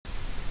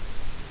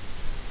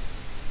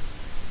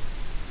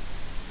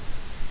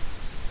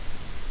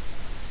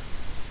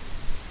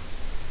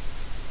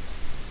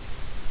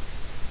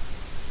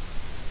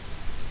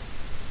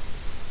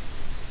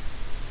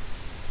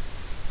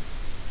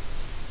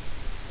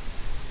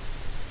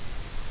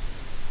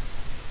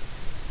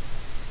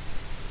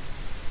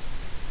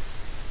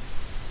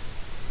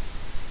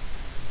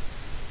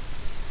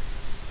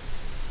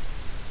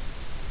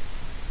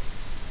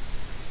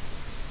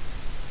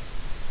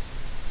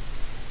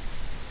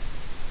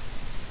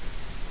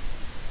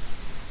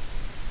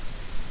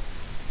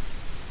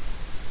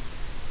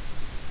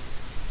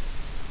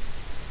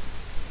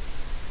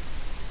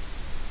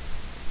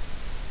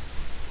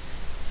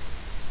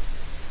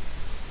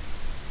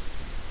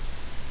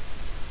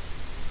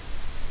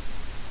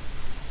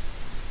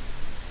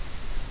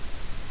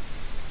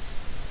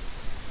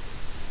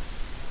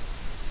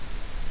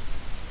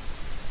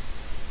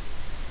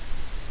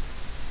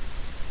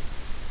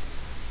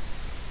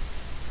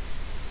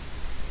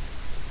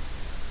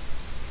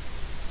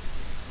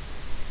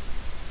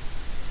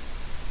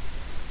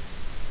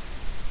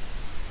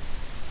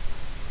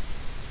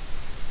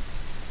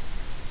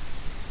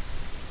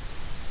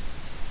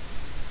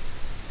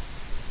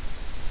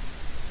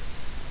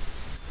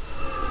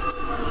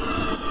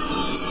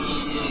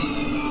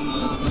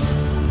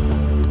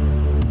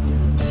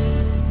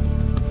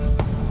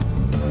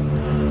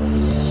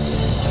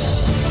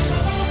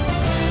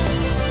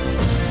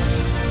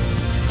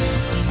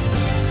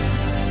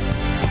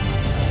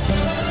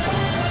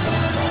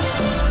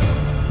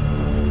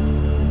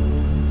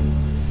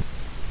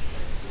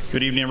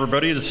Good evening,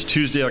 everybody. This is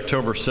Tuesday,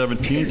 October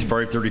 17th,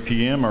 5:30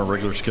 p.m., our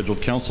regular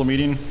scheduled council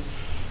meeting.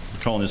 I'm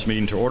calling this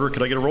meeting to order.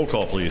 Could I get a roll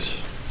call, please?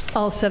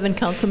 All 7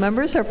 council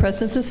members are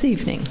present this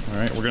evening. All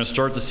right, we're going to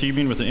start this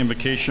evening with an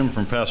invocation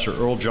from Pastor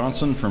Earl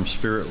Johnson from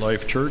Spirit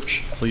Life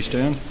Church. Please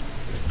stand.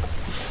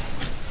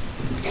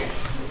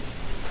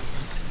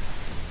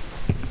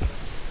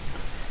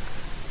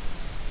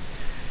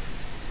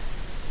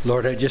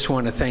 Lord, I just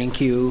want to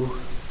thank you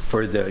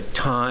for the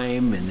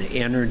time and the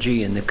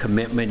energy and the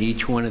commitment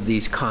each one of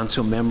these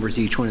council members,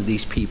 each one of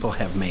these people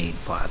have made,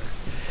 Father.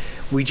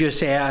 We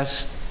just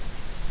ask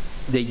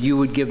that you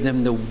would give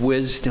them the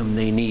wisdom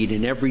they need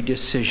in every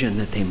decision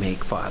that they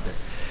make, Father.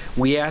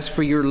 We ask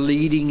for your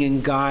leading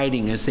and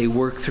guiding as they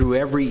work through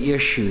every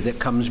issue that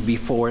comes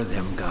before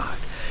them, God.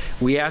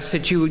 We ask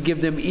that you would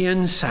give them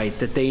insight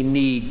that they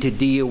need to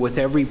deal with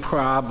every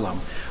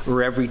problem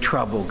or every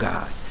trouble,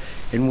 God.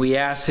 And we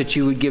ask that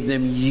you would give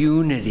them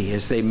unity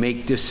as they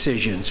make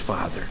decisions,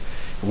 Father.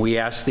 And we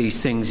ask these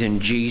things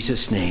in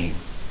Jesus' name.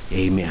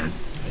 Amen.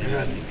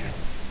 Amen.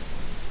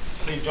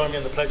 Please join me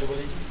in the Pledge of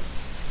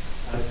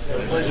Allegiance.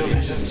 I pledge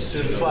allegiance to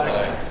the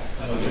flag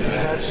of the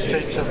United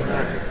States of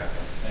America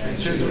and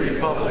to the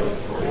republic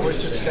for which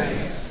it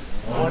stands,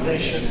 one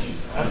nation,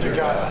 under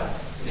God,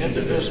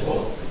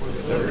 indivisible,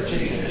 with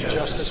liberty and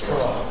justice for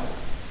all.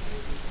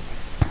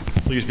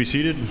 Please be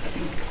seated.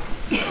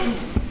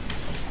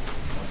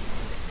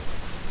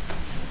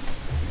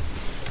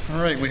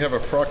 All right, we have a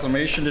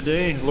proclamation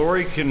today.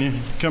 Lori, can you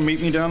come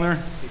meet me down there?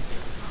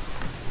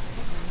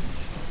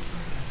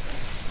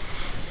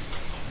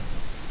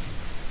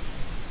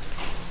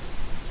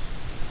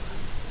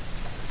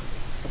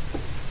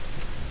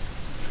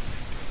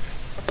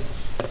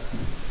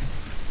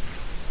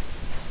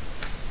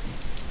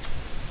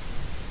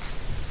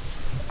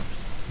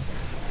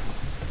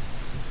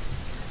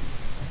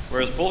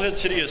 Whereas Bullhead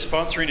City is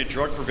sponsoring a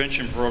drug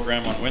prevention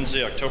program on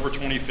Wednesday, October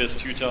 25th,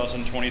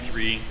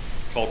 2023,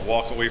 called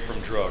Walk Away from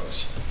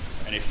Drugs,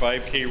 and a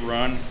 5K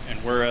run, and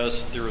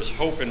whereas there is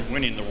hope in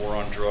winning the war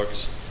on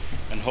drugs,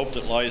 and hope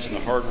that lies in the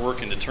hard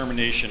work and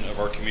determination of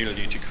our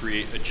community to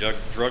create a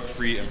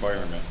drug-free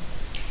environment.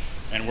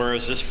 And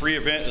whereas this free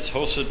event is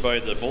hosted by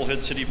the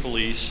Bullhead City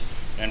Police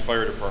and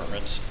Fire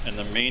Departments, and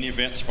the main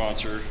event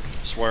sponsor,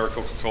 Swire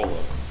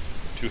Coca-Cola,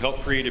 to help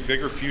create a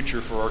bigger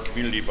future for our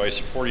community by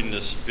supporting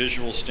this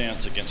visual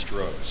stance against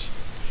drugs.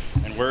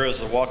 And whereas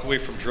the Walk Away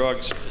from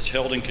Drugs is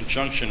held in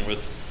conjunction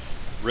with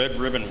Red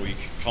Ribbon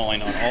Week,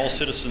 calling on all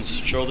citizens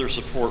to show their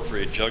support for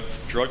a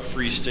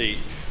drug-free state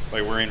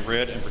by wearing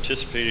red and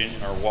participating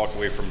in our Walk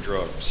Away from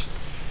Drugs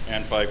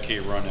and 5K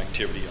run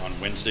activity on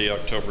Wednesday,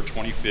 October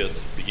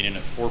 25th, beginning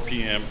at 4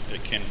 p.m.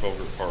 at Ken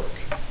Bogert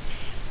Park.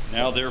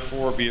 Now,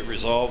 therefore, be it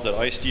resolved that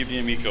I, Steve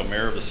D'Amico,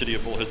 Mayor of the City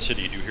of Bullhead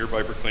City, do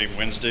hereby proclaim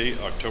Wednesday,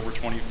 October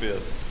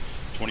 25th,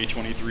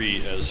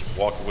 2023 as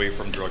Walk Away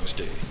from Drugs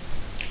Day,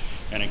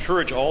 and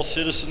encourage all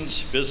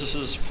citizens,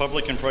 businesses,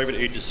 public and private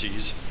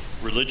agencies,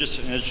 religious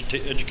and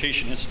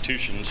education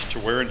institutions to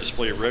wear and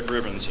display red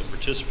ribbons and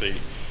participate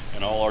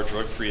in all our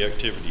drug-free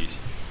activities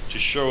to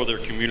show their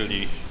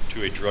community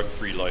to a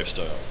drug-free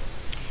lifestyle.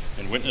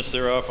 In witness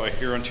thereof, I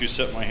hereunto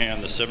set my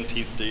hand the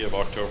 17th day of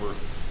October,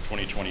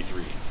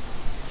 2023.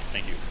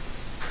 Thank you.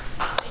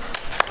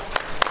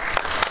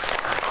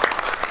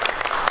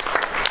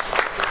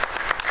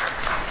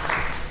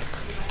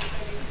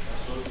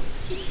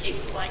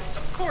 He's like,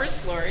 of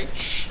course, Lori.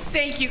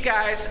 Thank you,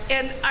 guys.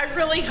 And I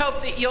really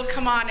hope that you'll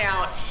come on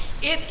out.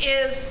 It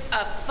is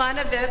a fun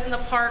event in the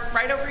park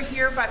right over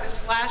here by the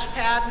splash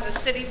pad and the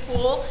city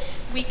pool.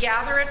 We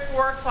gather at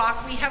 4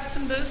 o'clock. We have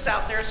some booths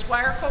out there.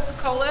 Swire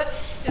Coca-Cola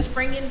is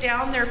bringing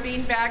down their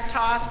beanbag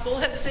toss.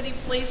 Bullhead City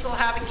Police will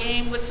have a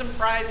game with some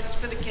prizes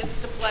for the kids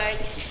to play.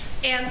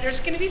 And there's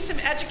going to be some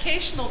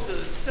educational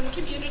booths, some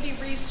community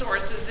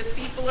resources if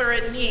people are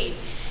in need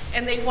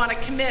and they want to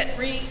commit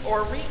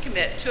or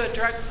recommit to a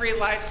drug-free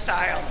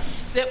lifestyle,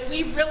 that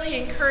we really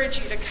encourage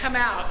you to come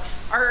out.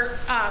 Our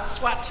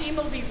SWAT team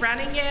will be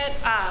running it.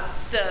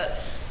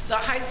 The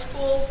high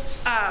school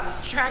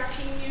track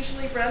team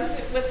usually runs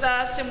it with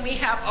us, and we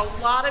have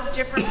a lot of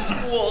different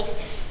schools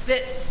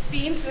that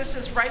Beans, this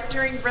is right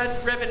during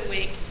Red Ribbon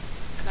Week,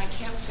 and I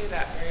can't say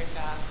that very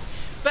fast,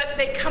 but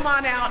they come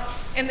on out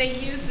and they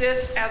use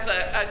this as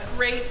a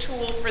great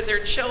tool for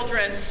their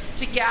children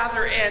to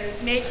gather and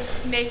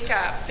make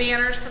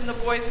banners from the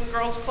Boys and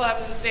Girls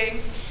Club and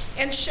things,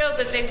 and show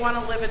that they want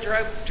to live a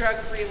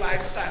drug-free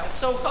lifestyle.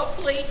 So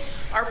hopefully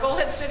our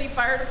Bullhead City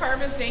Fire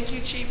Department, thank you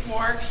Chief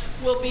Moore,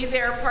 will be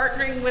there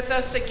partnering with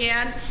us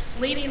again,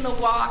 leading the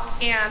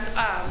walk, and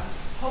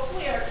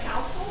hopefully our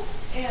council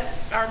and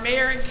our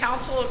mayor and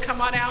council will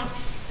come on out,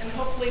 and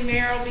hopefully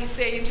Mayor will be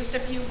saying just a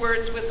few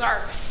words with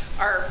our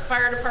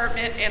fire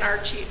department and our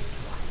chief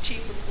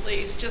of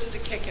police just to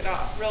kick it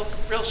off,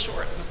 real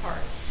short in the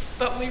park.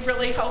 But we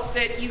really hope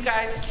that you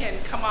guys can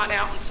come on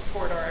out and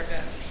support our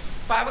event.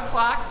 5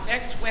 o'clock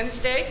next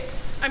Wednesday,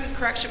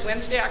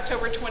 Wednesday,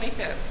 October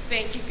 25th.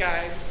 Thank you,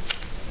 guys.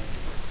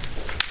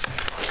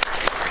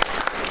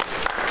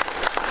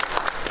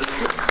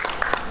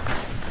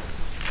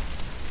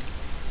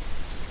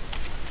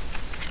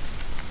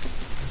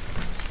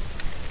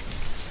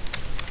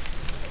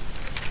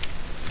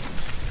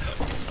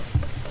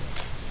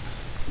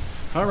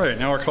 right,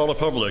 now our call to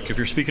public. If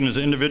you're speaking as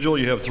an individual,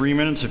 you have 3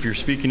 minutes. If you're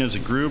speaking as a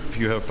group,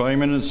 you have 5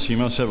 minutes. You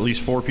must have at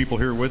least 4 people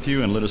here with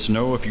you, and let us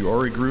know if you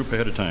are a group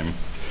ahead of time.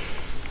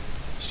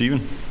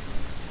 Stephen?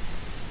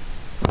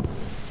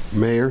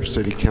 Mayor,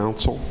 City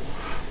Council,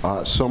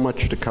 so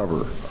much to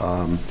cover.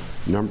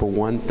 Number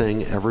one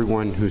thing,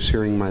 everyone who's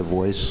hearing my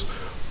voice,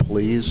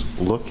 please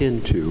look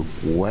into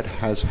what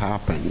has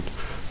happened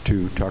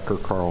to Tucker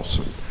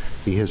Carlson.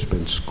 He has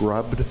been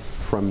scrubbed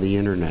from the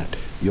internet.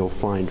 You'll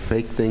find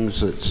fake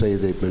things that say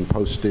they've been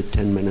posted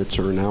 10 minutes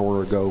or an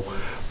hour ago,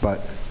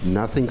 but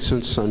nothing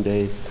since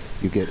Sunday.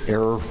 You get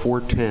error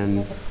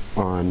 410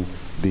 on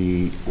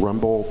the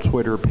Rumble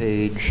Twitter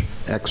page,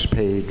 X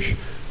page,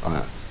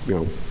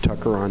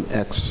 Tucker on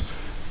X.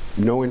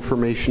 No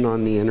information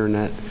on the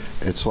internet.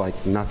 It's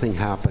like nothing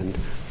happened.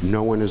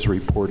 No one is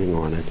reporting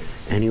on it.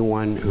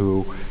 Anyone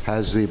who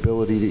has the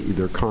ability to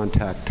either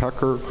contact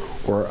Tucker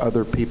or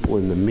other people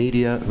in the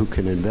media who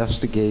can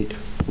investigate,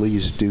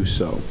 please do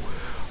so.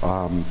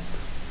 On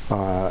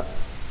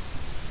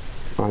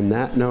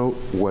that note,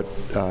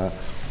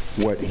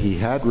 what he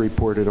had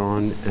reported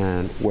on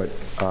and what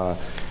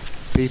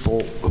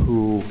people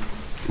who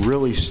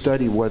really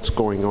study what's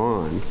going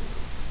on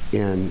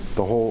in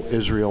the whole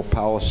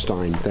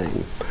Israel-Palestine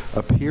thing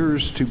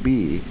appears to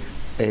be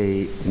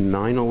a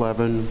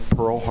 9/11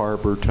 Pearl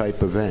Harbor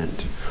type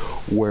event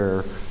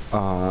where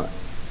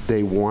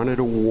they wanted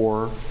a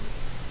war,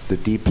 the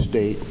deep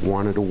state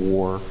wanted a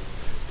war,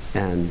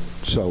 and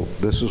so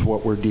this is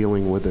what we're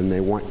dealing with, and they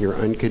want your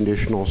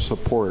unconditional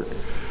support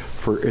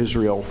for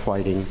Israel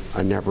fighting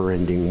a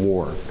never-ending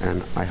war.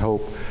 And I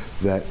hope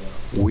that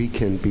we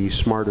can be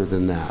smarter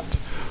than that.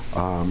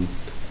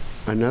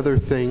 Another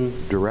thing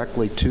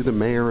directly to the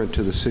mayor and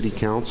to the city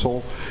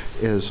council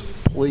is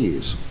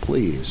please,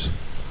 please,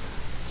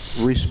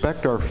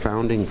 respect our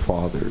founding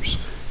fathers.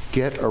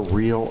 Get a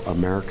real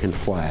American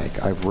flag.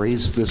 I've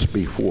raised this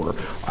before.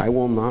 I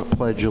will not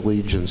pledge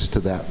allegiance to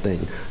that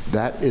thing.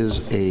 That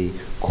is a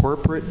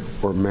corporate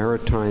or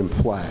maritime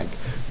flag.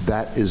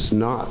 That is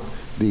not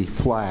the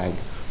flag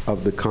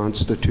of the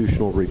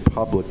constitutional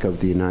republic of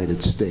the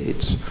United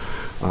States.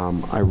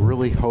 I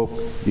really hope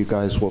you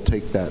guys will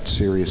take that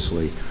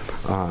seriously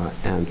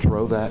and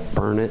throw that,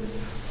 burn it,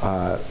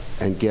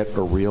 and get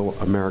a real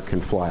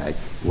American flag.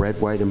 Red,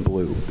 white, and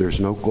blue. There's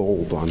no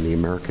gold on the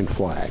American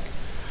flag.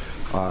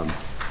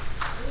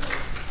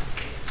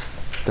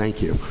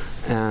 Thank you.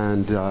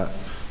 And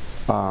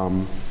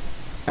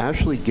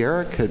Ashley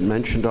Garrick had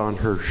mentioned on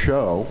her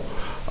show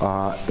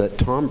that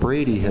Tom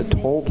Brady had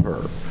told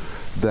her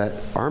that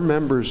our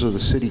members of the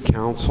city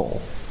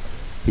council,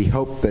 he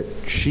hoped that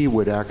she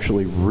would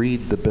actually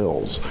read the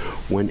bills.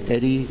 When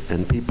Eddie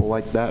and people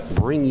like that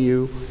bring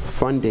you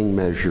funding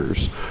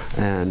measures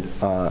and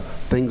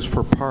things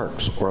for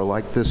parks, or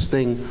like this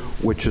thing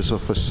which is a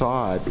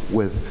facade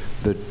with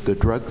the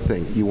drug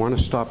thing. You want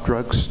to stop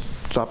drugs,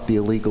 stop the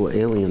illegal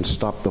aliens,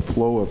 stop the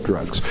flow of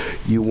drugs.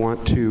 You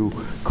want to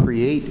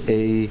create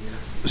a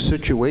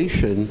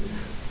situation,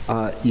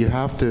 you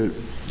have to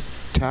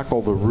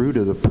tackle the root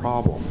of the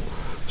problem.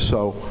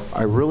 So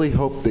I really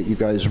hope that you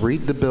guys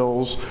read the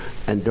bills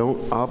and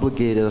don't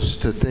obligate us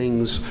to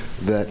things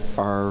that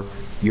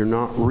you're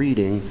not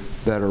reading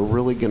that are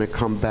really going to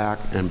come back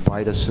and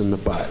bite us in the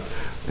butt.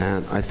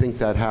 And I think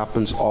that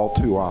happens all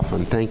too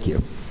often. Thank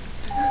you.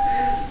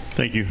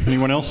 Thank you.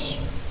 Anyone else?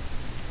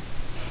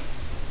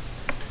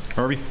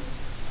 Harvey?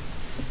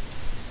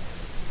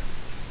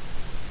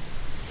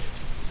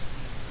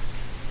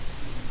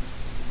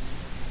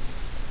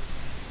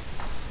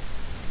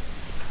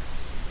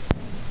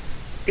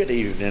 Good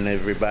evening,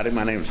 everybody.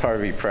 My name is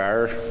Harvey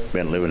Pryor.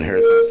 Been living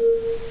here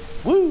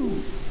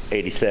since,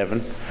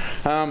 87.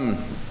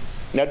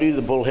 I do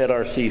the Bullhead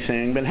RC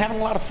thing. Been having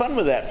a lot of fun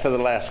with that for the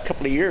last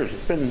couple of years.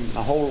 It's been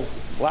a whole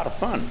lot of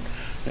fun.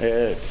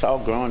 It's all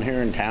growing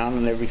here in town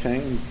and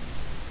everything.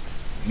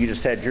 You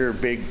just had your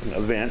big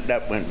event.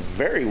 That went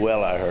very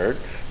well, I heard.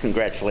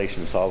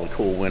 Congratulations to all the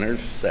cool winners.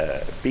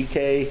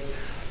 BK,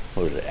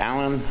 what was it,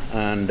 Alan,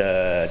 and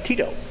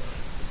Tito.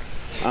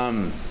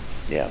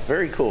 Yeah,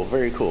 very cool,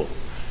 very cool.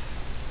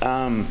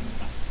 I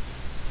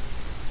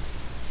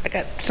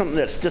got something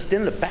that's just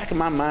in the back of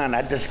my mind.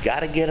 I just got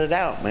to get it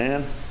out,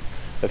 man.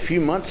 A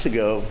few months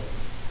ago,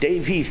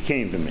 Dave Heath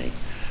came to me.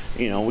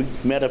 You know, we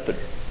met up at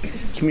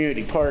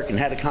Community Park and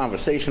had a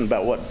conversation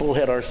about what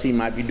Bullhead RC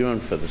might be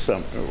doing for the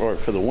summer or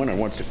for the winter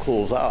once it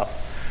cools off.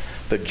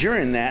 But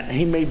during that,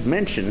 he made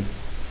mention,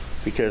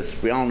 because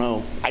we all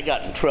know I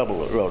got in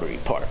trouble at Rotary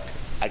Park.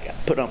 I got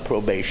put on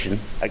probation.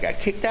 I got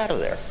kicked out of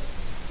there.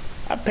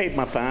 I paid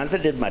my fines. I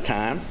did my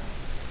time.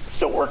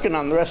 Still working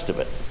on the rest of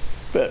it.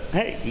 But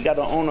hey, you got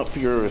to own up to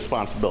your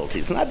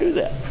responsibilities, and I do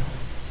that.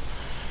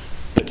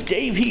 But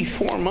Dave Heath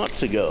 4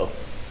 months ago,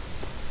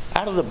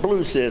 out of the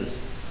blue, says,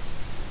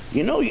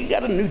 you know, you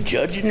got a new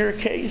judge in your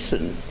case,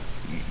 and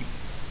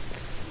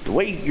the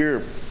way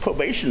your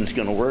probation is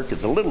going to work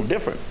is a little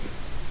different.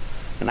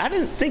 And I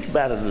didn't think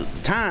about it at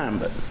the time,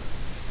 but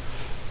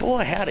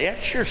boy, howdy,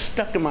 that sure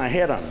stuck in my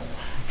head on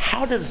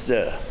how does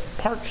the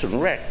Parks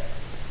and Rec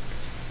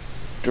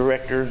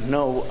director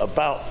know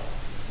about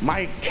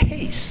my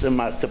case and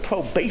the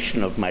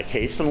probation of my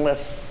case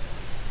unless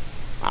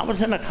I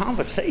was in a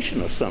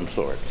conversation of some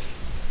sorts.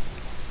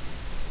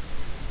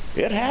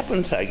 It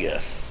happens, I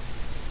guess.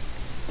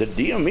 The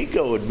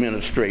D'Amico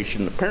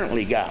administration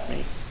apparently got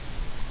me.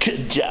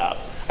 Good job.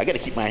 I got to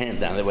keep my hand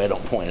down that way I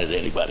don't point at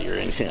anybody or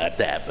anything like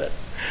that, but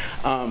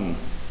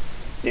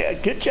yeah,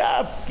 good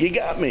job. You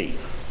got me.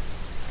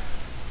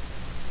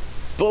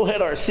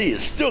 Bullhead RC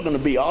is still going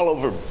to be all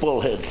over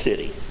Bullhead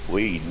City.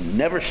 We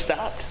never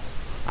stopped.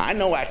 I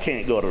know I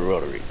can't go to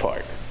Rotary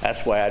Park.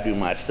 That's why I do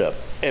my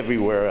stuff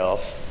everywhere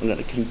else. I'm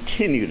going to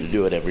continue to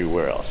do it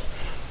everywhere else.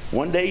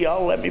 One day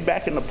y'all let me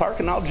back in the park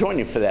and I'll join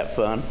you for that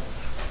fun.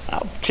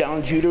 I'll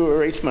challenge you to a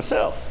race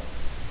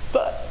myself.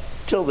 But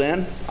till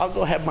then, I'll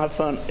go have my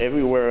fun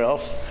everywhere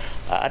else.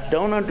 I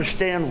don't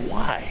understand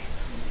why.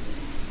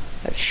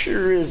 That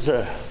sure is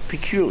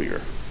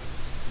peculiar.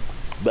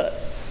 But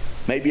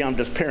maybe I'm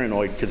just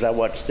paranoid because I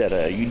watched that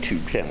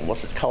YouTube channel.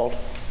 What's it called?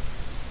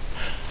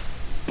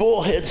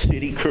 Bullhead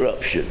City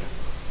Corruption.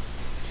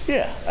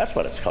 Yeah, that's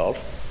what it's called.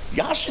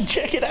 Y'all should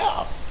check it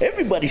out.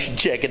 Everybody should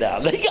check it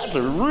out. They got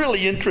some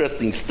really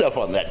interesting stuff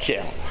on that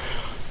channel.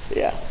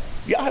 Yeah.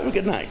 Y'all have a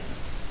good night.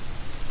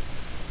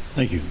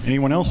 Thank you.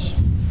 Anyone else?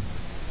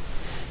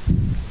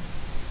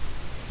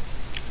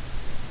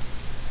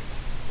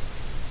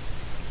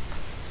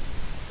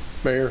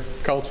 Mayor,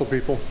 council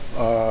people,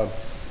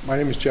 my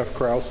name is Jeff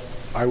Kraus.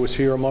 I was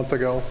here a month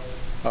ago.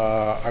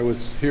 I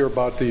was here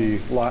about the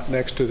lot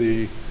next to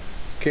the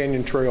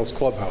Canyon Trails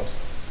Clubhouse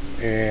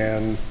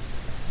and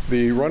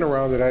the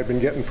runaround that I've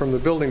been getting from the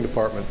building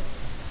department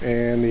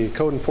and the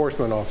code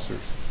enforcement officers.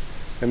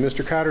 And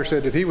Mr. Cotter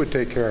said that he would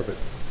take care of it.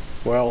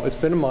 Well, it's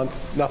been a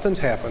month, nothing's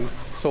happened,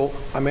 so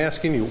I'm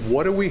asking you,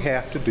 what do we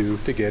have to do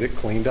to get it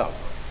cleaned up?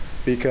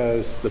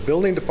 Because the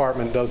building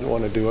department doesn't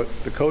want to do it,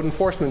 the code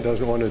enforcement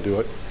doesn't want to do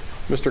it,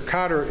 Mr.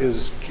 Cotter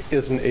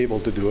isn't able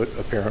to do it,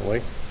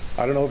 apparently.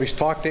 I don't know if he's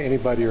talked to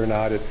anybody or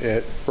not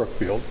at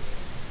Brookfield.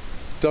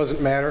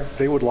 Doesn't matter,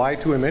 they would lie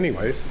to him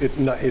anyways.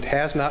 It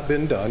has not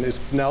been done, it's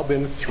now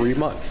been 3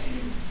 months.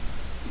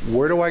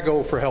 Where do I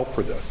go for help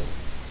for this?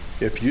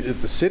 If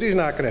the city's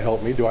not going to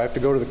help me, do I have to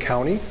go to the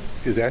county?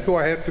 Is that who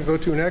I have to go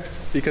to next?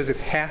 Because it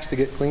has to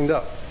get cleaned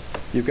up.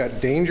 You've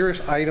got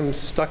dangerous items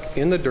stuck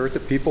in the dirt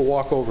that people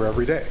walk over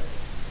every day.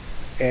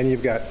 And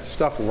you've got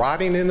stuff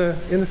rotting in the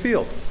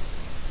field.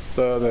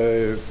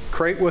 The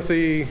crate with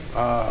the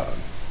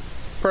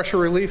pressure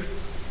relief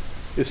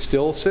is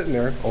still sitting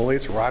there, only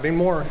it's rotting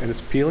more and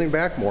it's peeling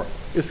back more.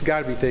 It's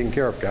got to be taken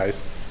care of, guys,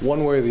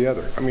 one way or the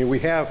other. I mean, we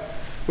have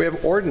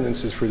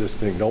ordinances for this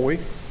thing, don't we?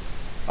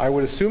 I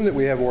would assume that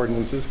we have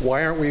ordinances.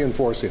 Why aren't we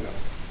enforcing them?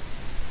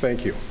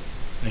 Thank you.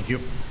 Thank you.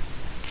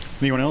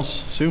 Anyone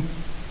else? Sue?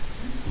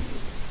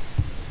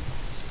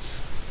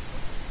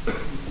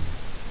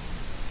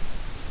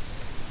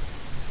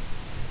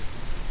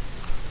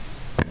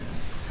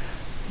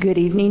 Good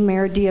evening,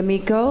 Mayor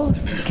D'Amico,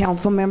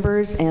 council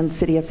members, and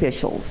city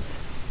officials.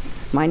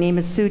 My name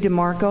is Sue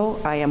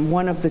DeMarco. I am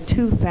one of the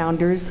 2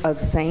 founders of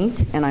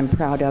Saint, and I'm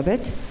proud of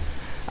it.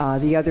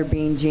 The other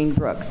being Gene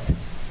Brooks.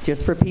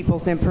 Just for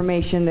people's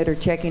information that are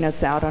checking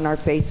us out on our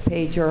face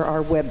page or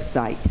our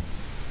website.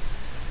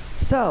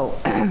 So,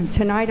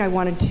 tonight I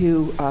wanted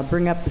to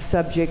bring up the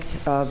subject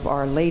of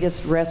our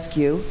latest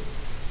rescue,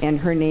 and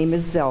her name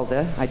is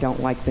Zelda. I don't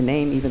like the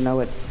name, even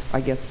though it's,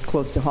 I guess,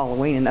 close to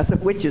Halloween, and that's a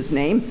witch's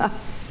name.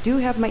 Do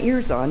have my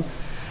ears on,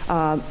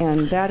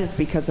 and that is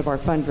because of our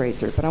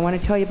fundraiser. But I want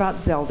to tell you about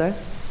Zelda.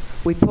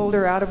 We pulled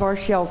her out of our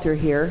shelter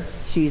here.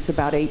 She's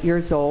about 8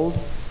 years old.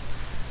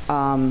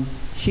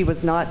 She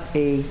was not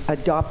a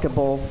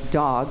adoptable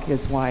dog,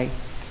 is why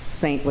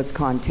Saint was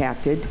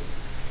contacted.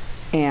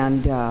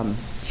 And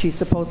she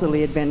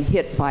supposedly had been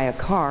hit by a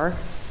car,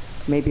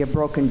 maybe a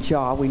broken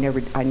jaw.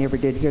 I never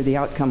did hear the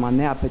outcome on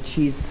that, but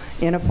she's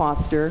in a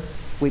foster.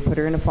 We put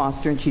her in a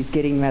foster, and she's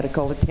getting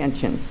medical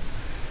attention.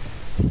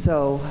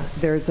 So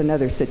there's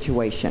another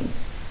situation.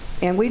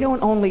 And we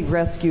don't only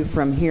rescue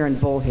from here in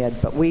Bullhead,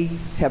 but we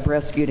have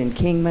rescued in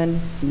Kingman,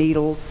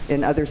 Needles,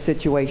 and other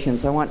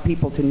situations. I want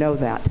people to know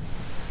that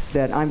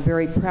I'm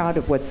very proud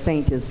of what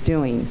Saint is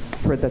doing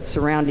for the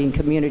surrounding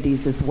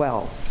communities as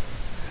well.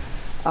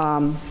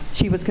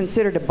 She was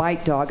considered a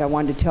bite dog, I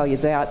wanted to tell you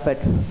that, but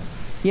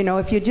you know,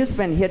 if you've just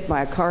been hit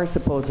by a car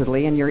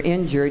supposedly and you're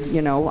injured,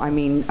 you know, I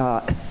mean,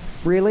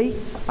 really?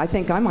 I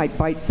think I might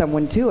bite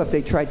someone too if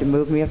they tried to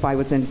move me if I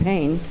was in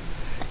pain.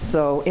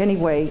 So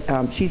anyway,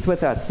 she's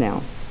with us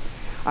now.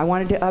 I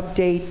wanted to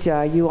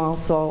update you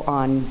also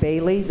on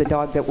Bailey, the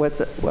dog that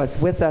was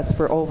with us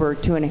for over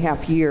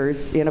 2.5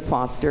 years in a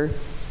foster.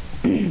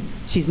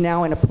 She's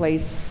now in a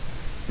place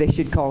they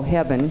should call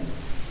heaven,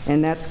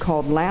 and that's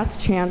called Last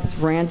Chance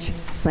Ranch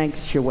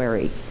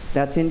Sanctuary.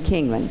 That's in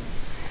Kingman.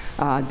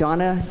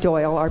 Donna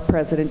Doyle, our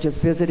president, just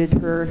visited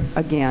her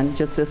again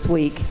just this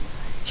week.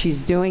 She's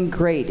doing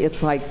great.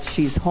 It's like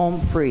she's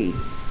home free.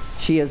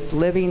 She is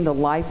living the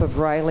life of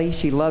Riley.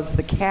 She loves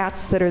the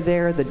cats that are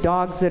there, the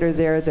dogs that are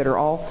there that are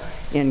all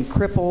they're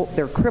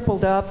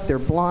crippled up, they're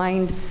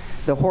blind,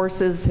 The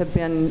horses have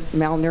been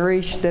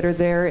malnourished that are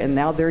there, and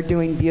now they're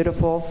doing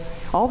beautiful.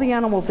 All the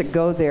animals that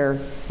go there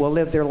will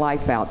live their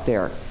life out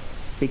there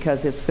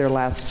because it's their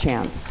last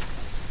chance.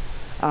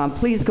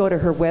 Please go to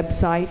her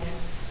website,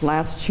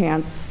 Last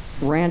Chance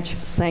Ranch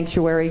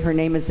Sanctuary. Her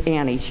name is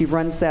Annie. She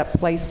runs that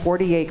place,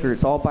 40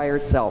 acres, all by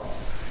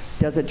herself.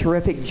 Does a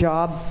terrific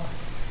job.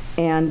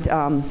 And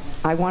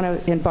I want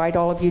to invite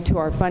all of you to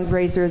our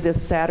fundraiser this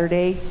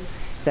Saturday.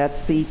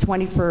 That's the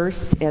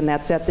 21st, and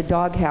that's at the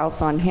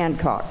Doghouse on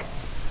Hancock.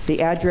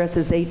 The address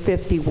is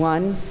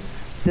 851,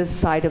 this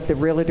side of the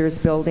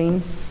Realtors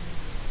Building,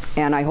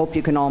 and I hope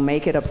you can all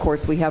make it. Of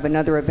course, we have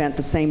another event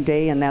the same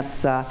day, and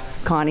that's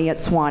Connie at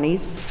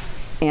Swanee's,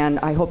 and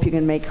I hope you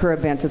can make her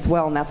event as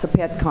well, and that's a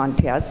pet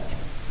contest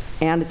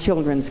and a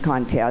children's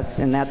contest,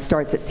 and that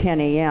starts at 10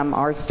 a.m.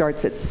 Ours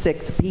starts at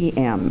 6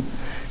 p.m.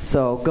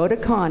 So go to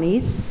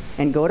Connie's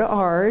and go to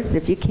ours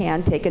if you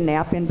can. Take a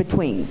nap in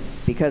between,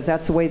 because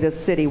that's the way this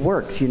city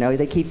works. You know,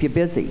 they keep you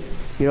busy.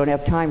 You don't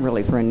have time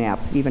really for a nap,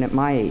 even at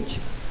my age.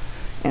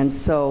 And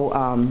so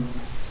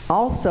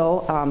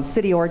also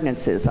city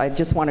ordinances. I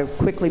just want to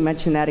quickly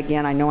mention that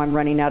again. I know I'm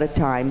running out of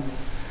time.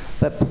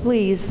 But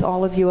please,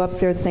 all of you up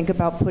there, think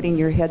about putting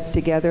your heads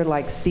together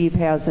like Steve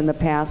has in the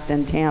past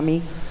and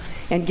Tammy,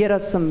 and get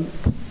us some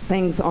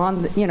things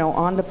on,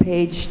 on the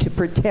page to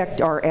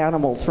protect our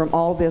animals from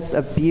all this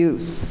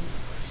abuse.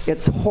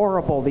 It's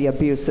horrible, the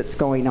abuse that's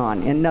going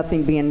on, and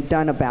nothing being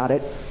done about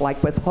it.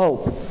 Like with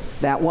Hope,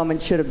 that woman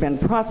should have been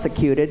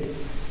prosecuted.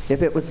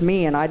 If it was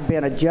me and I'd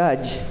been a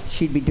judge,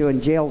 she'd be doing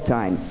jail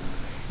time.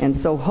 And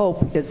so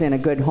Hope is in a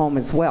good home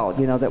as well,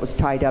 that was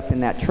tied up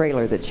in that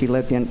trailer that she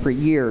lived in for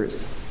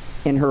years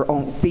in her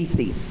own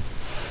feces.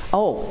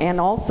 Oh, and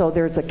also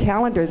there's a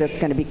calendar that's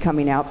going to be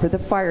coming out for the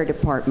fire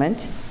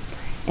department,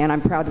 and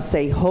I'm proud to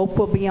say Hope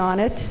will be on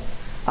it.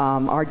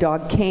 Our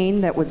dog Kane,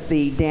 that was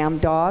the dam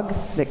dog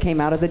that came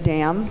out of the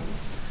dam,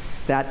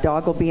 that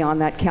dog will be on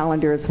that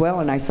calendar as well.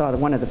 And I saw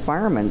one of the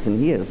firemen's, and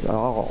he is,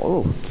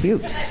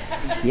 cute.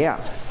 Yeah,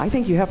 I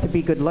think you have to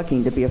be good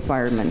looking to be a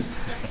fireman.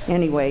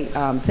 Anyway,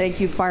 thank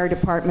you, fire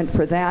department,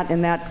 for that.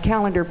 And that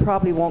calendar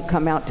probably won't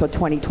come out till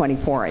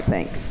 2024, I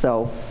think.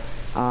 So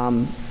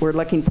we're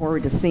looking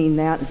forward to seeing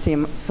that and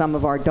seeing some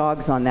of our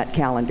dogs on that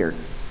calendar.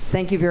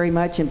 Thank you very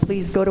much, and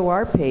please go to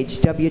our page,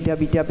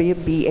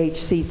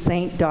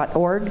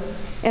 www.bhcsaint.org,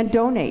 and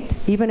donate,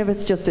 even if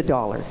it's just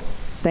 $1.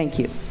 Thank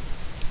you.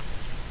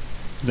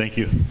 Thank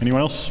you.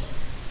 Anyone else?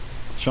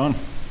 Sean?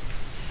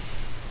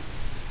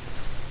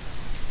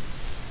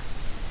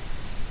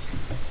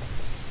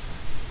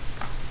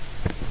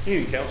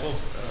 Evening, Council.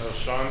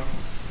 Sean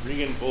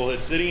Regan, Bullhead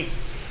City.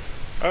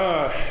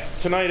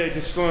 Tonight I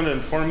just want to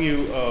inform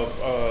you of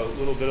a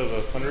little bit of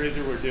a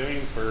fundraiser we're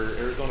doing for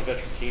Arizona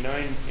Veteran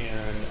Canine,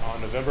 and on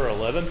November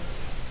 11th,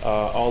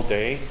 all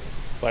day,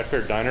 Black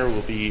Bear Diner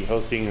will be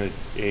hosting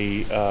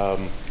a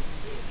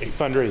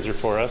fundraiser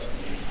for us.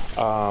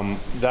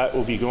 That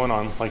will be going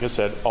on, like I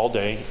said, all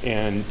day,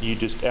 and you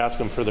just ask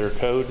them for their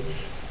code,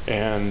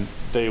 and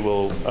they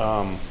will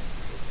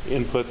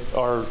input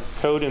our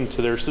code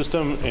into their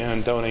system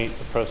and donate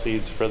the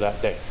proceeds for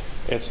that day.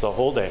 It's the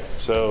whole day.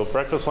 So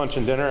breakfast, lunch,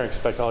 and dinner, I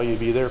expect all you to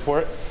be there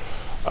for it.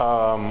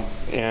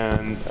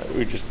 And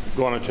we just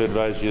wanted to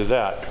advise you of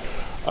that.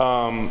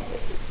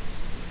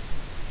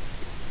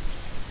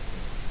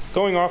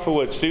 Going off of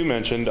what Sue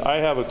mentioned, I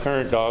have a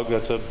current dog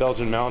that's a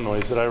Belgian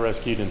Malinois that I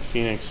rescued in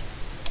Phoenix.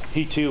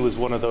 He too was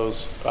one of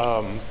those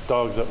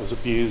dogs that was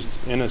abused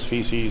in his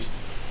feces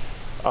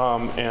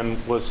and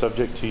was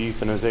subject to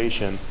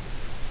euthanization.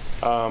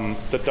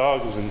 The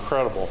dog is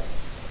incredible.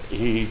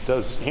 He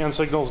does hand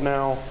signals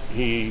now.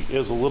 He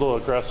is a little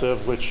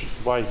aggressive, which is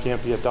why he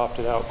can't be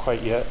adopted out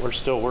quite yet. We're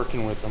still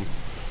working with him.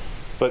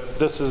 But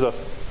this is a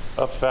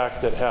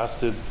fact that has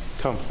to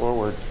come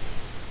forward.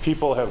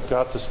 People have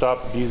got to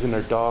stop abusing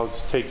their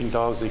dogs, taking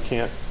dogs they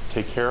can't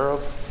take care of,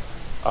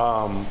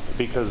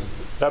 because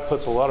that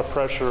puts a lot of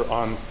pressure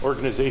on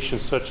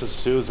organizations such as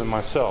Sue's and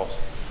myself.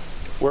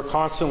 We're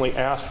constantly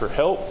asked for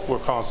help. We're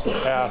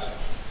constantly asked,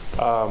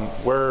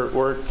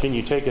 where can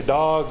you take a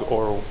dog,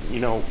 or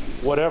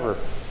whatever.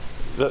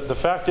 The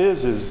fact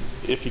is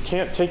if you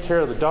can't take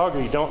care of the dog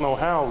or you don't know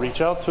how, reach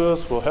out to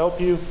us. We'll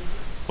help you.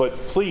 But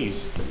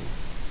please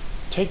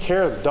take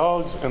care of the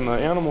dogs and the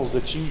animals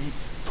that you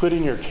put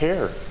in your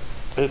care.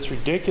 It's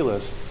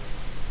ridiculous.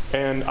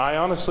 And I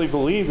honestly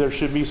believe there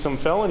should be some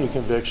felony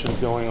convictions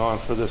going on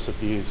for this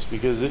abuse,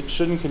 because it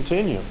shouldn't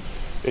continue.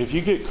 If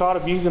you get caught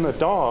abusing a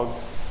dog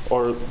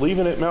or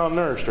leaving it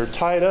malnourished or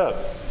tied up,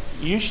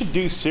 you should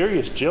do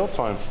serious jail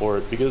time for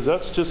it, because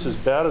that's just as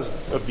bad as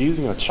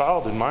abusing a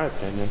child, in my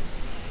opinion.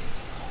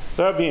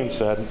 That being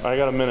said, I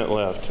got a minute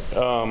left.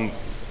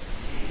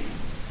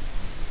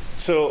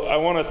 So I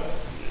want to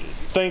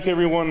thank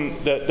everyone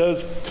that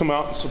does come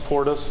out and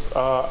support us.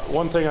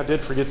 One thing I did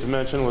forget to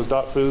mention was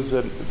Dot Foods,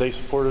 that they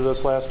supported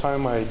us last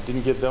time. I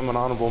didn't give them an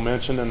honorable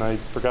mention, and I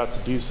forgot to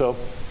do so.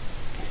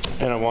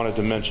 And I wanted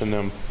to mention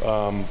them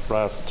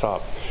right off the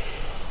top.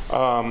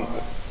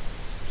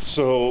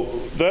 So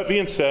that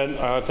being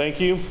said, thank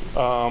you.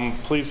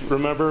 Please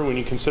remember, when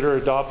you consider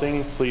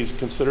adopting, please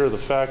consider the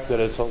fact that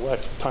it's a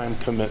lifetime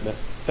commitment.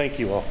 Thank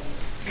you all.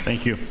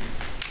 Thank you.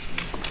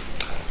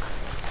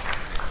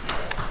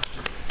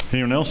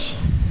 Anyone else?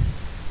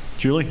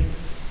 Julie?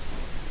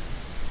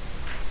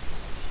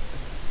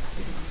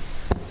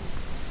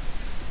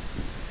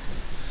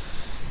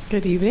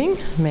 Good evening,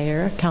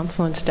 Mayor,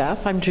 Council, and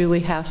staff. I'm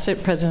Julie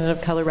Hassett, President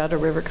of Colorado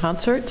River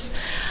Concerts.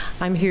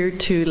 I'm here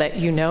to let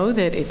you know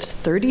that it's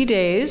 30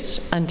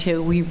 days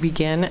until we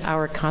begin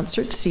our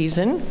concert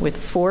season with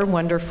 4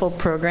 wonderful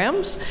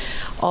programs.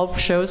 All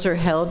shows are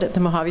held at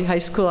the Mojave High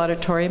School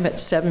Auditorium at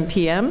 7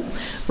 p.m.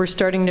 We're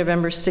starting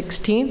November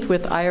 16th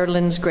with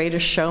Ireland's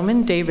Greatest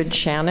Showman, David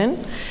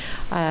Shannon.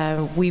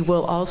 We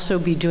will also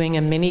be doing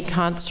a mini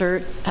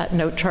concert at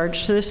no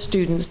charge to the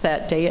students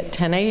that day at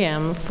 10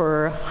 a.m.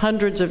 for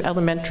hundreds of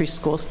elementary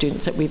school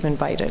students that we've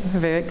invited. We're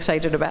very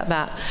excited about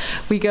that.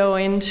 We go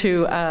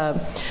into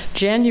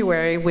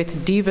January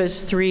with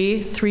Divas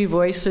 3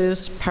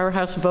 voices,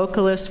 powerhouse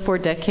vocalists, 4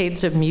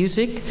 decades of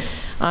music,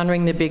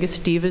 honoring the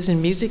biggest divas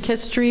in music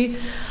history.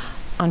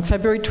 On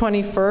February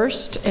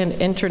 21st, an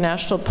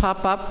international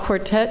pop-up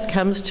quartet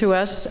comes to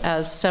us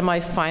as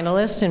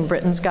semi-finalists in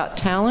Britain's Got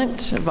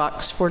Talent,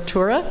 Vox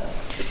Fortura.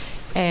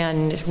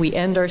 And we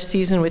end our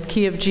season with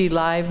Key of G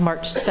Live,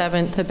 March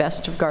 7th, the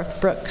best of Garth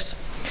Brooks.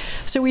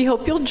 So we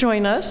hope you'll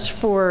join us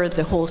for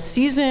the whole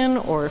season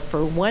or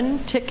for 1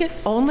 ticket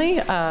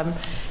only.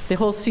 The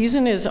whole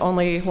season is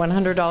only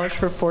 $100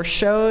 for 4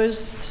 shows.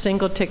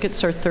 Single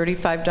tickets are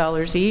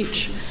 $35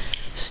 each.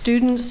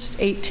 Students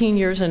 18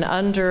 years and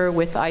under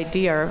with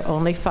ID are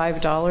only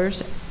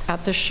 $5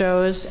 at the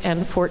shows,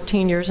 and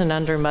 14 years and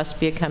under must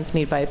be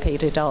accompanied by a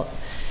paid adult.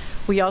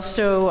 We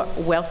also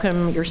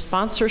welcome your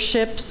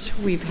sponsorships.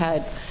 We've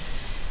had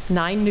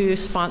 9 new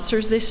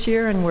sponsors this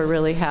year, and we're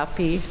really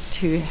happy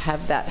to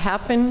have that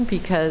happen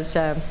because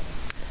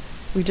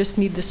we just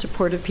need the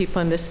support of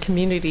people in this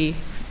community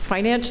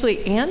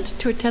financially and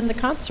to attend the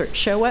concert.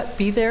 Show up,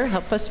 be there,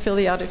 help us fill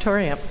the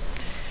auditorium.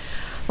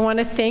 I want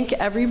to thank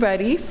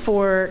everybody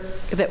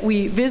that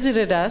we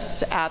visited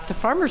us at the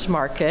farmers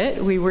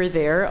market. We were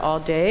there all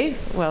day,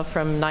 well,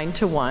 from 9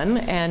 to 1,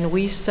 and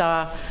we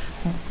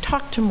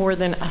talked to more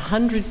than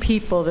 100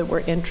 people that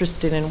were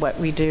interested in what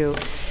we do.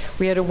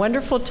 We had a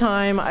wonderful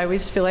time. I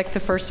always feel like the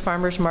first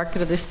farmers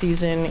market of the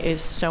season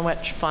is so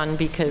much fun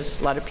because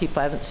a lot of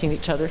people haven't seen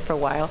each other for a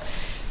while.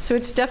 So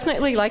it's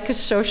definitely like a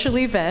social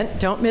event.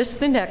 Don't miss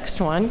the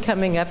next one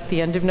coming up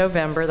the end of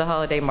November, the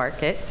holiday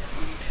market.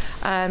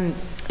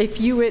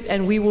 If you would,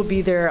 and we will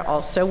be there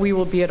also, we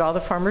will be at all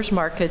the farmers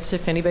markets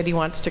if anybody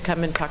wants to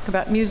come and talk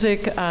about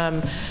music.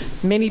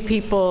 Many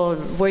people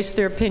voice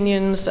their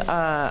opinions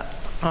on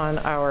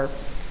our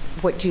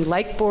What Do You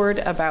Like board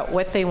about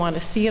what they want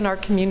to see in our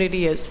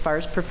community as far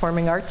as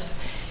performing arts.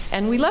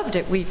 And we loved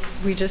it. We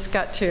just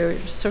got to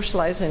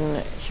socialize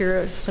and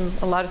hear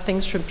a lot of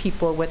things from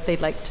people, what they'd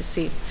like to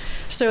see.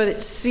 So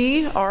it's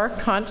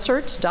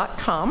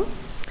crconcerts.com.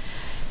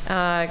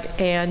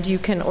 And you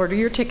can order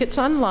your tickets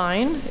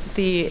online.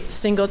 The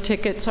single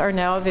tickets are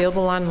now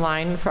available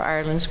online for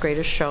Ireland's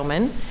Greatest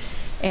Showman.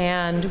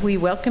 And we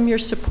welcome your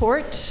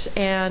support,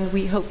 and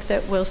we hope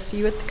that we'll see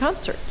you at the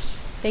concerts.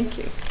 Thank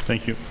you.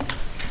 Thank you.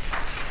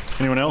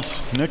 Anyone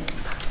else? Nick?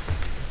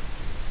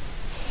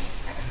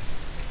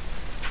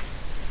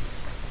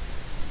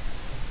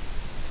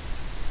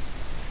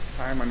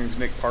 Hi, my name is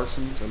Nick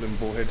Parsons. I live in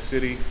Bullhead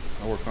City.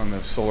 I work on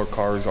the solar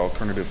cars,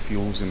 alternative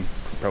fuels, and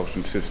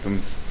propulsion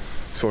systems.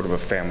 Sort of a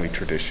family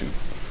tradition.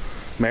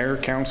 Mayor,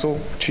 council,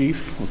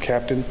 chief, or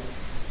captain,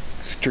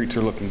 streets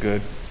are looking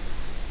good.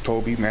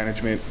 Toby,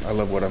 management, I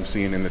love what I'm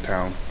seeing in the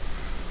town.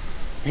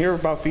 Hear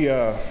about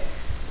the,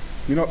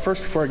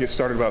 first before I get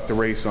started about the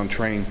race on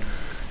train,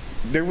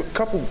 there were a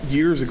couple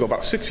years ago,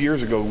 about 6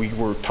 years ago, we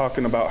were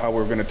talking about how we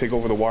were going to take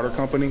over the water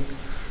company.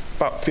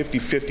 About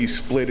 50-50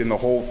 split in the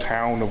whole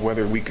town of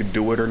whether we could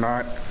do it or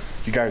not.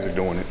 You guys are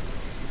doing it.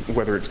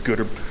 Whether it's good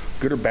or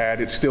bad,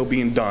 it's still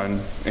being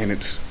done, and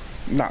it's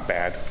not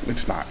bad.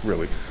 It's not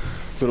really.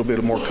 A little bit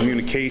of more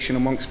communication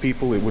amongst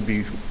people, it would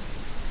be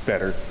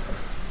better.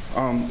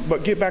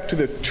 But get back to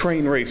the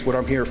train race, what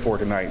I'm here for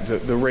tonight,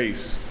 the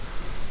race.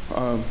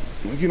 And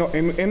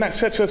that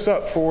sets us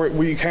up for,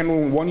 we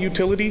handle one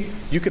utility,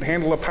 you could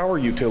handle a power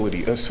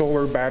utility, a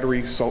solar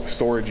battery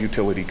storage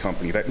utility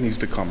company. That needs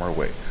to come our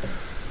way.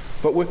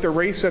 But with the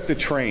race at the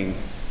train,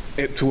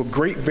 to a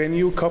great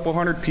venue, a couple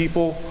hundred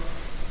people.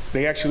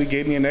 They actually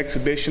gave me an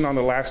exhibition on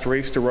the last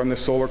race to run the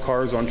solar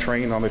cars on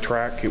train on the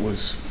track. It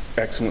was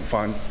excellent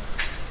fun.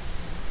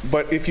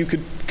 But if you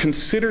could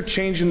consider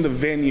changing the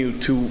venue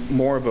to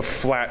more of a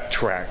flat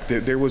track,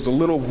 there was a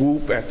little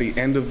whoop at the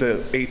end of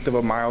the 1/8 of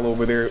a mile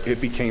over there,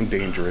 it became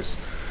dangerous.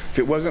 If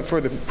it wasn't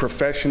for the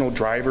professional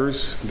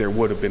drivers, there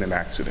would have been an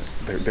accident.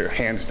 They're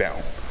hands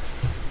down.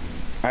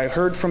 I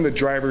heard from the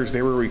drivers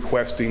they were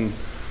requesting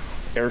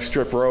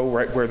Airstrip Row,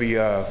 right where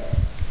the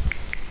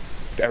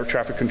air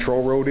traffic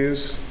control road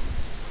is.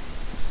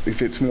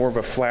 If it's more of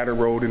a flatter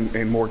road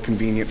and more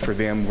convenient for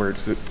them where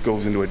it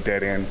goes into a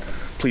dead end,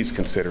 please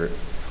consider it.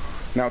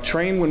 Now,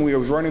 train, when we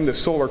was running the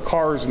solar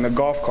cars and the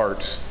golf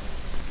carts,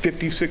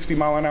 50, 60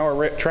 mile an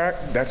hour track,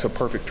 that's a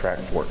perfect track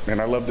for it.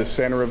 And I love the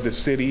center of the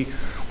city.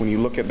 When you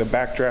look at the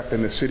backdrop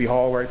in the city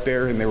hall right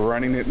there, and they were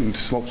running it and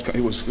smokes,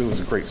 it was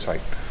a great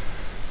sight.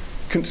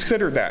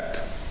 Consider that,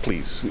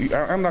 please.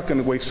 I'm not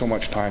going to waste so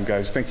much time,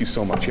 guys. Thank you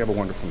so much. You have a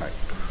wonderful night.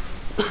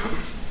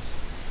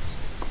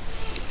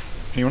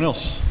 Anyone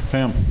else?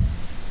 Pam?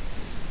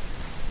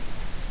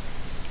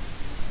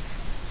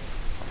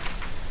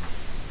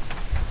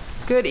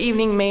 Good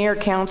evening, Mayor,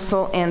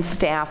 Council, and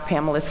staff.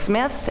 Pamela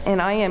Smith,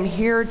 and I am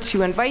here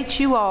to invite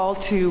you all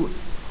to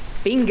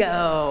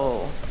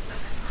Bingo.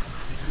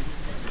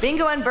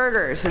 Bingo and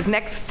Burgers is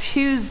next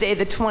Tuesday,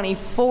 the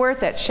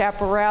 24th at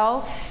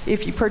Chaparral.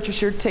 If you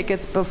purchase your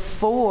tickets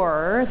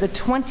before the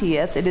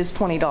 20th, it is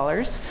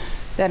 $20.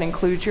 That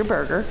includes your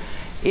burger.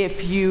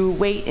 If you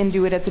wait and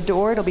do it at the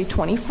door, it'll be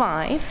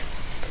 $25.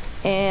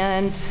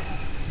 And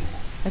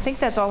I think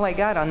that's all I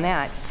got on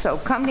that. So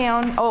come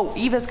down. Oh,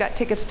 Eva's got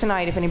tickets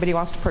tonight if anybody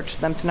wants to purchase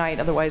them tonight.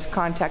 Otherwise,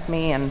 contact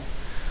me and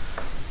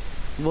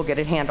we'll get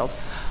it handled.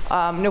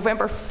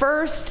 November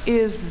 1st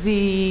is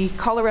the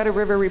Colorado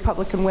River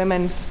Republican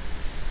Women's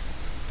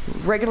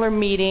regular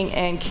meeting,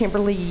 and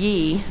Kimberly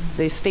Yee,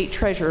 the state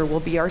treasurer,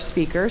 will be our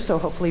speaker. So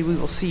hopefully we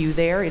will see you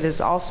there. It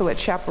is also at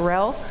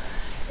Chaparral,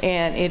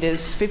 and it is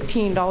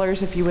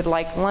 $15 if you would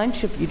like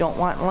lunch. If you don't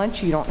want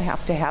lunch, you don't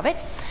have to have it.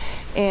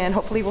 And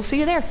hopefully we'll see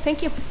you there.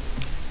 Thank you.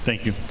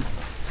 Thank you.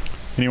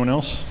 Anyone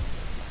else?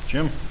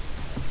 Jim?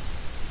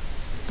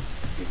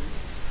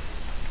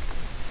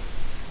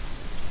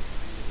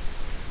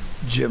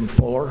 Jim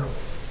Fuller,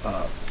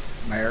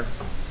 Mayor,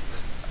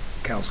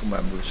 council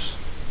members,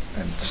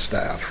 and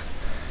staff.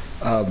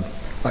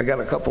 I got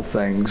a couple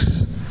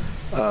things.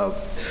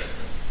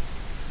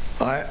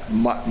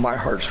 My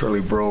heart's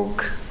really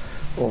broke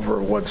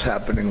over what's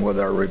happening with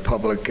our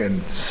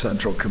Republican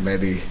Central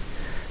Committee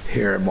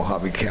here in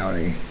Mojave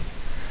County.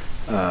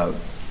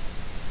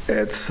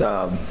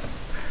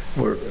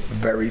 We're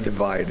very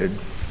divided.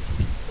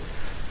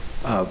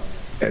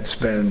 It's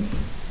been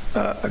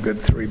a good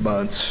 3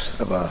 months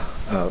of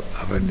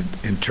an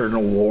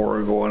internal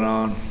war going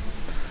on.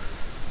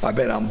 I've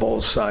been on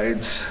both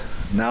sides.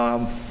 Now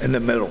I'm in the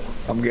middle.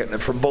 I'm getting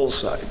it from both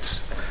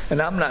sides.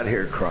 And I'm not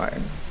here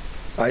crying.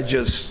 I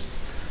just,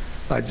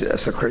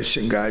 as a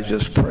Christian guy,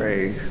 just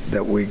pray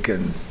that we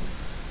can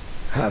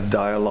have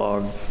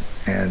dialogue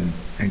and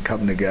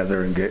come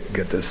together and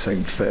get this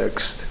thing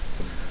fixed.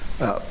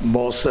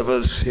 Most of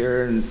us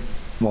here in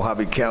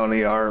Mojave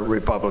County are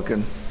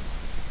Republican.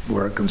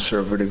 We're a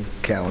conservative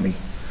county.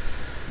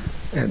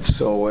 And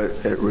so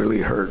it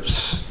really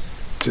hurts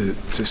to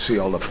see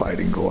all the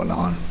fighting going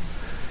on.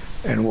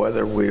 And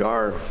whether we're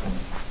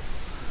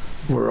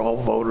all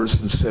voters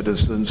and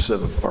citizens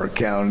of our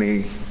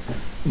county,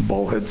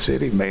 Bullhead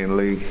City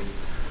mainly.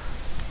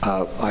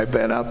 I've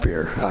been up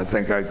here. I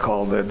think I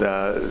called it,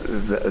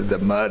 the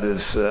mud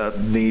is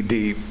knee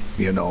deep,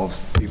 you know,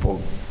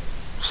 people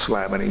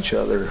slamming each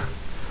other.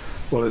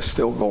 Well, it's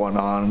still going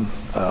on.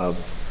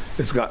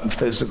 It's gotten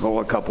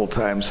physical a couple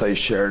times. I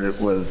shared it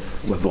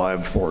with law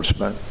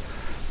enforcement.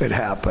 It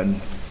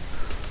happened.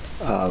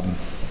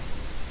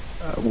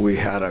 We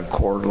had a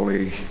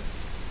quarterly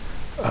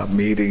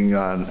meeting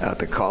at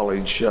the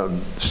college on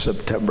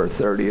September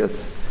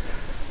 30th,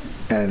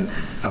 and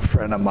a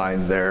friend of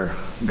mine there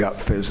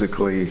got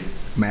physically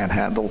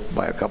manhandled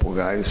by a couple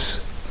guys.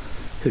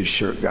 His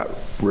shirt got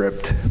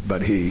ripped,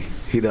 but he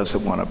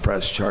doesn't want to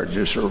press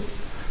charges or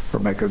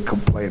make a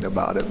complaint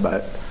about it,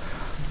 but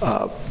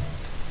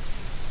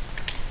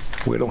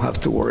we don't have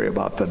to worry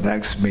about the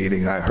next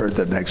meeting. I heard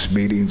the next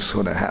meeting's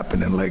going to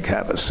happen in Lake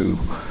Havasu,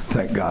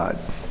 thank God.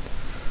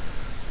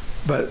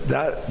 But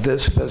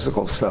this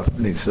physical stuff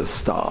needs to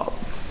stop.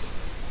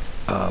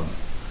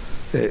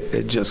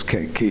 It just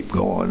can't keep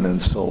going,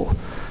 and so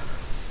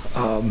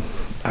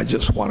I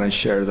just want to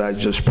share that.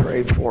 Just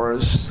pray for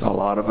us. A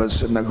lot of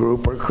us in the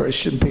group are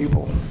Christian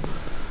people,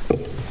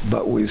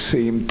 but we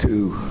seem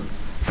to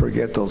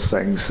forget those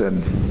things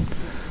and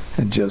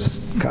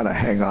just kind of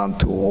hang on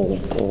to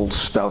old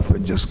stuff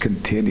and just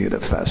continue to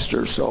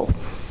fester. So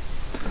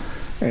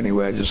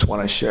anyway, I just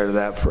want to share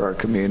that for our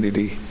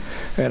community.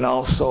 And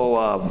also,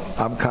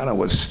 I'm kind of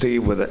with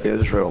Steve with the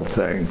Israel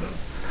thing.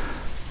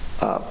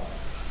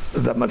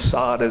 The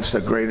Mossad is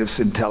the greatest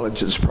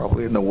intelligence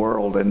probably in the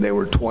world, and they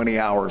were 20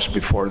 hours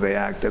before they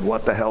acted.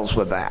 What the hell's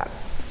with that?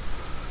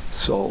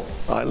 So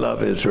I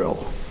love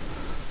Israel,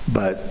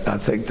 but I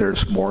think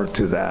there's more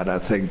to that. I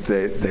think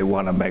they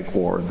want to make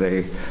war.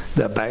 The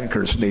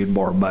bankers need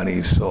more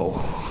money, so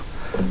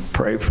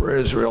pray for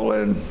Israel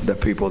and the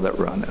people that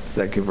run it.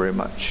 Thank you very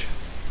much.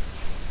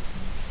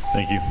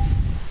 Thank you.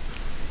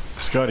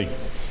 Scotty.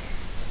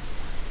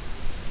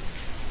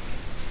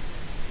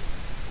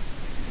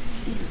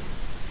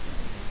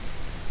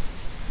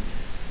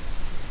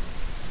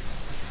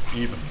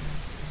 Eva.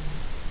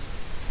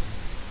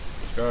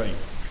 Scotty.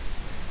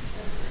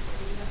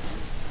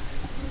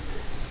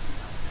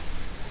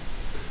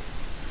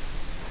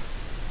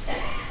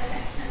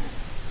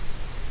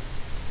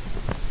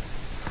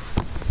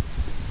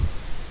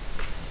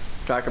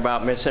 talk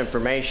about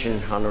misinformation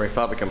on the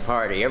Republican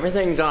Party.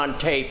 Everything's on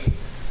tape,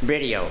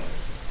 video,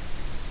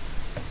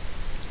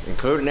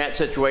 including that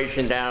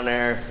situation down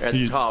there at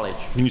the college.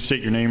 Can you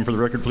state your name for the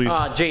record, please?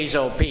 Geez,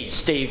 oh Pete,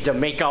 Steve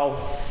D'Amico.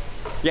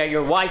 Yeah,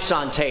 your wife's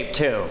on tape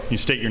too. Can you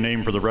state your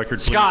name for the record,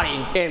 please?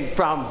 Scotty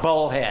from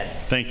Bullhead.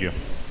 Thank you.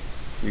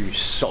 You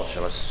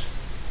socialists.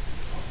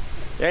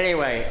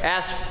 Anyway,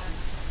 ask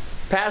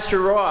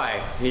Pastor Roy.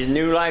 He's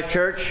New Life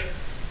Church.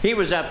 He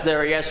was up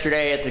there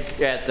yesterday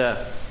at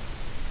the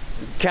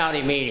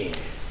county meeting.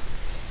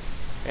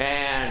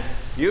 And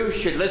you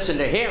should listen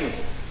to him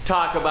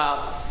talk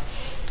about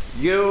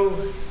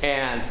you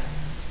and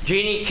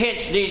Jeannie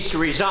Kinch needs to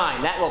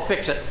resign. That will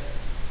fix it.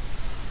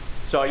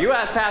 So you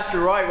ask Pastor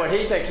Roy what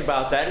he thinks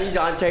about that. He's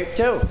on tape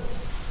too.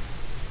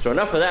 So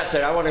enough of that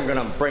said. I wasn't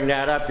going to bring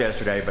that up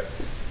yesterday, but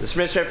this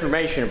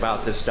misinformation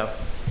about this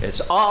stuff,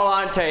 it's all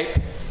on tape.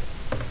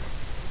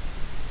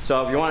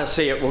 So if you want to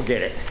see it, we'll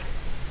get it.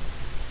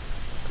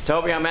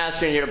 Toby, I'm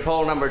asking you to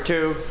poll number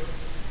 2.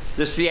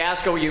 This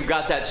fiasco, you've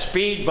got that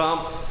speed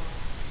bump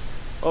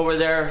over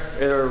there,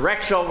 or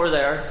wrecks over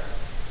there,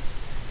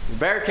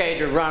 barricade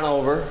to run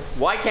over.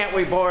 Why can't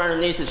we bore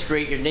underneath the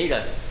street?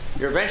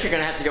 You're eventually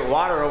going to have to get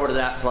water over to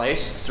that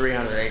place. It's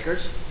 300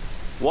 acres.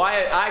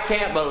 Why? I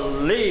can't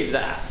believe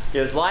that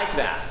is like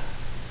that.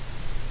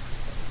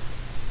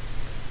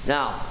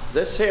 Now,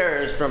 this here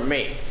is from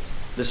me.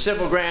 The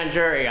civil grand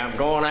jury, I'm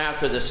going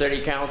after the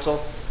city council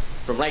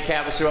from Lake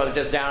Havasu. I was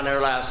just down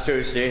there last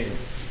Tuesday.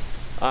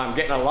 I'm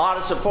getting a lot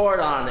of support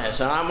on this,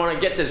 and I'm going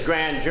to get this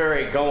grand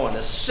jury going.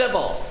 The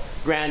civil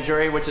grand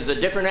jury, which is a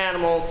different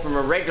animal from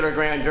a regular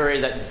grand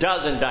jury that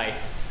does indict.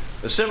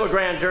 The civil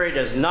grand jury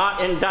does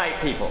not indict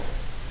people.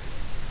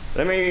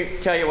 Let me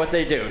tell you what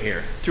they do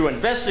here. To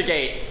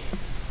investigate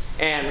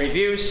and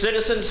review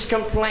citizens'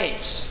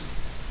 complaints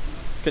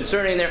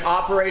concerning their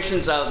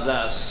operations of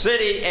the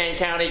city and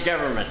county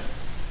government,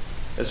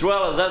 as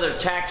well as other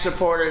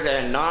tax-supported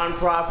and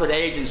nonprofit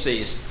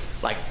agencies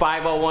like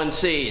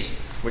 501c,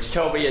 which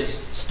Toby has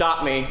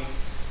stopped me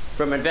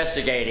from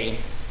investigating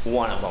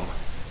one of them.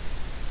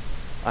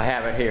 I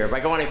have it here. If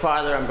I go any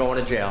farther, I'm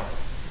going to jail.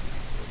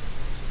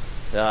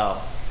 So,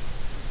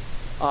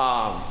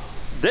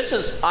 this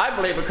is, I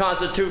believe, a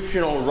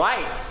constitutional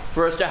right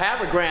for us to have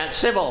a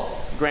civil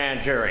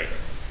grand jury.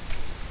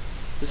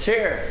 It's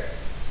here.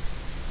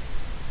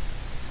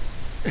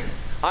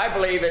 I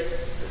believe it.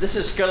 This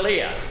is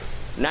Scalia,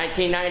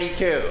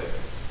 1992.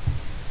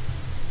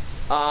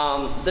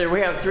 We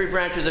have 3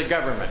 branches of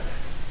government.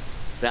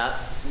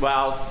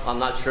 Well, I'm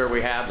not sure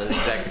we have the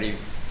executive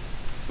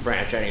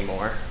branch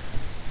anymore.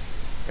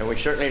 And we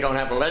certainly don't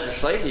have a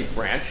legislative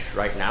branch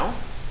right now,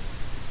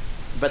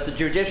 but the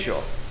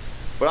judicial.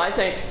 But I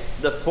think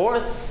the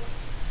 4th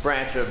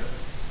branch of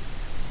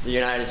the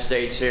United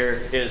States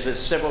here is the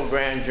civil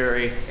grand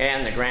jury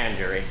and the grand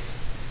jury.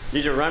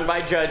 These are run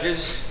by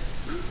judges.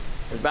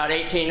 There's about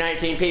 18,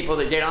 19 people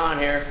that get on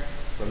here.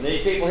 From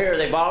these people here,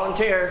 they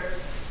volunteer.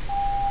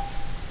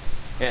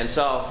 And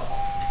so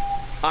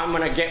I'm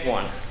going to get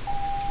one.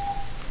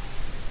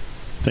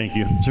 Thank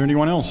you. Is there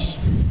anyone else?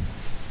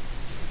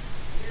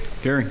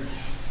 Gary.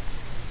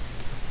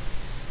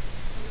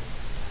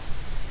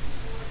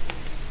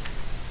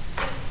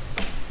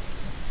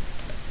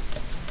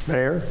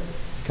 Mayor,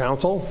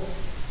 Council,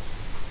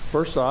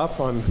 first off,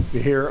 I'm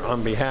here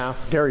on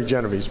behalf, Gary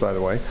Genovese, by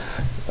the way,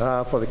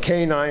 for the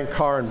K9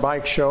 Car and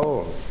Bike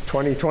Show of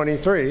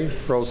 2023.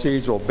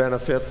 Proceeds will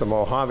benefit the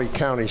Mojave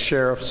County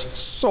Sheriff's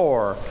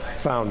SOAR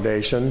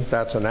Foundation.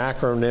 That's an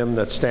acronym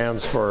that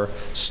stands for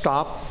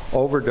Stop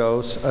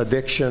Overdose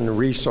Addiction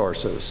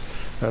Resources.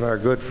 And our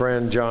good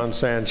friend John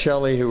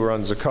Sancelli, who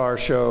runs the car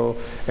show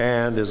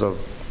and is a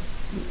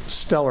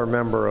stellar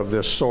member of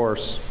this SOAR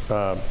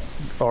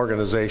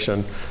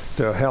organization,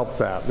 to help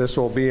that. This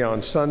will be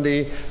on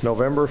Sunday,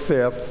 November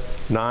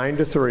 5th, 9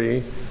 to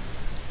 3.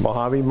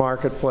 Mojave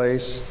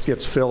Marketplace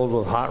gets filled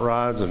with hot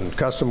rods and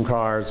custom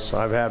cars.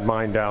 I've had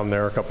mine down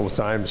there a couple of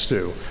times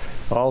too.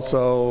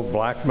 Also,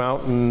 Black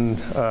Mountain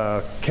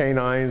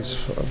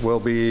canines will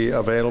be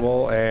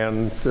available,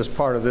 and this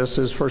part of this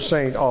is for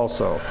Saint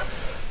also.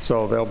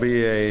 So there'll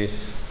be a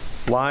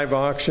live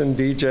auction,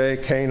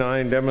 DJ,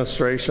 canine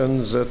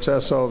demonstrations,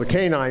 etc. So the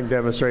canine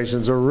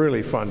demonstrations are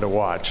really fun to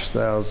watch.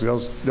 Those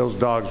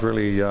dogs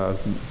really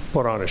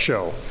put on a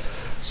show.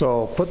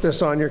 So put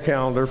this on your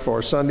calendar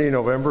for Sunday,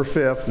 November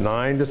 5th,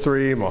 9 to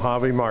 3,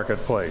 Mojave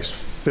Marketplace,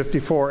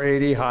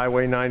 5480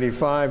 Highway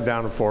 95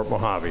 down in Fort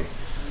Mojave.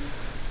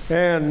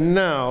 And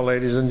now,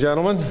 ladies and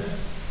gentlemen,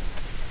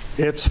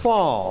 it's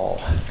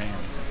fall.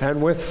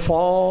 And with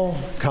fall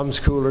comes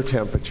cooler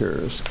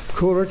temperatures.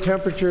 Cooler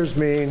temperatures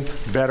mean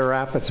better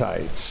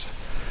appetites.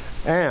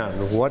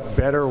 And what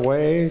better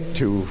way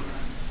to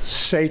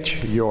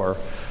sate your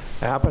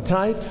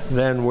appetite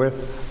than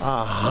with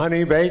a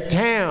honey-baked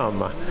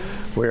ham?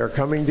 We are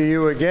coming to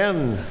you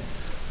again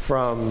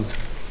from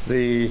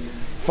the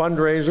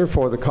fundraiser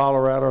for the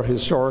Colorado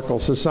Historical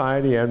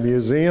Society and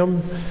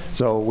Museum.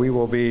 So we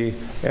will be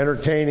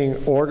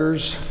entertaining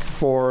orders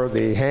for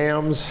the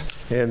hams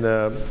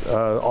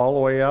all the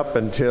way up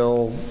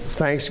until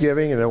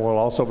Thanksgiving, and then we'll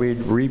also be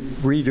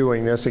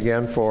redoing this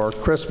again for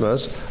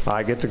Christmas.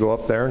 I get to go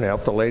up there and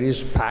help the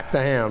ladies pack the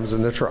hams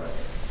in the truck.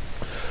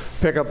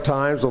 Pickup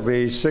times will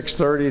be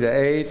 6:30 to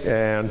 8,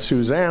 and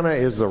Susanna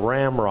is the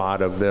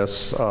ramrod of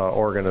this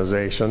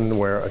organization,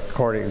 where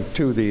according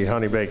to the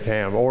honey baked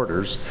ham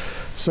orders.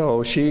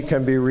 So she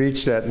can be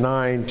reached at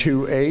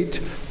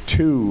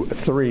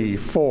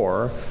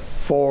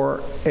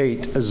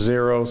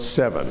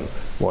 928-234-4807.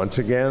 Once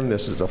again,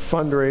 this is a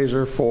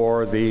fundraiser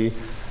for the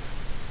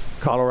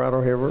Colorado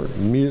River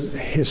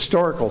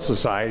Historical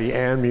Society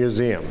and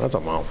Museum. That's a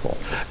mouthful.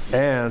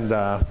 And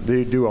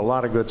they do a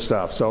lot of good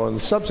stuff. So in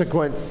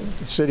subsequent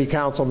city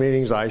council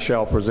meetings, I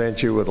shall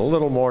present you with a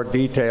little more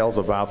details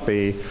about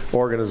the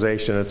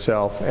organization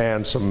itself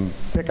and some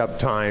pickup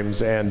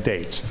times and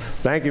dates.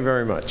 Thank you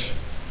very much.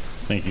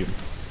 Thank you.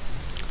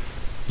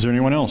 Is there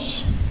anyone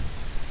else?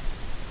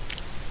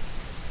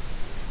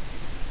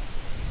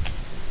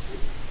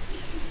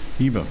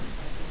 Eva.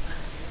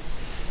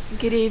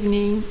 Good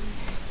evening,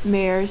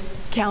 mayors,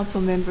 council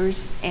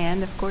members,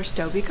 and of course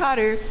Toby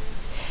Cotter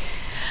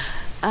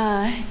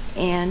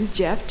and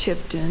Jeff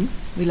Tipton.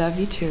 We love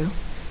you too.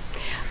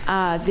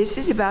 This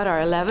is about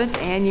our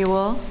 11th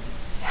annual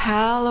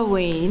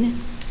Halloween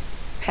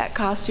pet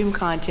costume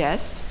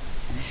contest.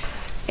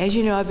 As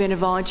you know, I've been a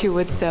volunteer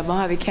with the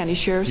Mojave County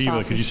Sheriff's Office.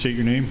 Eva, could you state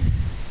your name?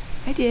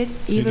 I did.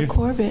 Eva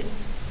Corbett.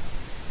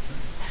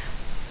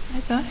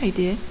 I thought I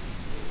did.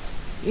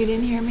 You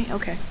didn't hear me?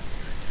 Okay.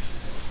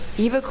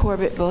 Eva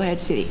Corbett,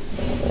 Bullhead City.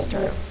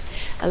 Start over.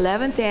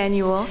 11th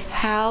annual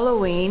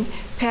Halloween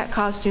pet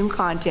costume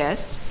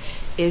contest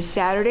is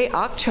Saturday,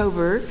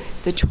 October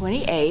the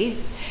 28th,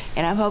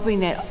 and I'm hoping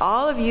that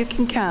all of you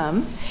can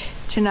come.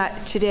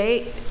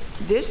 Today,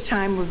 this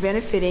time we're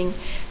benefiting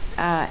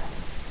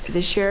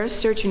the Sheriff's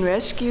Search and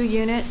Rescue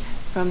Unit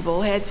from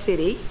Bullhead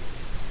City,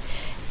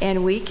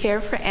 and We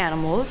Care for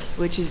Animals,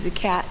 which is the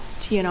CAT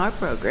TNR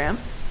program,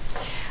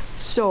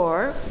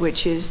 SOAR,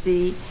 which is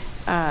the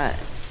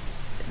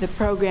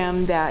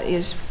program that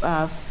is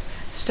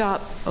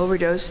Stop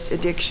Overdose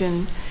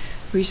Addiction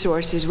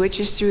Resources, which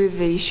is through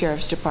the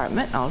Sheriff's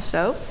Department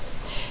also,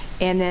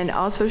 and then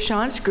also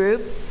Sean's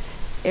group,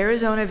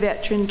 Arizona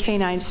Veteran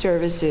Canine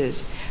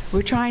Services.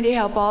 We're trying to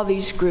help all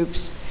these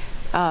groups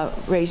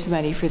raise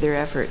money for their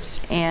efforts.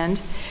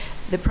 And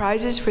the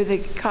prizes for the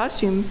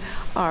costume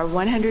are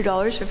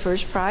 $100 for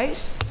first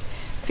prize,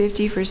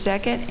 $50 for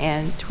second,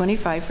 and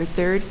 $25 for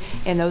third,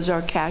 and those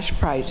are cash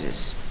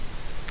prizes.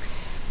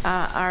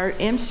 Our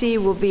MC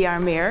will be our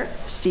mayor,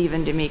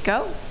 Stephen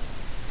D'Amico.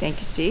 Thank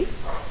you, Steve.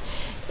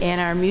 And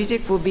our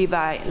music will be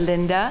by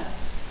Linda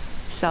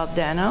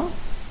Saldano. Am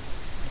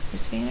I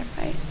saying it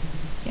right?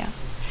 Yeah.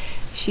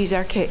 She's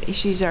our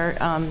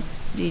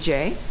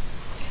DJ.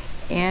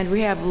 And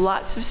we have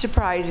lots of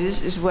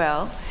surprises as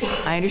well.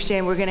 I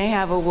understand we're going to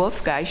have a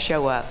wolf guy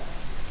show up.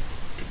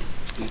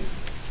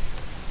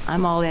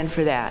 I'm all in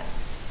for that.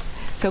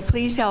 So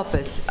please help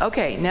us.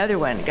 Okay, another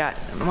one. Got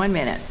 1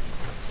 minute.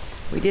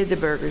 We did the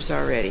burgers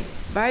already.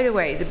 By the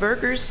way, the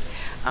burgers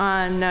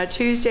on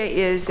Tuesday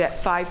is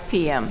at 5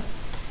 p.m.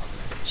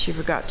 She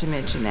forgot to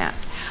mention that.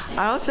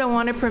 I also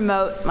want to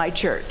promote my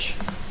church.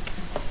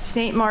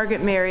 St.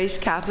 Margaret Mary's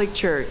Catholic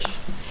Church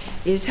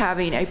is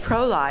having a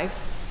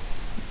pro-life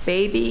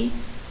baby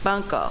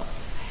bunco.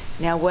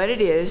 Now what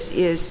it is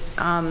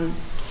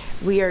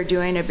we are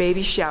doing a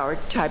baby shower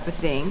type of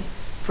thing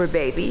for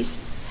babies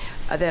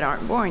that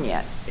aren't born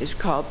yet. It's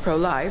called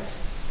pro-life.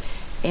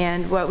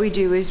 And what we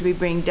do is we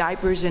bring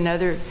diapers and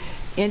other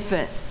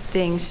infant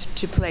things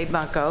to play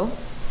bunco,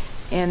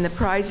 and the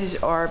prizes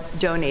are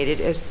donated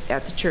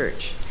at the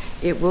church.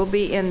 It will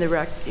be in the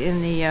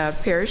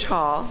parish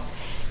hall.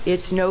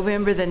 It's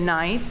November the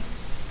 9th,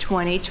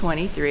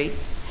 2023,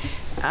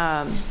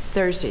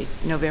 Thursday,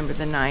 November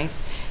the 9th.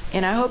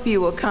 And I hope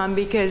you will come,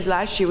 because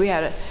last year we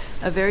had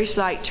a very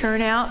slight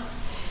turnout,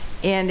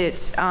 and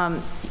it's,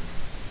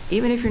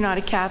 even if you're not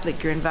a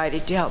Catholic, you're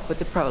invited to help with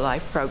the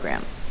pro-life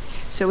program.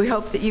 So we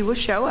hope that you will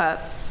show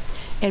up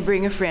and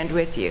bring a friend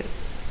with you.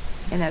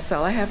 And that's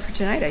all I have for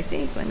tonight, I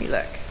think. Let me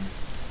look.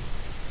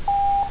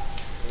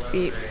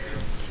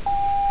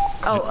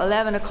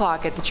 11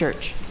 o'clock at the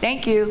church.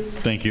 Thank you.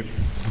 Thank you.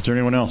 Is there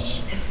anyone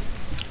else?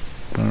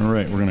 All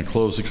right, we're going to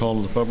close the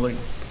call to the public.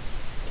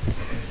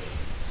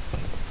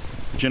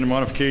 Agenda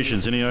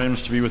modifications. Any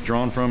items to be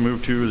withdrawn from,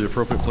 moved to the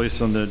appropriate place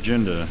on the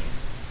agenda?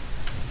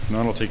 If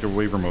not, I'll take a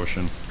waiver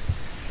motion.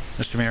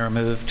 Mr. Mayor, I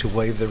move to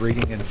waive the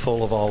reading in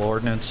full of all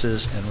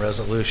ordinances and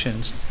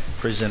resolutions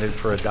presented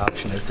for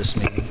adoption at this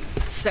meeting.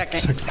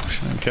 Second.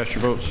 Cast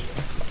your votes.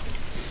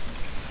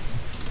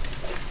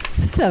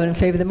 7 in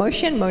favor of the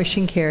motion.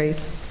 Motion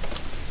carries.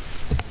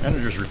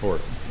 Manager's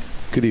report.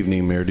 Good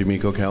evening, Mayor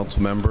D'Amico,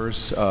 council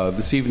members.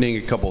 This evening,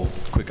 a couple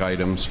quick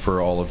items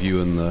for all of you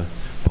in the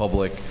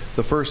public.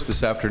 The first,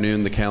 this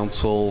afternoon, the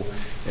council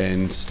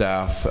and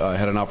staff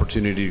had an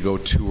opportunity to go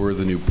tour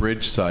the new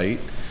bridge site.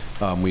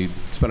 We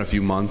spent a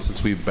few months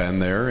since we've been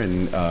there,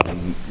 and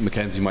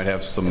Mackenzie might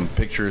have some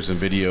pictures and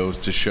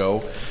videos to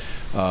show.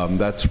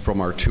 That's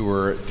from our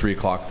tour at 3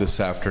 o'clock this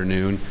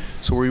afternoon.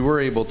 So we were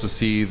able to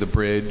see the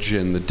bridge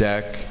and the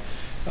deck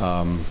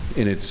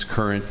in its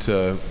current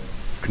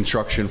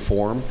construction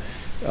form.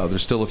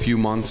 There's still a few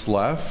months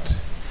left.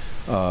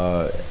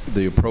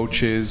 The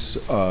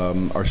approaches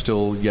are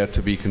still yet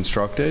to be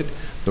constructed.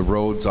 The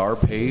roads are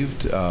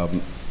paved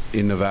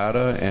in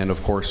Nevada, and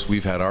of course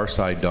we've had our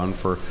side done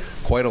for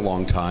quite a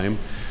long time.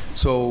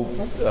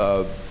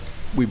 So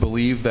we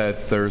believe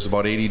that there's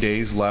about 80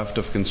 days left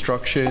of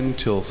construction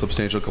till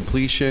substantial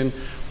completion,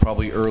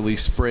 probably early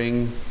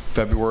spring,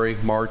 February,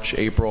 March,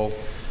 April.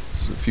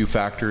 There's a few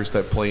factors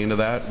that play into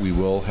that. We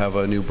will have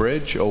a new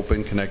bridge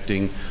open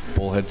connecting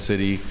Bullhead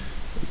City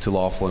to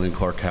Laughlin and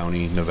Clark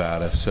County,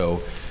 Nevada.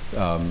 So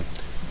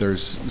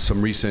there's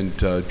some recent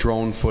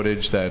drone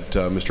footage that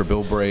Mr.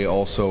 Bilbray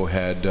also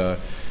had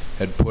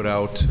put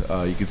out.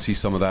 You can see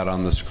some of that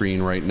on the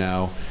screen right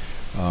now.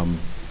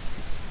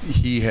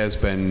 He has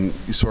been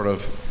sort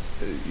of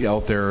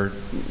out there,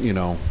 you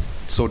know,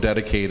 so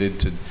dedicated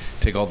to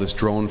take all this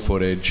drone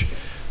footage.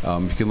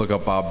 You can look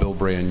up Bob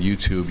Bilbray on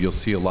YouTube. You'll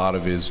see a lot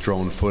of his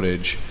drone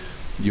footage.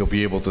 You'll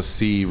be able to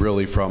see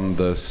really from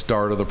the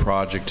start of the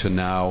project to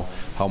now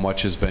how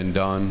much has been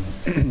done.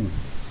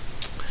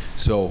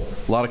 So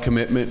a lot of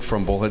commitment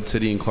from Bullhead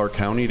City and Clark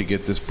County to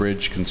get this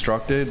bridge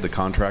constructed. The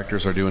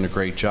contractors are doing a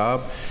great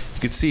job.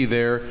 You can see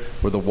there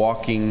where the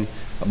walking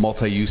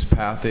multi-use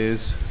path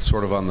is,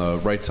 sort of on the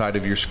right side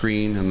of your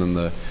screen, and then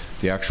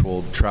the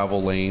actual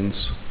travel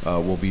lanes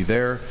will be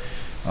there.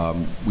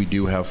 We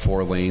do have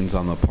 4 lanes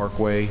on the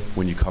parkway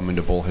when you come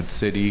into Bullhead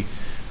City.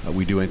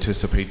 We do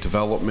anticipate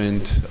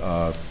development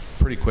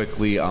pretty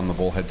quickly on the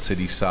Bullhead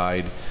City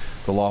side.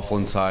 The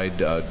Laughlin side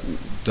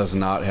does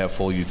not have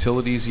full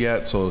utilities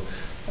yet, so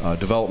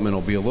development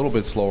will be a little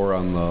bit slower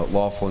on the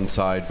Laughlin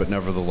side, but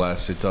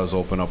nevertheless, it does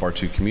open up our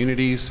 2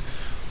 communities.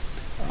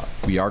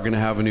 We are going to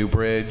have a new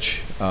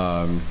bridge.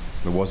 It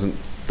wasn't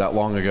that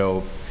long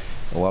ago.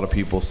 A lot of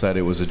people said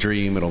it was a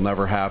dream, it'll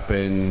never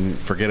happen,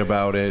 forget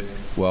about it.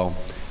 Well,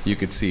 you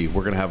could see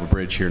we're going to have a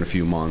bridge here in a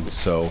few months,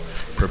 so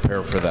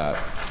prepare for that.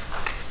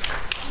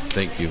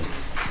 Thank you.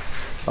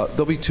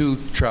 There'll be 2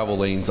 travel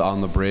lanes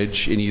on the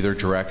bridge in either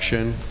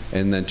direction,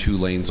 and then 2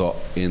 lanes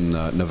in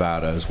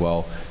Nevada as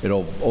well.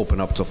 It'll open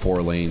up to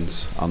 4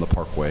 lanes on the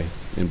parkway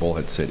in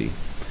Bullhead City.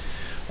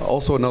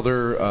 Also,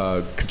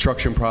 another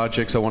construction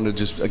projects I wanted to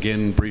just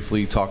again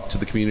briefly talk to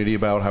the community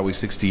about. Highway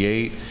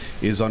 68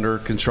 is under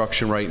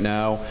construction right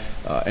now.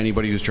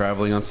 Anybody who's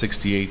traveling on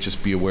 68,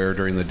 just be aware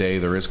during the day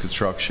there is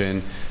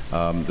construction.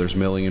 There's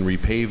milling and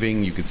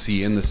repaving. You can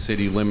see in the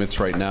city limits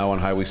right now on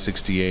Highway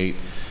 68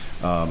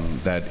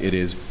 that it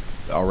is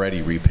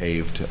already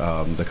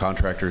repaved. The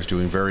contractor is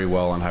doing very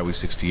well on Highway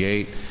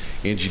 68.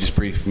 Angie just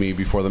briefed me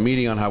before the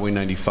meeting on Highway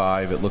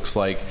 95. It looks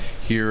like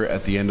here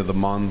at the end of the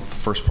month,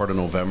 first part of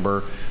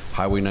November,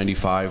 Highway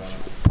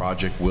 95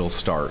 project will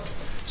start.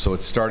 So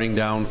it's starting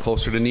down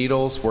closer to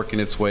Needles,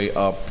 working its way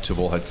up to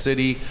Bullhead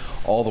City.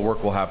 All the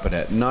work will happen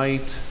at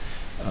night,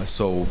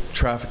 so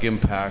traffic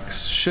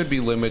impacts should be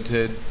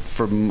limited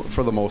for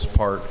the most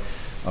part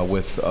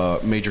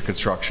with major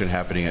construction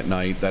happening at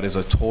night. That is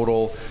a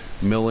total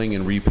milling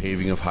and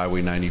repaving of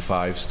Highway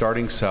 95,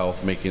 starting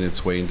south, making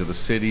its way into the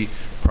city,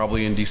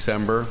 probably in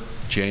December,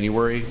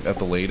 January at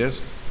the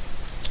latest.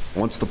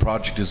 Once the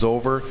project is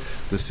over,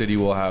 the city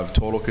will have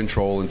total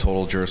control and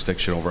total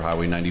jurisdiction over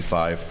Highway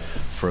 95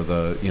 for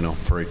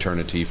for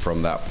eternity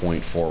from that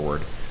point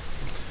forward.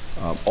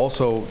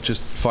 Also,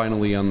 just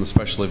finally on the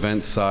special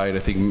events side, I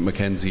think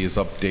Mackenzie has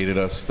updated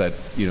us that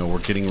we're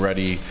getting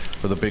ready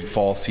for the big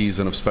fall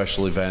season of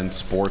special events,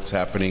 sports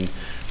happening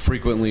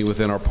frequently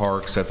within our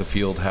parks at the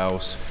Field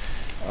House.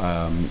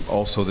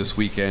 Also this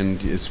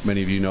weekend, as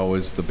many of you know,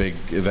 is the big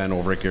event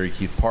over at Gary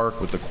Keith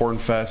Park with the Corn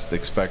Fest.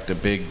 Expect a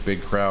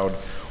big crowd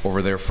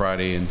over there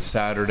Friday and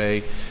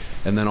Saturday.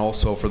 And then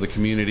also for the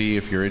community,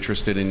 if you're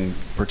interested in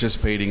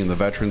participating in the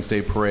Veterans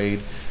Day Parade,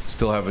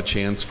 still have a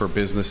chance for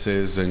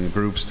businesses and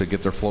groups to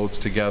get their floats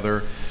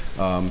together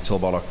until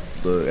about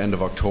the end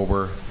of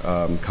October.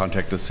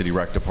 Contact the City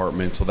Rec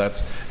Department. So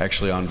that's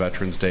actually on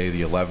Veterans Day,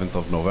 the 11th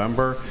of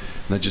November.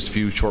 And then just a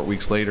few short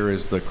weeks later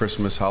is the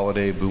Christmas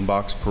Holiday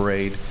Boombox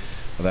Parade.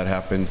 That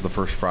happens the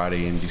first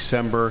Friday in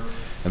December.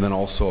 And then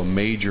also a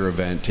major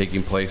event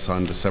taking place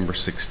on December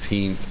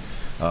 16th.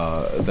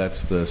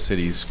 That's the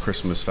city's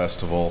Christmas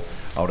festival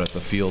out at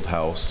the Field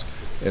House.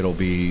 It'll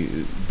be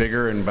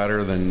bigger and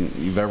better than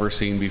you've ever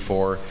seen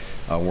before.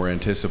 We're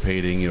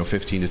anticipating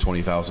 15 to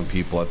 20,000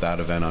 people at that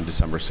event on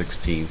December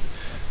 16th.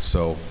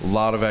 So a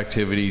lot of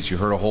activities. You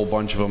heard a whole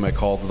bunch of them at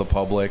Call to the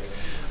Public.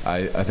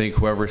 I think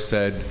whoever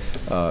said,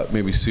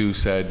 maybe Sue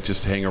said,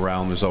 just hang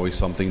around, there's always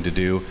something to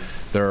do.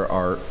 There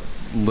are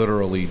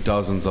literally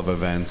dozens of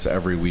events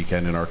every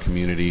weekend in our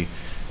community.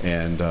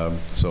 And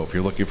so if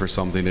you're looking for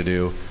something to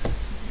do,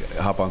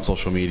 hop on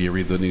social media,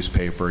 read the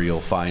newspaper. You'll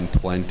find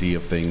plenty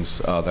of things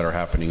that are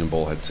happening in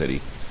Bullhead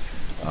City.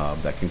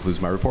 That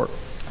concludes my report.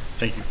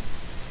 Thank you.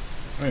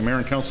 All right, Mayor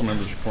and Council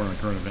members report on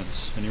current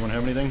events. Anyone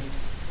have anything?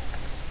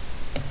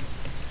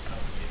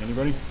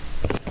 Anybody?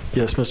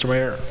 Yes, Mr.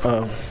 Mayor.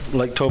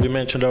 Like Toby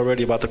mentioned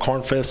already about the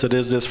Corn Fest, it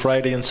is this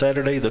Friday and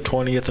Saturday, the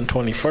 20th and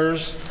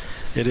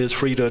 21st. It is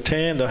free to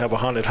attend. They'll have a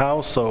haunted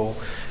house, so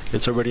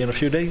it's already in a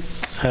few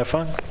days. Have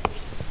fun.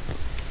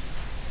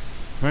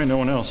 All right, no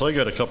one else. I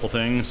got a couple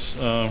things.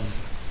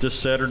 This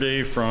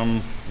Saturday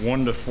from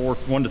 1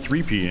 to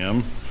 3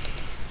 p.m.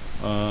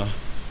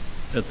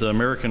 At the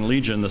American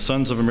Legion, the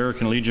Sons of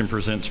American Legion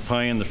presents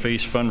Pie in the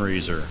Face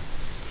fundraiser.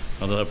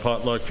 They'll have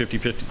potluck,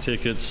 50-50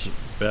 tickets,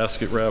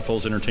 basket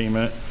raffles,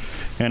 entertainment,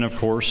 and of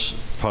course,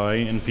 pie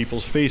in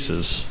people's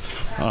faces.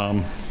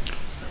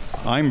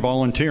 I'm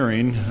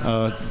volunteering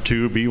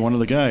to be one of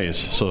the guys.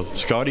 So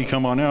Scotty,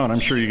 come on out. I'm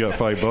sure you got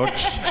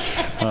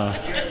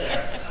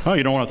 $5. Oh,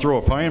 you don't want to throw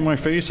a pie in my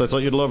face? I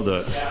thought you'd love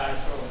that.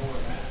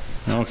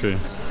 Okay.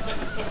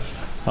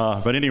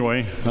 But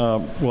anyway,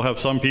 we'll have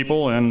some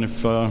people, and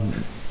if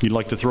you'd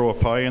like to throw a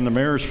pie in the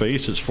mayor's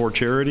face, it's for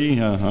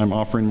charity. I'm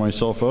offering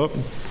myself up.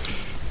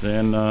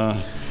 Then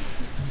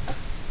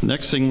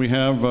next thing we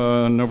have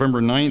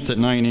November 9th at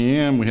 9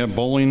 a.m. we have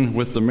bowling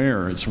with the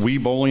mayor. It's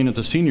Wii Bowling at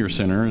the Senior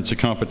Center. It's a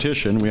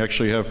competition. We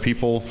actually have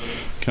people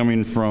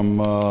coming from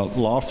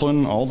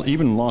Laughlin,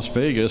 even Las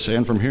Vegas,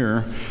 and from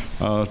here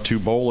to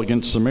bowl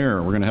against the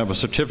mayor. We're going to have a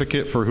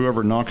certificate for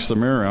whoever knocks the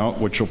mayor out,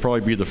 which will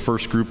probably be the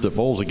first group that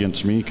bowls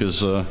against me because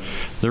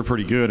they're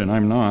pretty good and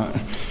I'm not.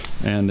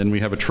 And then we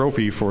have a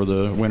trophy for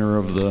the winner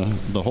of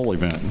the whole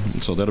event.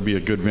 So that'll be a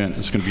good event.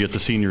 It's going to be at the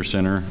Senior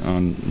Center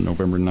on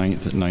November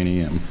 9th at 9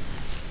 a.m.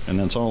 And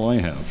that's all I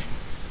have.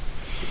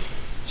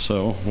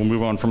 So we'll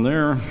move on from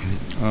there.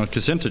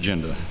 Consent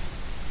agenda.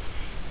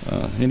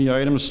 Any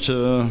items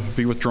to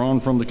be withdrawn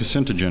from the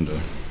consent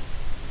agenda?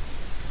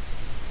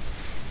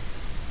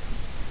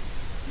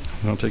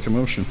 I'll take a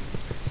motion.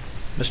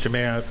 Mr.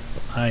 Mayor,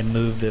 I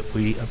move that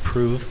we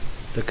approve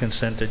the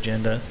consent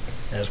agenda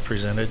as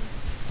presented.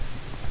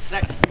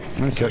 Second.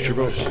 Cast your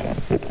votes.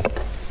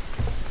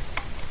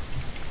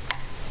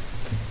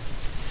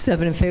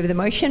 7 in favor of the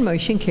motion.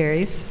 Motion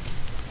carries.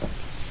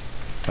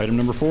 Item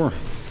number 4.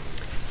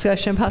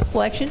 Discussion and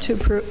possible action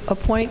to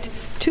appoint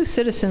 2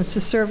 citizens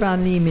to serve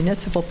on the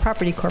Municipal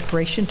Property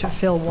Corporation to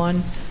fill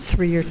 1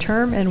 3-year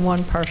term and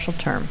 1 partial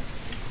term.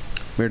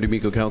 Mayor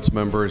D'Amico, council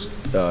members,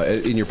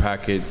 in your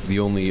packet, the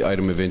only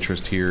item of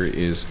interest here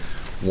is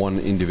 1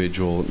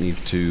 individual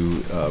needs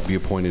to be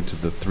appointed to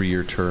the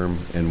 3-year term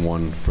and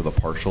 1 for the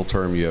partial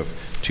term. You have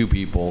 2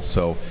 people,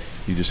 so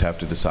you just have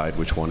to decide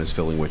which one is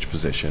filling which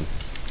position.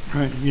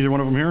 All right, either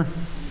one of them here?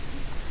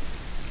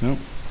 No.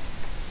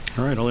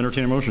 All right, I'll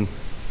entertain a motion.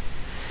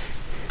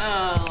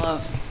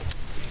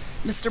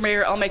 Mr.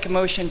 Mayor, I'll make a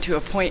motion to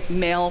appoint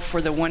Mel for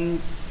the 1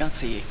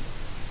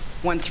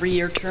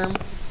 3-year term.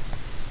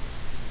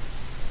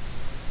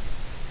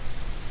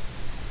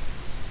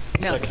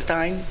 Mel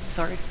Stein,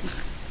 sorry.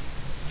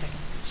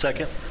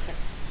 Second.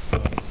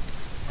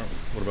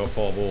 What about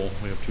Paul Bull?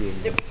 We have 2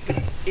 of them.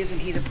 Isn't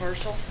he the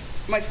partial?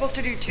 Am I supposed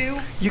to do 2?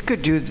 You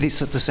could do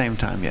these at the same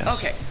time, yes.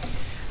 Okay.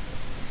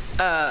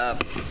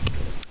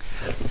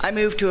 I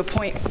move to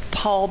appoint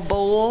Paul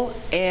Bowl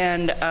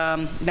and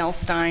Mel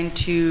Stein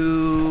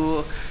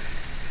to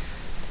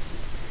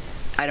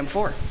item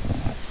 4.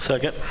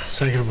 Second.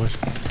 Second motion.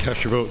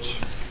 Cast your votes.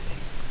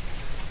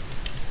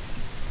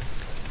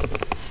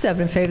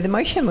 7 in favor of the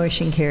motion.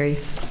 Motion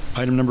carries.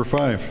 Item number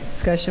 5.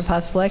 Discussion and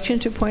possible action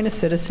to appoint a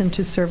citizen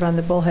to serve on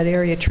the Bullhead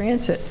Area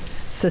Transit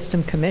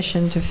System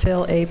Commission to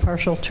fill a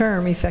partial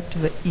term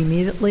effective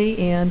immediately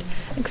and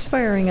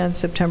expiring on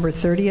September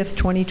 30th,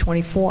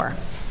 2024.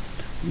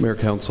 Mayor,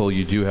 council,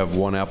 you do have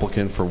 1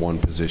 applicant for 1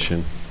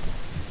 position.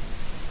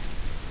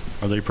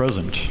 Are they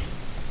present?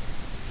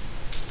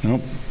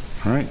 Nope.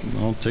 All right,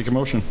 I'll take a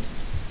motion.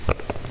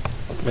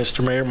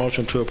 Mr. Mayor,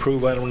 motion to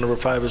approve item number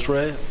 5 is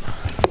read.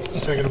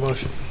 Second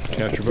motion.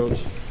 Cast your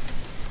votes.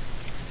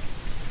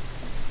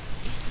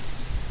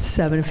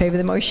 7 in favor of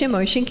the motion.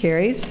 Motion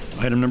carries.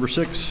 Item number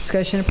 6.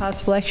 Discussion and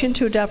possible action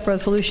to adopt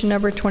resolution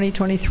number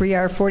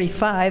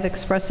 2023-R45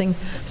 expressing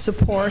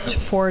support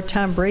for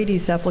Tom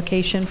Brady's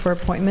application for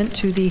appointment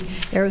to the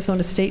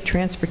Arizona State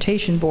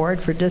Transportation Board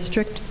for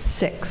District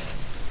 6.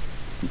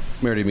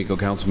 Mayor D'Amico,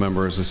 council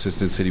members,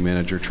 Assistant City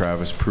Manager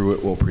Travis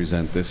Pruitt will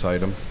present this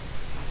item.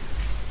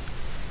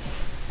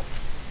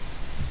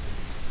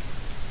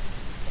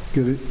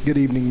 Good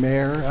evening,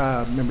 Mayor,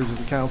 members of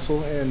the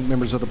council, and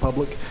members of the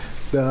public.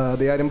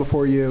 The item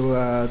before you,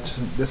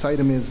 this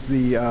item is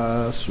the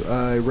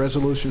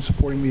resolution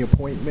supporting the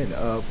appointment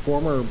of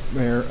former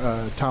Mayor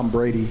Tom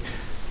Brady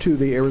to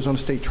the Arizona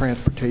State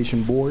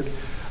Transportation Board.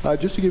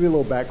 Just to give you a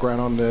little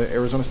background on the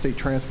Arizona State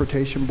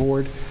Transportation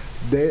Board,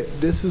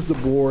 this is the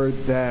board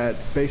that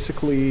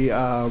basically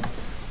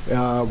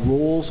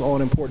rules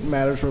on important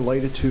matters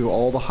related to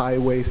all the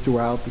highways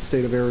throughout the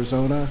state of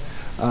Arizona.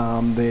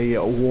 They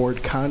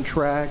award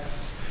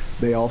contracts.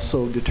 They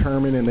also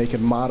determine and they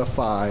can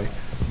modify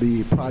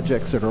the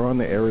projects that are on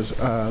the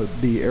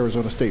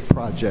Arizona State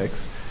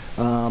projects.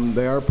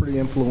 They are pretty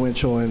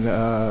influential, and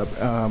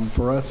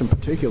for us in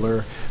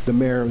particular, the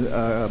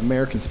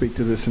mayor can speak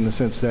to this in the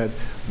sense that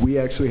we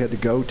actually had to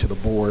go to the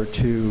board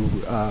to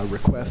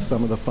request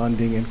some of the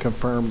funding and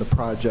confirm the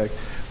project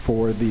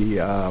for the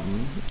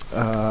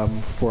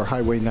for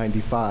Highway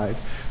 95.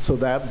 So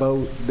that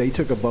vote, they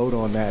took a vote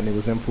on that, and it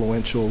was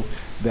influential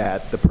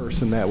that the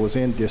person that was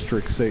in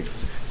District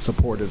 6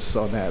 supported us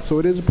on that. So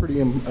it is a pretty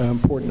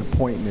important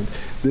appointment.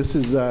 This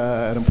is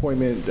an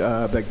appointment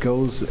that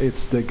goes,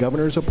 it's the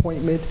governor's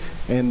appointment,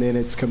 and then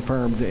it's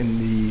confirmed in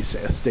the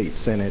state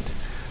senate.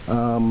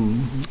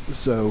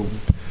 So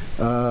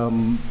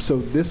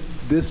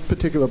this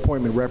particular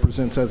appointment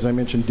represents, as I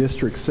mentioned,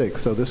 District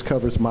 6. So this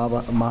covers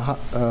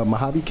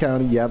Mojave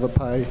County,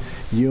 Yavapai,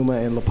 Yuma,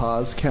 and La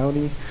Paz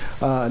County.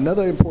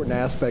 Another important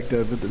aspect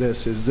of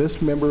this is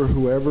this member,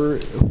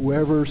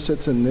 whoever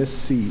sits in this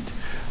seat,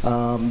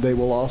 they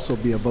will also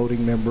be a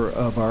voting member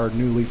of our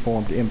newly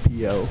formed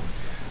MPO.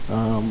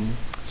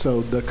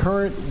 So the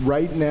current,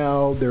 right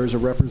now, there's a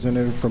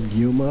representative from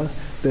Yuma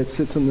that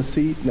sits in the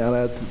seat. Now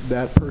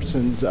that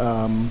person's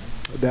term,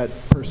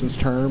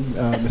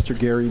 Mr.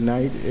 Gary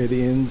Knight, it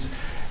ends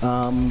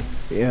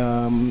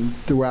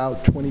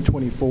throughout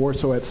 2024.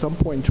 So at some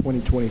point in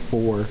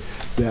 2024,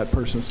 that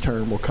person's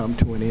term will come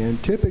to an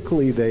end.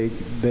 Typically, they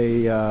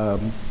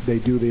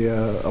do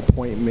the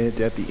appointment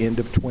at the end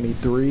of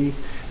 23,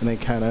 and they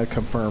kind of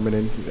confirm it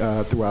in,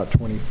 throughout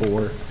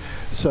 24.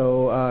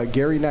 So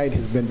Gary Knight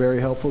has been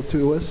very helpful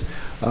to us,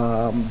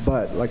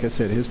 but like I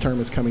said, his term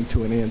is coming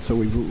to an end, so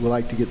we would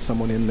like to get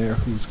someone in there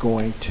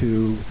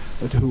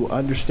who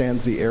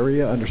understands the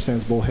area,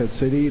 understands Bullhead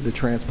City, the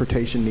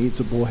transportation needs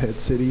of Bullhead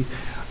City,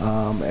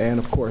 and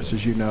of course,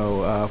 as you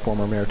know,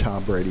 former Mayor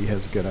Tom Brady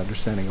has a good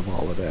understanding of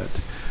all of that.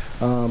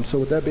 So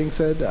with that being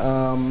said,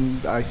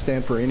 I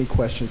stand for any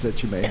questions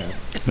that you may have.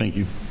 Thank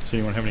you. Does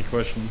anyone have any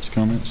questions,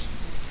 comments?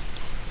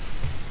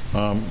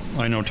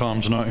 I know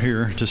Tom's not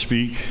here to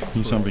speak.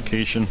 He's on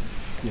vacation.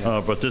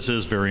 Yeah. But this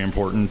is very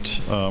important.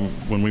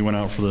 When we went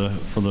out for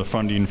the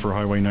funding for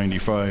Highway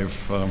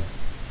 95, a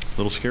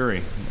little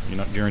scary. You're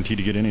not guaranteed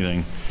to get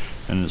anything.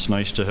 And it's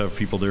nice to have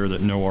people there that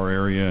know our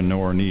area and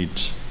know our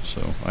needs.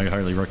 So I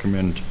highly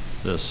recommend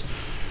this.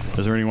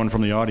 Is there anyone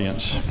from the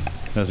audience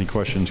that has any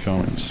questions,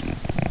 comments?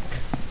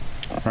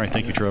 All right,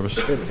 thank you, Travis.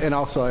 And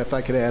also, if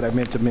I could add, I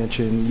meant to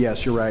mention,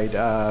 yes, you're right,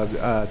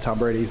 Tom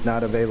Brady's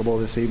not available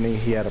this evening.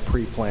 He had a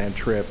pre-planned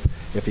trip.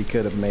 If he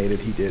could have made it,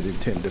 he did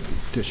intend to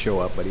show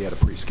up, but he had a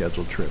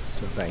pre-scheduled trip,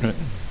 so thank you.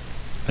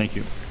 Thank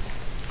you.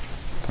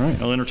 All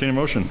right, I'll entertain a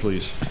motion,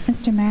 please.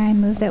 Mr. Mayor, I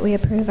move that we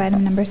approve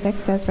item number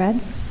 6 as read.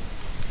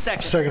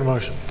 Second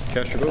motion.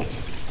 Cast your vote.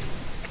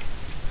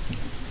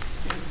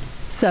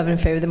 7 in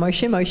favor of the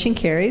motion. Motion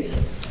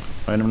carries.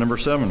 Item number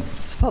 7.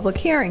 It's a public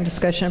hearing,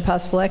 discussion and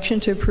possible action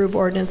to approve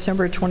ordinance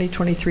number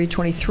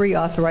 2023-23,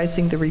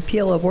 authorizing the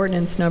repeal of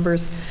ordinance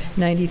numbers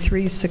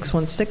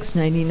 93-616,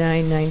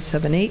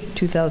 99-978,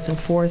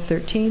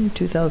 2004-13,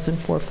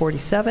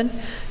 2004-47,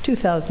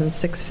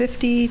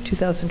 2006-50,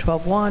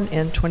 2012-1,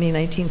 and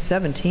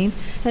 2019-17,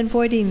 and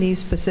voiding these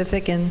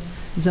specific and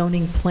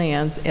zoning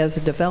plans as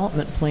a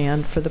development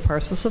plan for the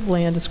parcels of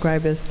land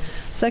described as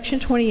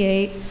Section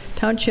 28,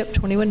 Township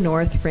 21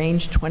 North,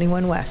 Range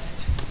 21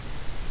 West.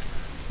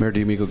 Mayor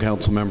D'Amico,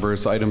 council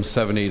members, items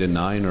 7, 8, and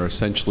 9 are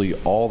essentially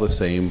all the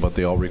same, but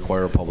they all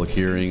require a public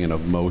hearing and a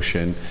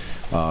motion.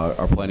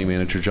 Our planning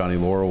manager, Johnny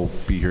Laura, will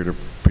be here to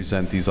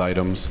present these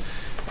items.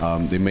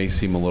 They may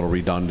seem a little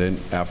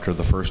redundant after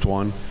the first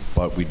one,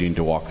 but we need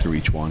to walk through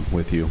each one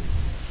with you.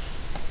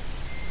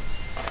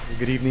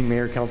 Good evening,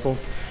 Mayor, Council.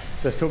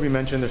 So as Toby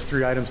mentioned, there's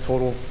 3 items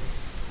total.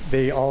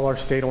 They all are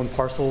state-owned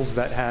parcels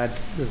that had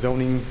the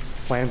zoning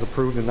plans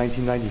approved in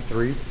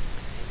 1993.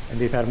 And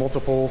they've had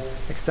multiple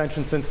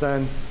extensions since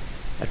then.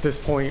 At this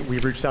point,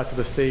 we've reached out to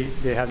the state.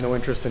 They have no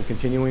interest in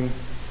continuing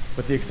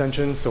with the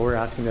extensions, so we're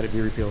asking that it be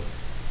repealed.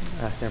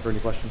 I stand for any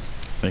questions.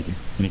 Thank you.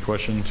 Any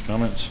questions,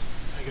 comments?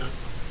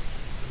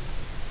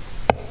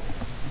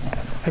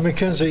 Hey,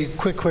 Mackenzie,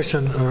 quick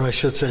question, or I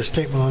should say a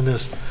statement on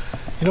this.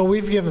 You know,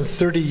 we've given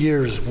 30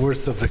 years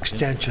worth of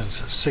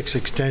extensions, 6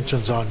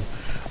 extensions on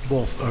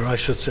both, or I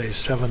should say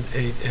 7,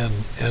 8,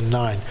 and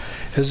 9.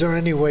 Is there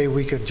any way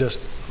we could just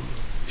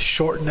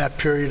shorten that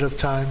period of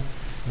time,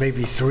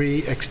 maybe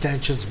 3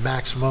 extensions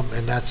maximum,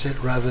 and that's it,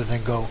 rather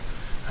than go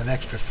an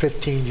extra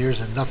 15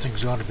 years and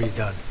nothing's going to be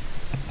done?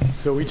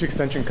 So each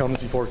extension comes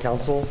before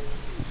council,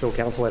 so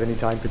council at any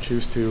time could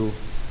choose to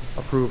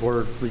approve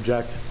or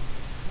reject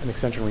an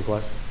extension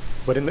request.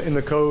 But in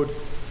the code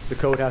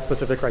has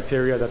specific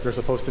criteria that they're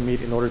supposed to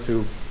meet in order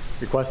to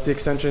request the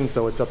extension,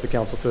 so it's up to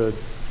council to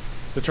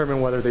determine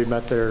whether they've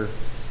met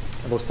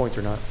those points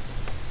or not.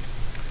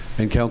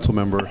 And council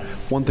member,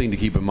 one thing to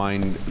keep in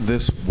mind,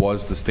 this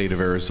was the state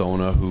of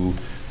Arizona who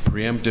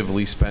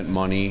preemptively spent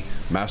money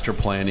master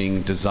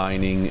planning,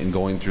 designing, and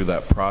going through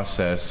that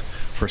process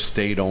for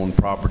state-owned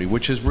property,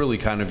 which is really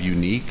kind of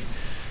unique.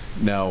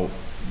 Now,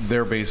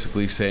 they're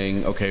basically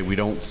saying, okay, we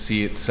don't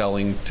see it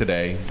selling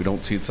today, we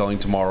don't see it selling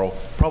tomorrow,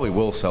 probably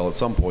will sell at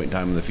some point in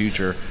time in the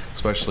future,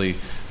 especially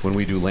when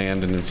we do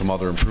land and then some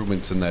other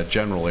improvements in that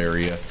general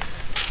area.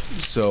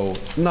 So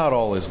not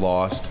all is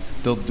lost.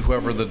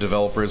 Whoever the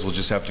developer is will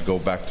just have to go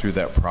back through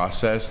that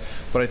process.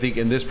 But I think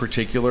in this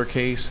particular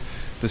case,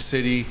 the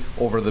city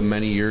over the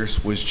many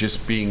years was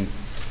just being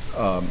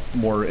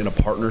more in a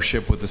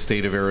partnership with the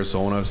state of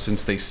Arizona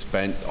since they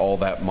spent all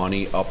that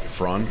money up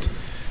front.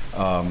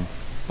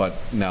 But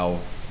now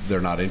they're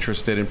not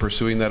interested in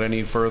pursuing that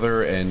any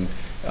further, and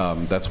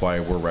that's why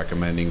we're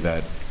recommending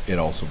that it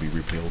also be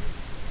repealed.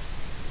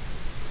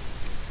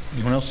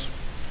 Anyone else?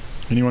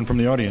 Anyone from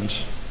the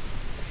audience?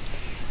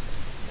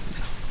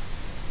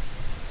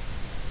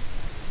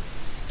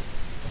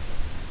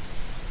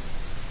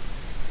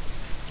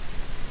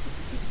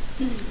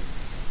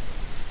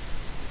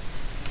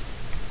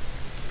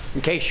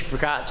 In case you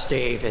forgot,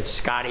 Steve, it's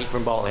Scotty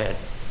from Bullhead.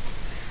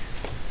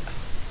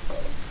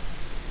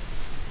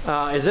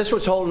 Is this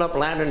what's holding up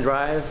Landon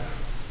Drive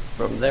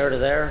from there to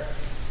there?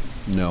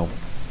 No.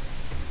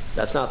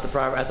 That's not the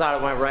property. I thought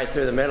it went right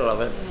through the middle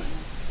of it.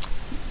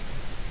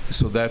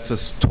 So that's a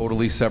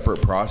totally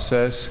separate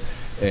process,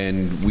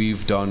 and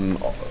we've done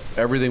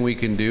everything we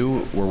can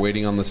do. We're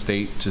waiting on the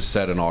state to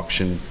set an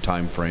auction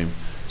time frame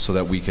so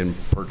that we can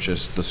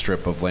purchase the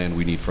strip of land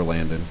we need for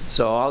Landon.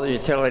 So all the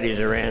utilities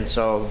are in,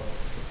 so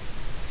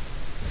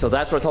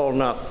that's what's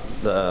holding up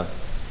the...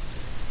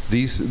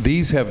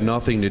 These have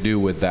nothing to do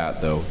with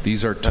that, though.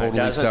 These are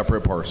totally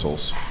separate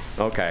parcels.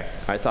 Okay.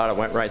 I thought it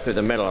went right through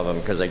the middle of them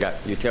because they got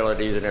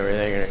utilities and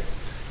everything, and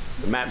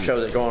the map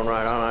shows it going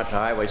right on out to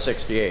Highway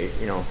 68,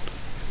 you know.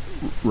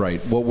 Right.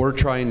 What we're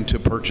trying to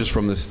purchase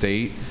from the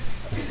state,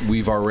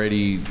 we've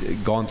already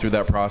gone through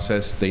that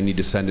process. They need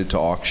to send it to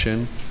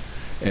auction,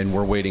 and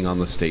we're waiting on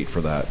the state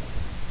for that.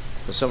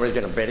 So somebody's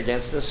going to bid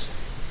against us?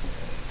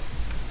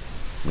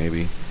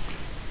 Maybe.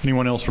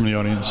 Anyone else from the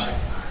audience?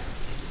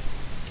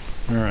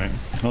 All right.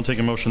 I'll take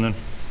a motion then.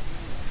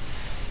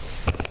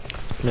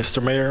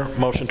 Mr. Mayor,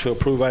 motion to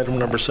approve item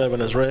number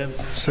 7 is read.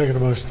 Second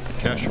motion.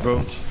 Cast your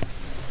votes.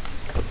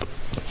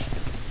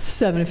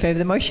 7 in favor of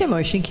the motion.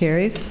 Motion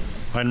carries.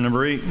 Item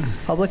number 8.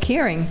 Public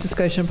hearing,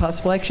 discussion and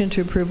possible action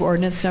to approve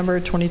ordinance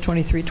number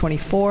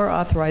 2023-24,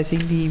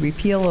 authorizing the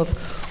repeal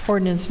of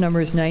ordinance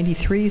numbers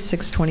 93,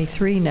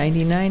 623,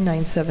 99,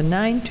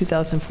 979,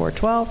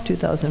 2004-12,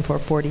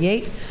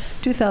 2004-48,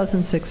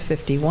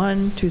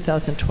 2006-51,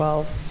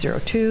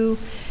 2012-02,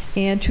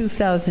 and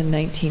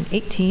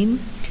 2019-18,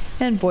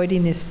 and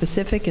voiding the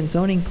specific and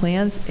zoning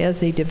plans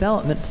as a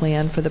development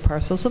plan for the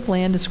parcels of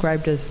land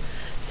described as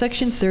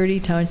Section 30,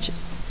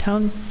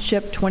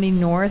 Township 20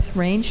 North,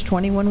 Range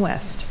 21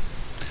 West.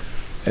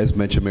 As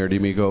mentioned, Mayor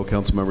D'Amico,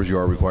 council members, you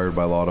are required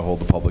by law to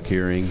hold a public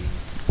hearing.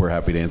 We're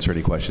happy to answer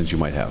any questions you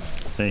might have.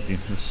 Thank you.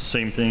 It's the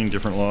same thing,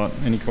 different lot.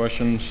 Any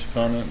questions,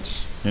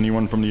 comments?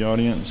 Anyone from the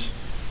audience?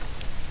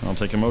 I'll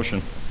take a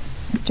motion.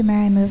 Mr.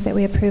 Mayor, I move that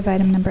we approve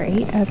item number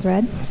 8 as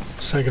read.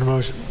 Second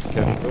motion.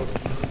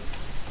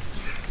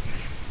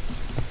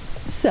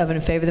 7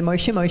 in favor of the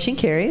motion. Motion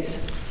carries.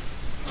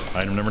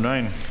 Item number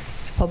 9.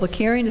 Public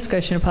hearing,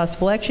 discussion and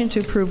possible action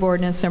to approve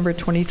ordinance number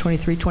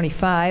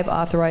 2023-25,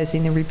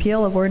 authorizing the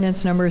repeal of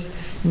ordinance numbers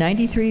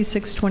 93,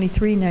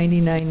 623,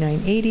 99,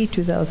 980,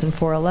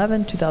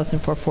 2004-11,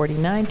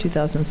 2004-49,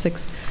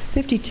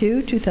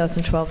 2006-52,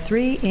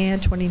 2012-3,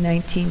 and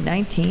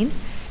 2019-19,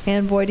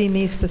 and voiding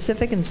the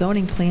specific and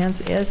zoning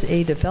plans as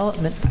a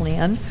development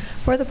plan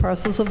for the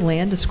parcels of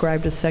land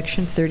described as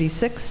Section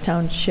 36,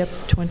 Township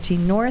 20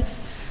 North,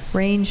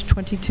 Range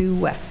 22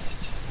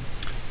 West.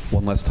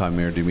 One last time,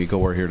 Mayor D'Amico,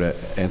 we're here to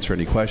answer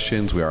any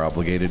questions. We are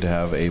obligated to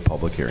have a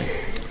public hearing.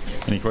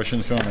 Any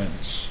questions,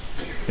 comments?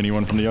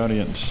 Anyone from the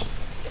audience?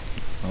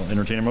 I'll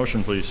entertain a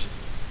motion, please.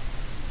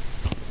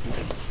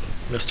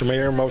 Mr.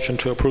 Mayor, motion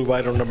to approve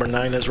item number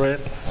 9 is read.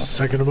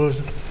 Second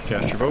motion.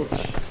 Cast your votes.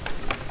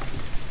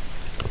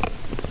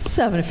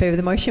 7 in favor of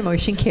the motion.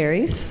 Motion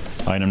carries.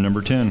 Item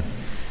number 10.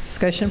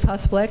 Discussion and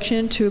possible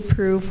action to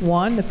approve,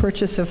 1, the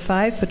purchase of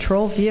 5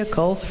 patrol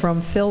vehicles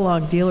from Phil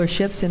Long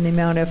dealerships in the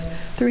amount of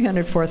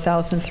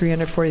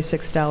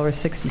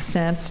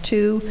 $304,346.60.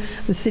 2,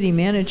 the city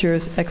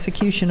manager's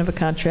execution of a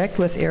contract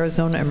with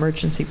Arizona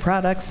Emergency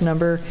Products,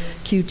 number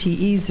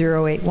QTE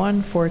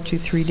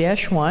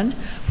 081423-1,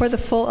 for the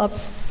full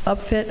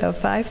upfit of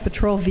 5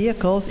 patrol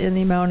vehicles in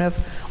the amount of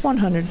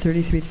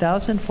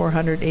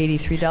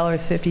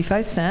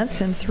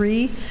 $133,483.55. And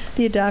 3,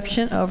 the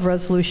adoption of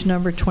resolution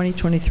number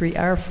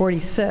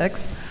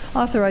 2023-R46,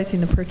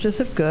 authorizing the purchase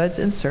of goods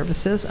and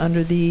services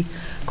under the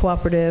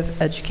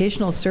Cooperative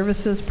Educational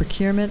Services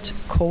Procurement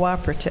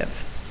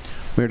Cooperative.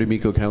 Mayor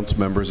D'Amico, council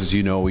members, as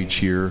you know,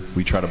 each year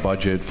we try to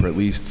budget for at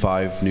least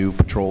 5 new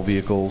patrol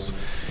vehicles,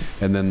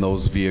 and then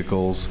those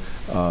vehicles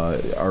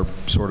are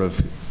sort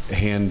of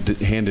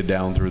handed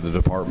down through the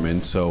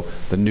department. So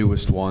the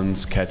newest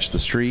ones catch the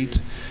street,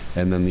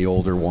 and then the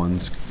older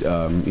ones,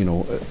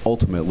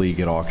 ultimately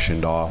get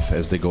auctioned off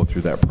as they go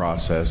through that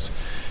process.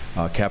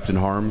 Captain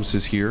Harms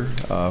is here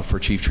for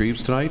Chief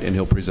Treves tonight, and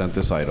he'll present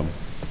this item.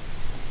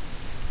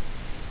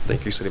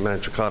 Thank you, City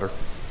Manager Cotter.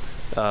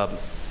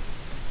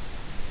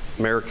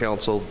 Mayor,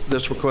 Council,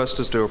 this request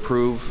is to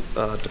approve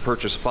to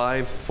purchase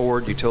 5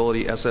 Ford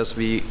Utility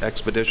SSV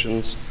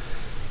Expeditions,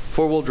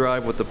 4-wheel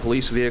drive with the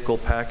police vehicle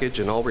package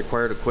and all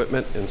required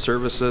equipment and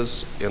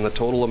services in the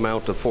total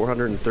amount of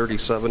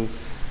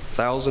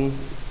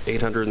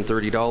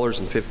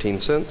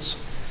 $437,830.15.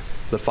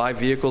 The 5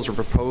 vehicles are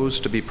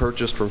proposed to be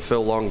purchased from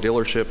Phil Long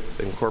Dealership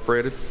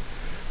Incorporated.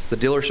 The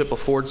dealership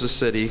affords the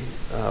city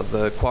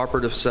the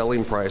cooperative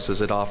selling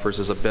prices it offers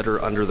as a bidder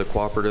under the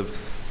Cooperative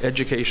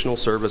Educational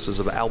Services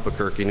of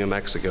Albuquerque, New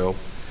Mexico,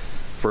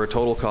 for a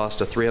total cost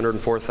of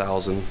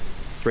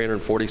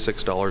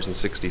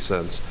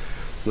 $304,346.60.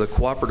 The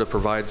cooperative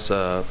provides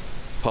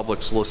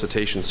public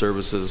solicitation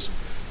services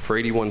for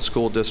 81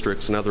 school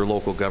districts and other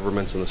local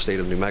governments in the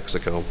state of New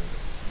Mexico.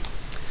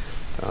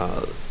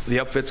 The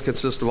upfits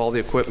consist of all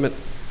the equipment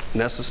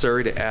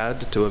necessary to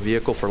add to a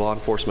vehicle for law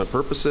enforcement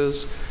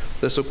purposes.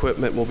 This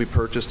equipment will be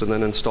purchased and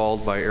then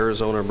installed by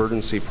Arizona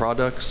Emergency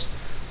Products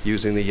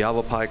using the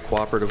Yavapai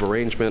Cooperative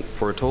Arrangement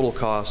for a total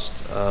cost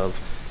of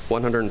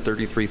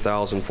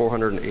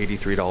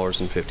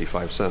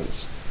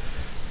 $133,483.55.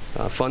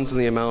 Funds in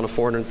the amount of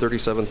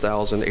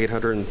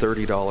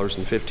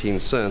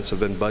 $437,830.15 have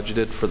been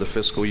budgeted for the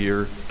fiscal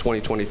year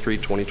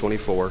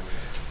 2023-2024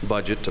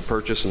 budget to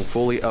purchase and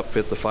fully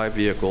upfit the 5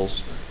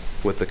 vehicles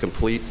with the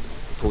complete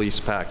police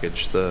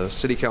package. The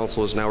City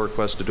Council is now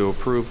requested to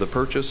approve the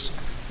purchase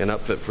and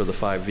upfit for the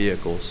 5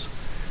 vehicles.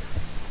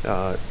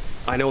 I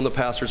know in the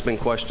past there's been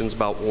questions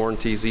about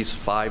warranties. These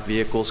 5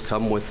 vehicles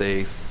come with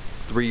a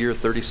 3-year,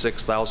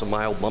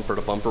 36,000-mile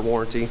bumper-to-bumper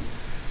warranty.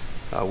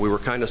 We were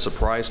kind of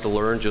surprised to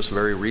learn just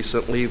very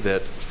recently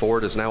that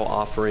Ford is now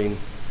offering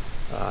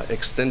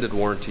extended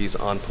warranties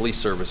on police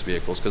service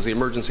vehicles, because the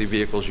emergency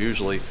vehicles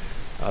usually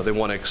they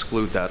want to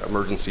exclude that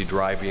emergency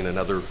driving and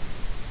other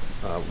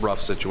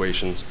rough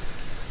situations.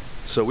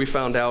 So we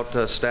found out,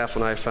 staff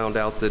and I found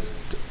out that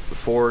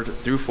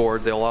through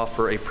Ford, they'll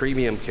offer a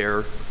premium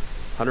care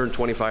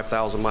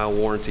 125,000-mile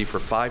warranty for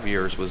 5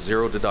 years with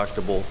 0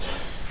 deductible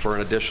for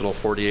an additional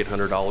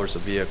 $4,800 a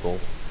vehicle.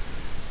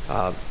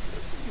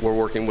 We're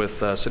working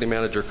with City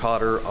Manager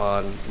Cotter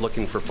on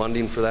looking for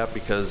funding for that,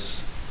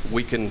 because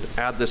we can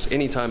add this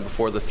anytime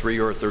before the 3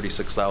 or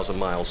 36,000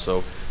 miles.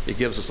 So it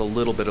gives us a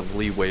little bit of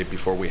leeway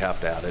before we have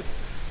to add it.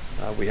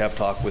 We have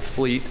talked with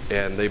Fleet,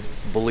 and they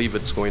believe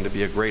it's going to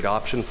be a great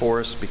option for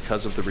us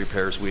because of the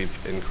repairs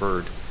we've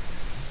incurred.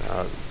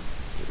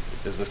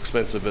 As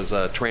expensive as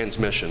a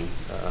transmission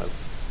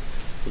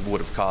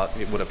would have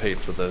paid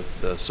for the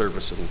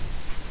service in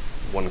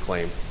one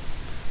claim.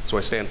 So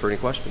I stand for any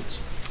questions.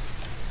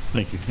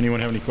 Thank you. Anyone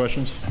have any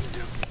questions?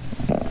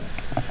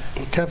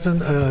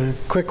 Captain,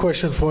 quick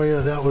question for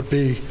you. That would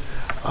be,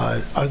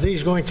 are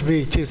these going to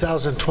be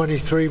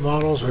 2023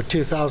 models or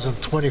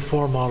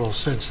 2024 models,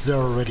 since they're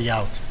already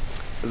out?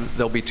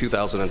 They'll be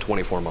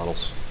 2024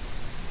 models.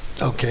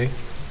 Okay.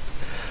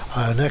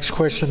 Next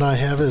question I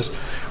have is,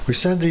 we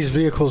send these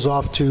vehicles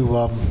off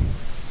to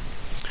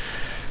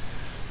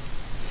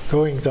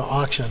going to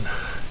auction.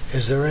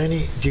 Is there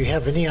any, do you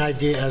have any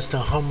idea as to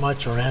how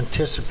much, or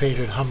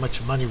anticipated how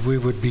much money we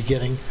would be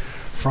getting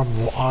from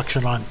the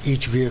auction on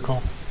each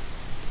vehicle?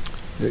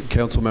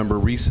 Council member,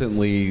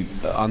 recently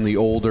on the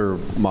older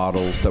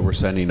models that we're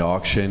sending to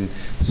auction,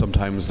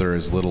 sometimes they're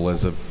as little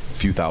as a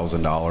few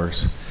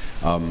 $1,000s.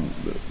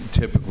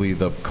 Typically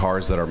the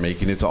cars that are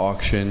making it to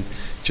auction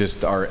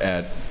just are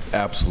at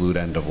absolute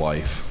end of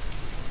life.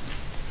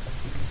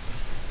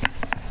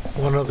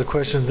 One other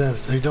question then,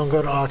 if they don't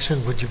go to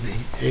auction, would you be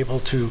able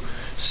to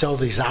sell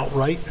these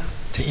outright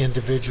to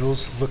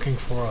individuals looking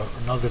for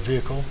another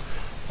vehicle,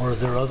 or are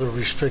there other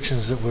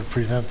restrictions that would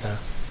prevent that?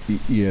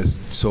 Yes,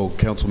 so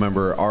council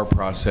member, our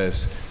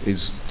process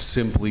is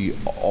simply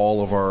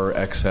all of our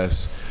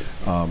excess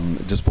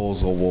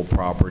disposable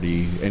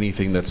property,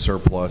 anything that's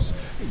surplus,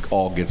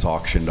 all gets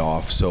auctioned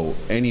off. So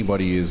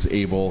anybody is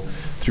able,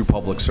 through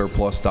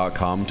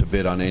publicsurplus.com, to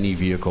bid on any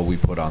vehicle we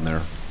put on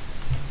there.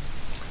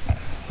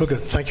 Well,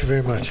 good. Thank you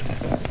very much.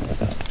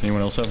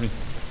 Anyone else have any?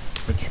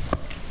 Rich?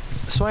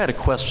 So I had a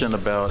question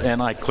about,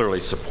 and I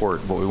clearly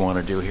support what we want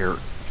to do here.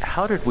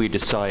 How did we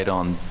decide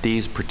on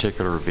these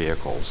particular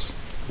vehicles?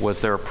 Was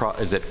there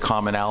is it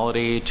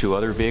commonality to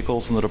other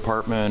vehicles in the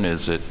department?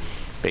 Is it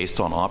based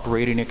on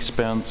operating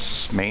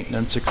expense,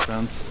 maintenance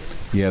expense?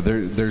 Yeah,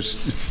 there's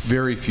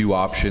very few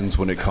options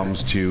when it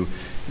comes to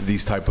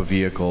these type of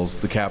vehicles.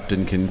 The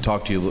captain can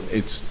talk to you.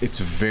 It's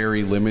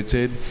very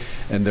limited,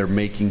 and they're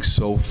making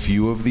so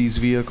few of these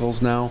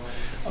vehicles now.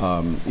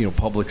 You know,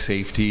 public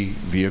safety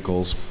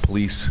vehicles,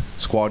 police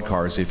squad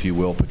cars, if you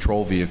will,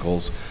 patrol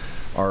vehicles,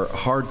 are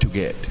hard to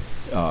get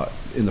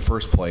in the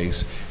first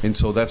place. And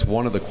so that's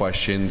one of the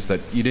questions that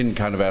you didn't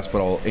kind of ask, but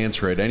I'll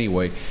answer it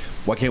anyway.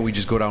 Why can't we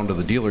just go down to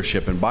the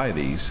dealership and buy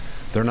these?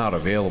 They're not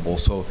available.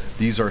 So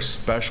these are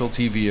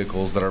specialty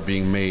vehicles that are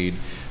being made.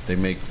 They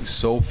make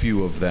so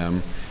few of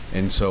them,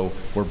 and so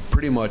we're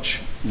pretty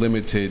much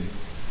limited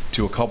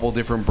to a couple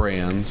different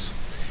brands.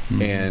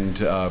 And,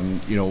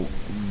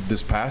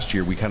 this past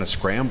year, we kind of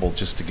scrambled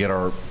just to get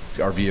our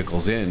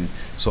vehicles in.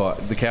 So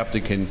the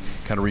captain can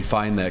kind of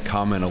refine that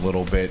comment a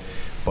little bit.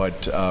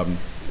 But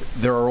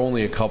there are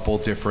only a couple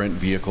different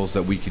vehicles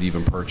that we could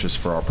even purchase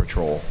for our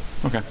patrol.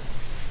 Okay.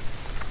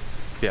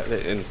 Yeah,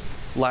 and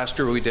last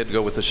year we did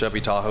go with the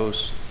Chevy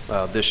Tahoes.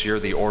 This year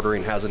the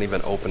ordering hasn't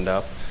even opened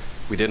up.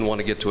 We didn't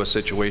want to get to a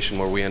situation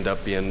where we end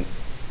up being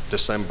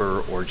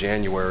December or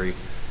January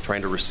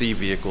trying to receive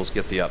vehicles,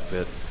 get the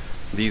upfit.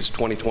 These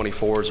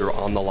 2024s are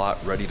on the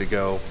lot, ready to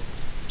go.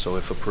 So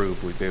if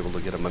approved, we'd be able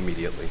to get them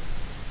immediately.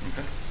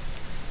 Okay.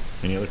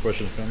 Any other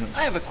questions or comments?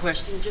 I have a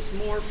question, just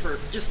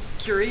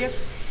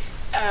curious.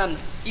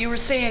 You were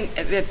saying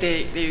that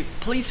the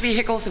police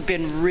vehicles have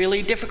been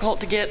really difficult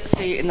to get,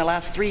 say, in the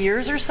last 3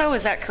 years or so.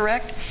 Is that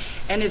correct?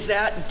 And is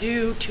that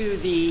due to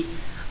the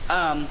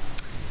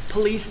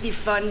police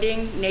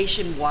defunding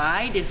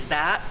nationwide? Is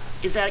that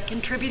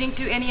contributing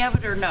to any of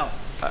it, or no?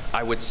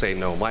 I would say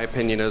no. My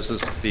opinion is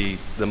the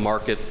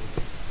market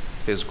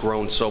has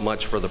grown so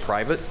much for the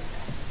private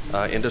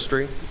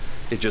industry.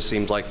 It just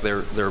seems like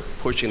they're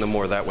pushing them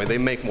more that way. They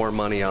make more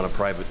money on a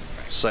private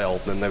sale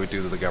than they would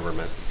do to the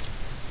government.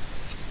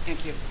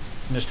 Thank you.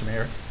 Mr.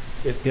 Mayor,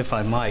 if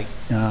I might,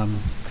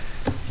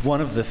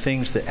 one of the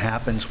things that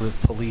happens with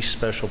police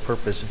special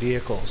purpose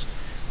vehicles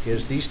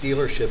is these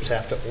dealerships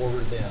have to order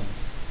them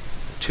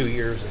 2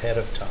 years ahead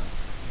of time.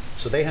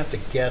 So they have to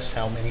guess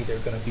how many they're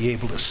going to be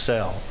able to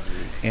sell.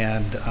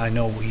 And I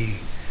know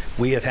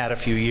we have had a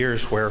few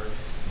years where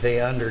they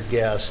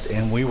underguessed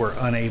and we were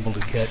unable to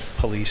get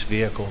police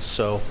vehicles.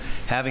 So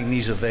having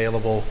these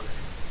available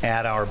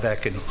at our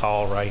beck and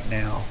call right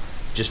now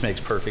just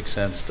makes perfect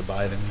sense to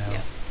buy them now.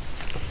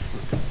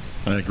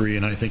 I agree,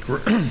 and I think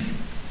we're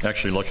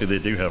actually lucky they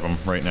do have them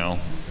right now.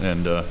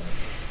 And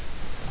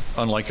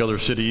unlike other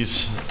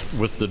cities,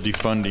 with the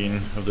defunding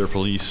of their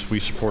police, we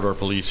support our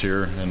police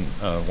here and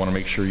want to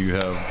make sure you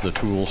have the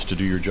tools to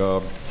do your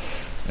job.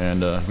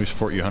 And we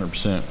support you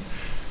 100%.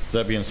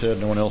 That being said,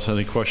 no one else has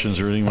any questions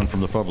or anyone from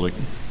the public?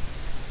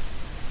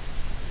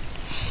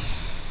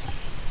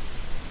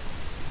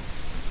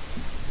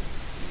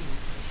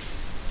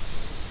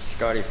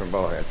 Scotty from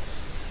Bowhead.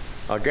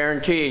 I'll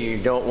guarantee you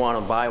don't want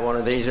to buy one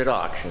of these at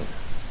auction.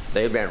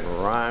 They've been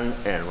run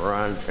and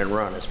run and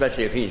run,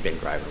 especially if he's been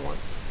driving one.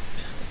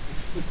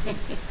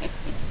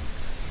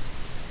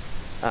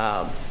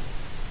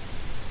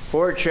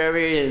 Ford,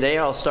 Chevy, they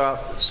all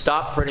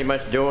stopped pretty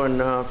much doing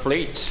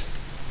fleets.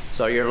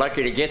 So you're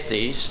lucky to get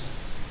these.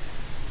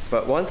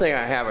 But one thing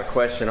I have a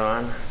question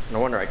on, no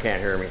wonder I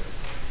can't hear me,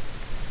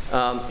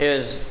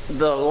 is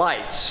the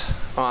lights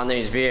on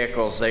these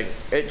vehicles.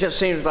 It just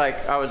seems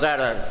like I was at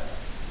a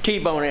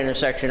T-bone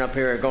intersection up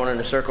here going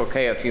into Circle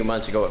K a few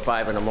months ago at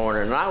 5 in the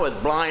morning, and I was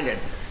blinded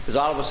because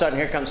all of a sudden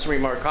here comes 3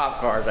 more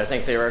cop cars. I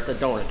think they were at the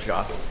donut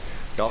shop.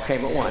 It all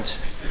came at once.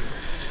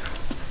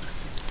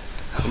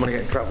 I'm going to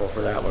get in trouble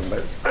for that one,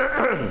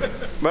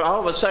 but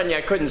all of a sudden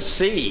I couldn't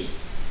see.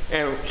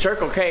 And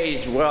Circle K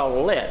is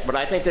well lit, but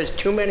I think there's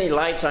too many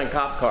lights on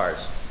cop cars.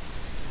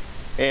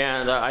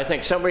 And I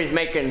think somebody's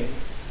making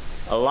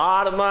a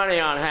lot of money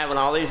on having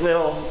all these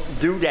little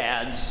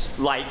doodads,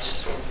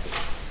 lights,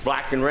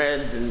 black and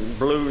red and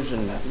blues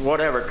and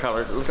whatever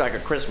color. It looks like a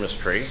Christmas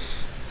tree.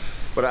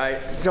 But I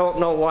don't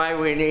know why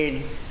we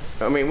need,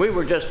 I mean, we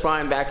were just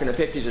fine back in the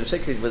 50s and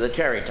 60s with a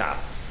cherry top.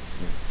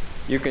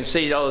 You can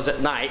see those at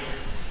night,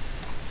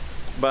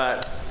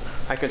 but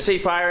I can see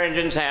fire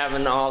engines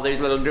having all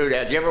these little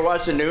doodads. You ever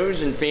watch the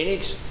news in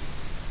Phoenix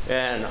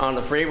and on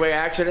the freeway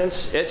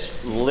accidents?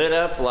 It's lit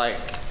up like,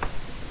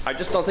 I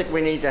just don't think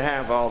we need to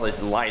have all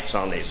these lights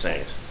on these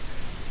things.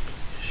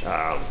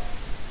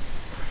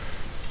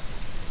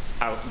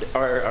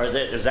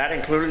 Is that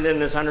included in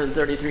this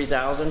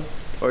 $133,000?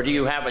 Or do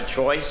you have a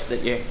choice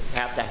that you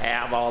have to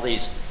have all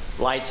these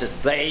lights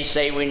that they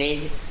say we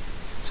need?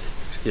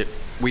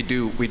 We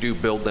do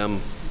build them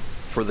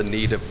for the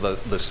need of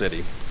the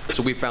city.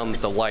 So we found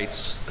that the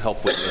lights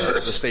help with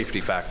the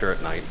safety factor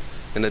at night.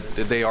 And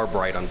they are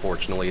bright,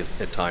 unfortunately,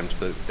 at times,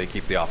 but they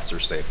keep the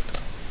officers safe.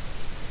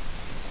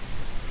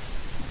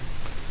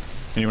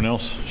 Anyone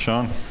else?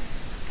 Sean?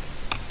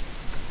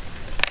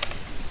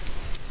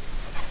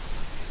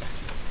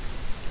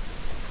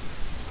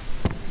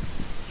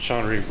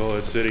 Sean Reed,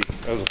 Bullhead City.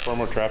 As a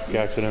former traffic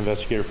accident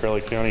investigator for LA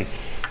County,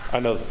 I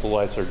know that the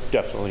lights are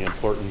definitely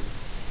important.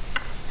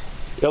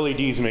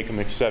 LEDs make them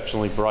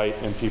exceptionally bright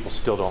and people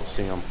still don't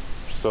see them,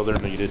 so they're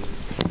needed.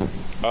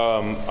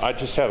 I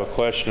just have a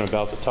question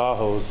about the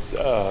Tahoes.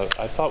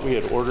 I thought we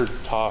had ordered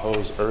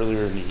Tahoes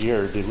earlier in the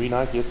year. Did we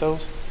not get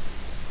those?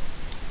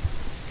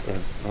 Or,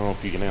 I don't know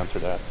if you can answer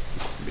that.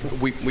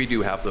 We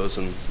do have those,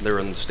 and they're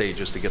in the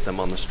stages to get them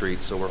on the street,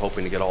 so we're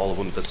hoping to get all of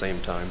them at the same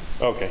time.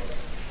 Okay.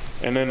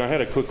 And then I had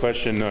a quick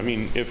question. I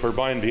mean, if we're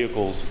buying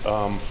vehicles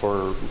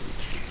for,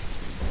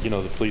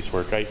 the police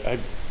work,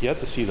 I've yet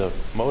to see the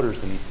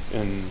motors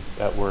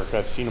at work.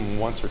 I've seen them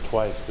once or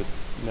twice, but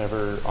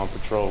never on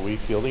patrol. Are we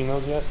fielding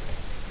those yet?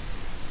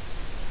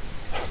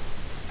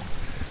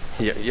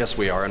 Yes,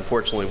 we are.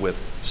 Unfortunately, with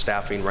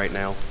staffing right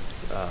now.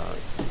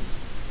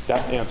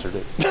 that answered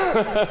it.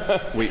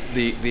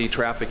 The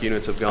traffic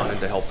units have gone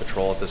into help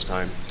patrol at this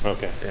time.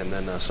 Okay. And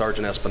then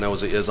Sergeant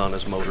Espinoza is on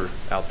his motor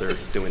out there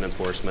doing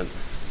enforcement.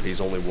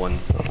 He's only one.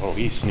 Oh,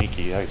 he's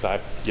sneaky.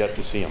 I've yet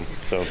to see him.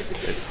 So,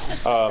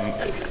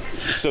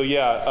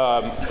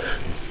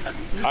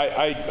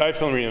 I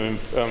definitely am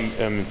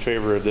in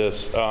favor of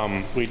this.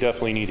 We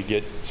definitely need to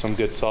get some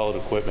good solid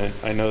equipment.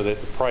 I know that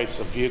the price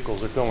of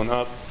vehicles are going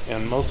up,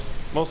 and most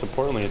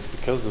importantly, it's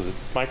because of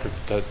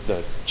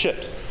the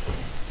chips.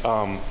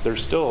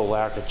 There's still a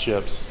lack of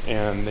chips,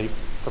 and they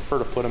prefer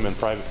to put them in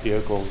private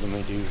vehicles than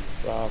they do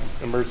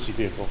emergency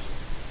vehicles.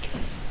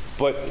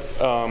 But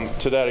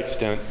to that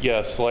extent,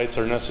 yes, lights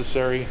are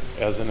necessary.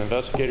 As an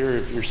investigator,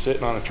 if you're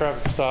sitting on a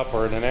traffic stop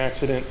or in an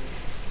accident,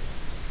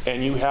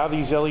 and you have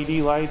these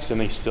LED lights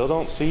and they still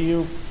don't see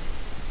you,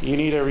 you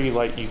need every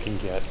light you can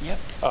get. Yep.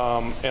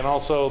 And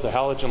also the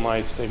halogen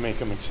lights, they make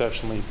them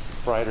exceptionally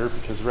brighter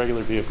because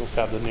regular vehicles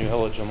have the new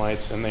halogen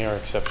lights and they are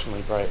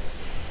exceptionally bright.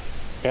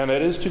 And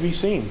it is to be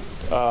seen.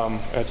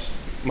 That's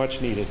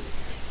much needed.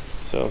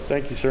 So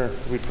thank you, sir.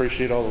 We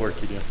appreciate all the work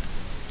you do.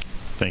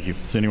 Thank you.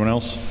 Is anyone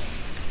else?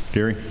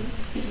 Gary?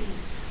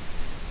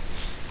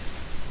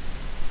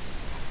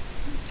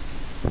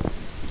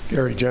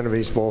 Gary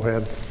Genovese,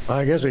 Bullhead.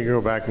 I guess we can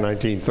go back to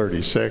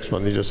 1936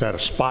 when they just had a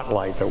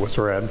spotlight that was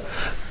red,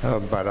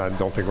 but I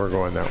don't think we're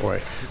going that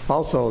way.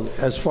 Also,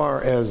 as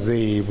far as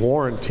the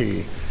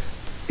warranty,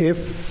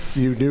 if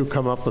you do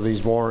come up with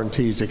these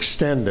warranties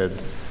extended,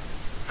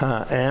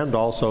 and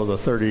also the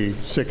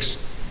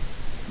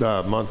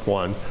 36-month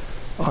one,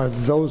 are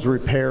those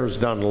repairs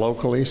done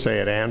locally, say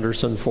at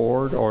Anderson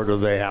Ford, or do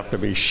they have to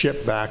be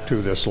shipped back to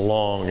this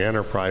Long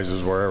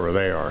Enterprises, wherever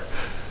they are?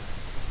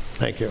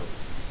 Thank you.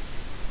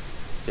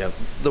 Yeah,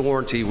 the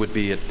warranty would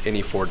be at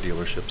any Ford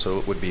dealership, so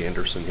it would be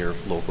Anderson here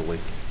locally.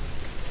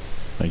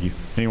 Thank you.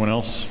 Anyone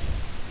else?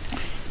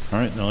 All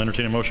right, I'll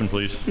entertain a motion,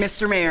 please.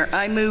 Mr. Mayor,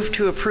 I move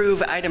to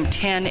approve item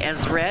 10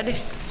 as read.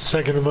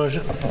 Second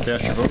motion.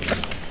 Cast your vote.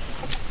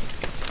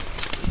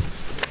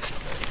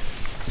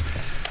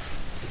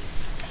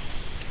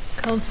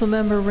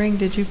 Councilmember Ring,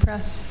 did you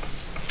press?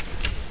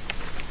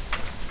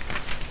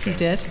 You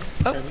did?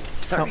 Oh,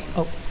 sorry.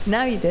 Oh,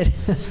 now you did.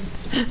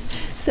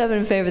 7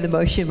 in favor of the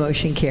motion.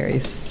 Motion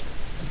carries.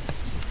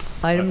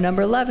 Item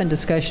number 11,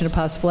 discussion of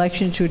possible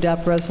action to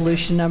adopt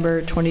resolution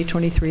number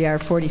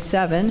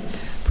 2023-R47,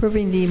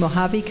 approving the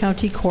Mojave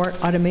County Court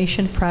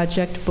Automation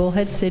Project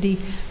Bullhead City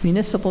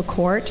Municipal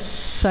Court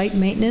Site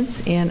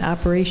Maintenance and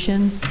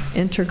Operation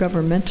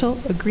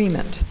Intergovernmental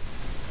Agreement.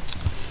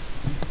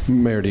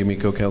 Mayor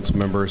D'Amico, council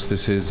members,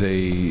 this is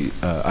a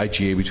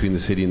IGA between the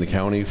city and the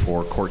county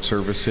for court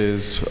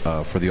services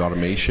for the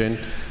automation.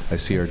 I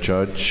see our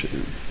judge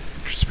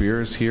Spear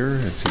is here.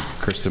 I see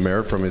Chris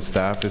DeMera from his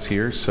staff is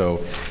here. So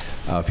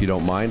if you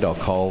don't mind, I'll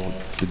call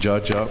the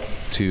judge up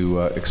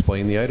to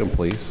explain the item,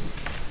 please.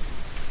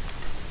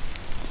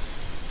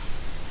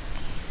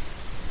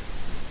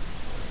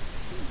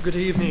 Good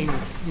evening,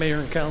 Mayor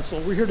and Council.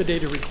 We're here today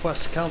to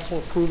request council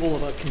approval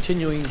of a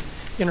continuing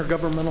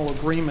intergovernmental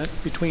agreement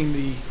between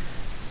the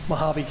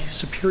Mojave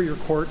Superior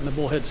Court and the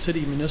Bullhead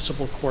City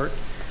Municipal Court.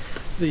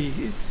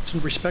 It's in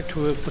respect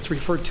to what's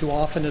referred to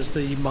often as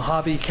the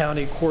Mojave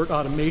County Court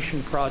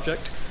Automation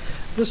Project.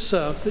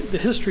 The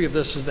history of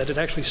this is that it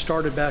actually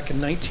started back in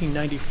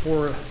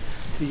 1994.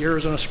 The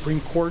Arizona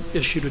Supreme Court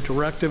issued a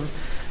directive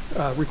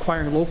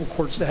requiring local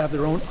courts to have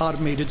their own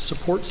automated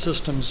support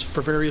systems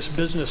for various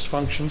business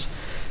functions.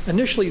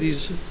 Initially,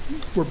 these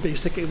were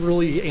basically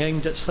really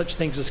aimed at such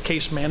things as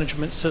case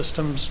management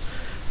systems,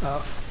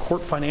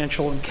 court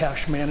financial and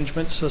cash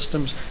management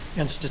systems,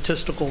 and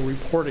statistical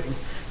reporting.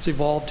 It's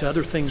evolved to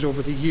other things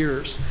over the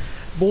years.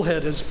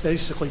 Bullhead has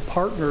basically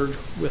partnered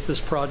with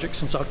this project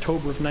since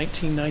October of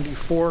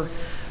 1994,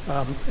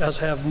 as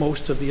have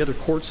most of the other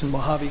courts in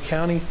Mojave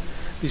County.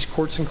 These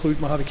courts include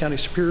Mojave County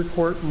Superior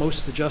Court, most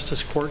of the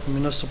Justice Court, and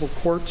municipal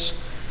courts.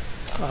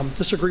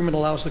 This agreement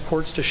allows the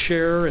courts to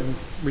share and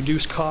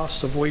reduce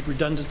costs, avoid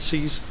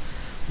redundancies,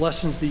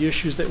 lessens the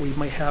issues that we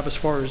might have as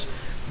far as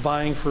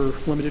vying for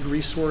limited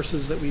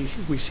resources that we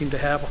seem to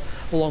have,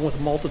 along with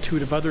a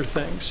multitude of other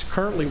things.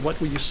 Currently, what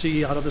we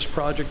see out of this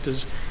project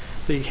is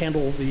they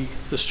handle the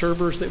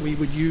servers that we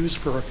would use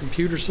for our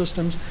computer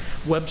systems,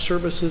 web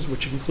services,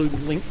 which include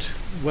linked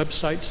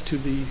websites to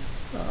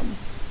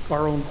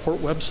our own court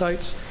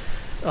websites,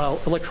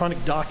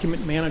 electronic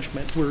document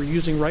management. We're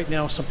using right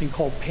now something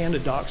called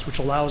PandaDocs, which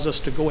allows us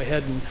to go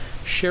ahead and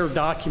share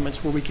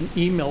documents where we can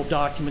email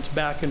documents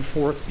back and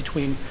forth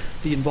between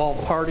the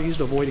involved parties,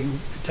 avoiding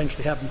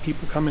potentially having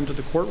people come into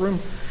the courtroom.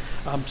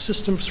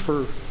 Systems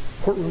for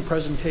courtroom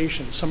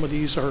presentation. Some of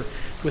these are,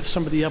 with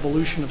some of the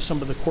evolution of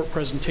some of the court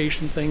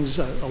presentation things,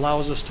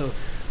 allows us to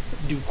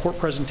do court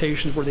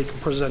presentations where they can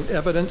present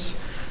evidence.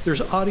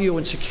 There's audio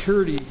and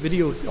security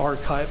video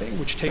archiving,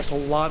 which takes a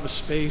lot of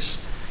space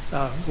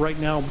right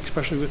now,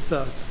 especially with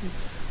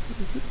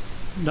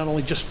not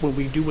only just when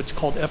we do what's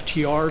called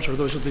FTRs, or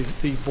those are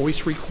the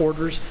voice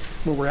recorders,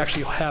 when we're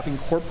actually having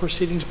court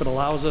proceedings, but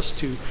allows us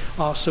to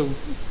also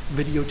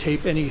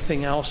videotape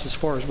anything else as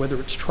far as whether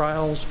it's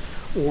trials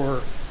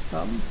or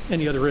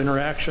any other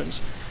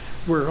interactions.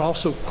 We're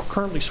also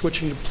currently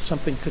switching to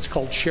something that's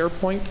called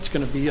SharePoint. It's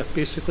going to be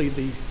basically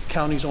the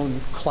county's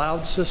own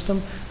cloud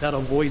system. That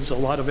avoids a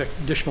lot of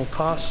additional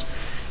costs.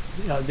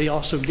 They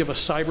also give us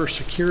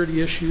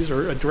cybersecurity issues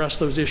or address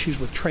those issues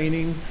with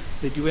training.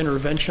 They do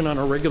intervention on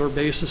a regular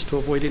basis to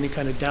avoid any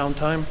kind of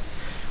downtime.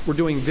 We're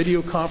doing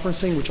video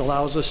conferencing, which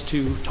allows us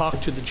to talk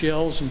to the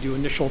jails and do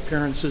initial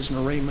appearances and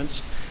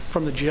arraignments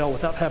from the jail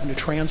without having to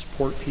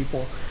transport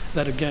people.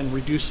 That again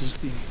reduces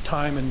the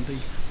time and the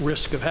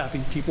risk of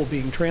having people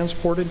being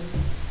transported.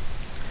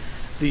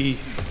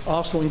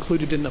 Also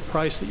included in the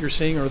price that you're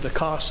seeing are the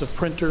costs of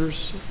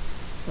printers,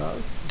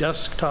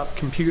 desktop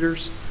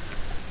computers.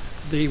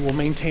 They will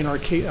maintain our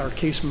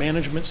case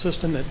management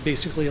system that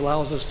basically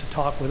allows us to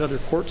talk with other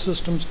court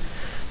systems,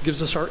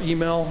 gives us our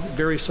email,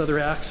 various other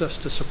access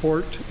to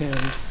support,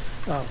 and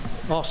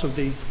also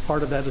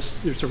part of that is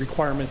there's a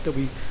requirement that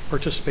we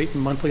participate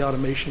in monthly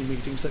automation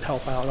meetings that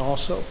help out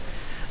also.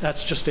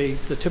 That's just the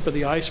tip of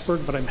the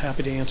iceberg, but I'm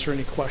happy to answer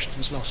any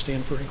questions, and I'll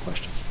stand for any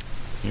questions.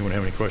 Anyone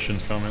have any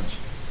questions, comments?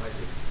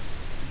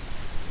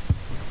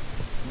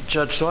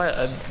 Judge, so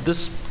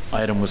this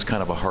item was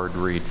kind of a hard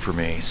read for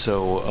me.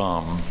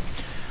 So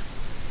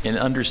in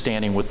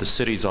understanding what the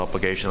city's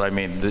obligation, I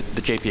mean, the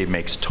JPA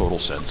makes total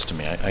sense to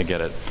me. I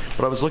get it.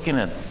 But I was looking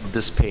at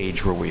this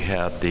page where we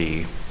had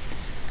the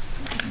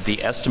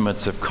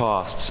estimates of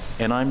costs,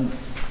 and I'm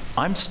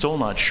still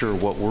not sure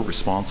what we're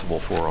responsible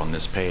for on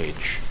this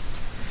page.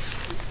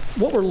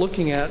 What we're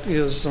looking at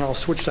is, and I'll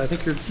switch to, I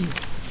think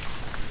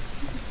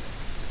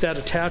that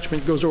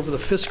attachment goes over the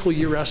fiscal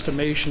year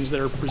estimations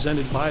that are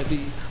presented by the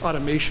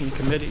automation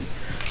committee.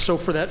 So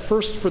for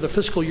the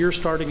fiscal year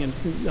starting in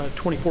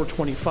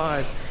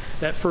 24-25,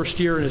 that first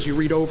year, and as you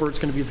read over, it's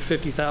going to be the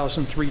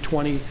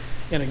 $50,320,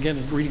 and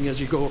again, reading as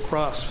you go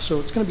across. So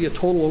it's going to be a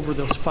total over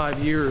those 5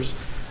 years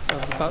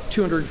of about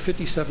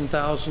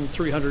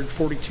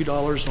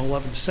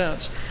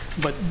 $257,342.11.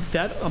 But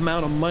that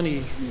amount of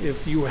money,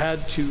 if you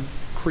had to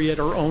create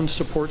our own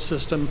support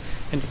system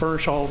and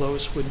furnish all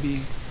those, would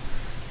be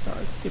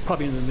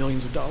probably in the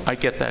millions of dollars. I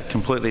get that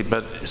completely,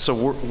 but so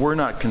we're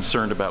not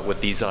concerned about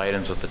what these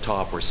items at the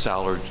top were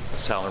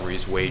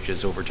salaries,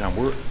 wages, overtime.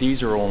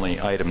 These are only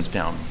items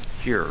down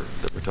here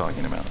that we're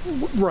talking about.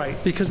 Right,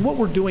 because what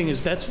we're doing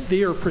is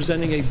they are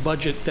presenting a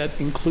budget that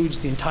includes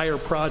the entire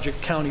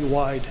project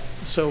countywide.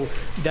 So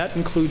that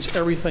includes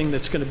everything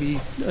that's going to be,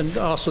 and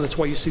also that's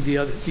why you see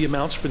the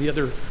amounts for the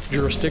other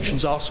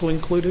jurisdictions also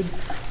included,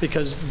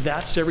 because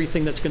that's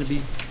everything that's going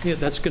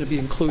to be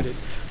included.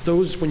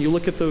 Those, when you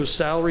look at those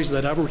salaries,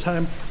 that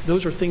overtime,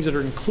 those are things that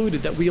are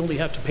included that we only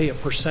have to pay a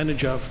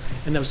percentage of,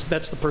 and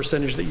that's the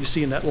percentage that you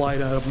see in that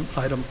line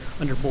item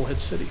under Bullhead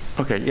City.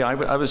 Okay, yeah,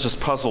 I was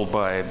just puzzled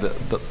by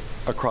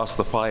across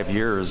the 5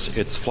 years,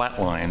 it's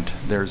flatlined.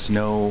 There's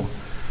no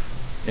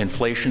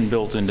inflation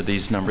built into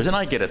these numbers, and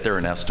I get it, they're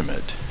an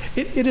estimate.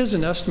 It is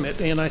an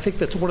estimate, and I think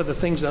that's one of the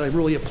things that I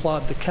really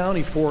applaud the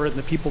county for and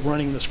the people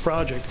running this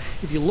project.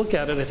 If you look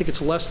at it, I think it's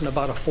less than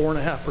about a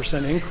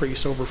 4.5%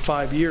 increase over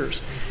 5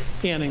 years.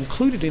 And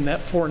included in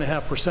that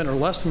 4.5% or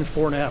less than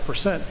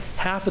 4.5%,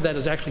 half of that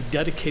is actually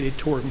dedicated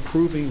toward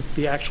improving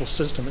the actual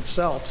system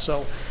itself.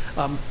 So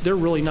they're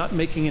really not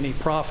making any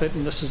profit,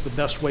 and this is the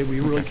best way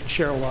we really can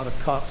share a lot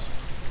of costs.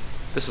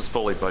 This is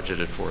fully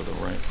budgeted for, though,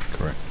 right?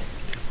 Correct.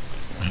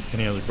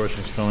 Any other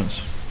questions,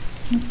 comments?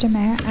 Mr.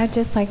 Mayor, I'd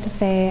just like to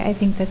say I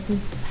think this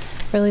is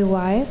really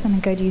wise and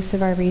a good use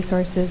of our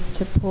resources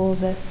to pool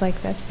this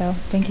like this. So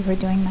thank you for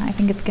doing that. I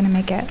think it's going to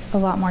make it a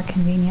lot more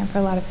convenient for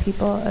a lot of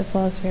people as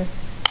well as for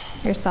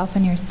yourself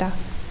and your staff.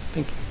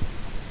 Thank you.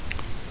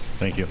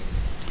 Thank you.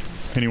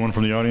 Anyone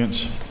from the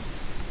audience?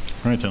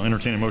 All right, I'll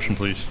entertain a motion,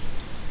 please.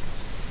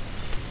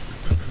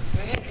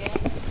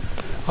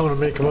 I want to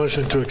make a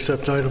motion to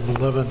accept item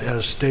 11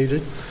 as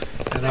stated,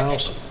 and I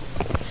also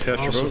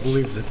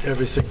believe that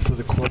everything for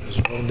the court is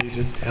well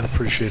needed and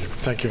appreciated.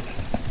 Thank you.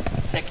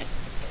 Second.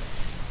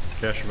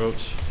 Cast your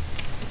votes.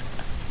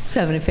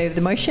 7 in favor of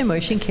the motion.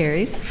 Motion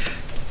carries.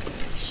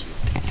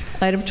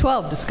 Item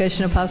 12,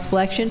 discussion of possible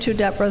action to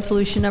adopt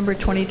resolution number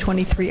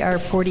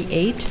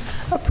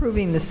 2023-R48,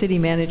 approving the city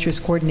manager's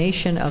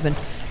coordination of an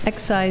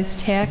excise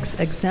tax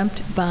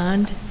exempt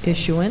bond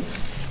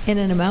issuance in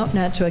an amount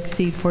not to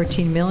exceed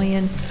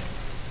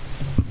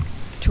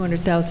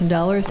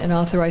 $14,200,000 and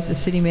authorize the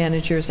city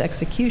manager's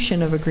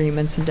execution of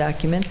agreements and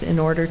documents in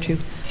order to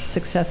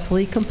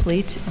successfully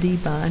complete the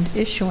bond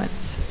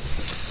issuance.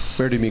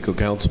 Mayor D'Amico,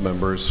 council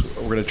members,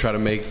 we're going to try to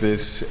make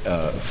this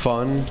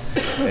fun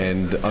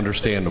and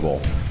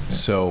understandable.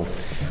 So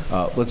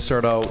let's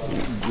start out,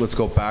 let's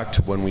go back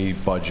to when we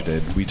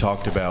budgeted. We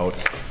talked about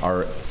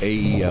our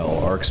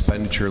AEL, our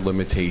expenditure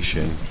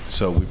limitation.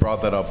 So we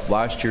brought that up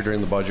last year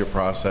during the budget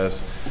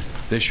process,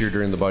 this year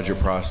during the budget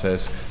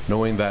process,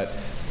 knowing that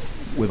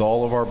with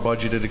all of our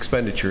budgeted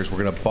expenditures,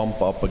 we're going to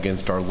bump up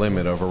against our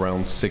limit of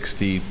around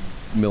 $60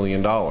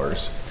 million.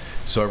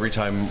 So every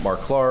time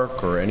Mark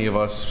Clark or any of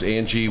us,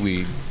 Angie,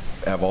 we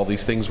have all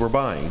these things we're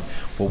buying.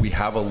 Well, we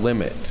have a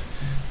limit.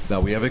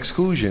 Now we have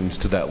exclusions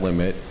to that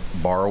limit: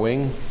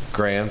 borrowing,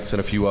 grants, and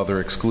a few other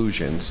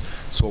exclusions.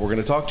 So what we're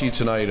going to talk to you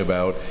tonight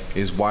about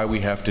is why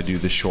we have to do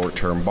the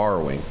short-term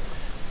borrowing.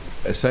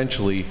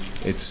 Essentially,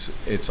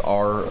 it's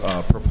our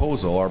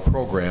proposal, our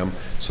program,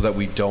 so that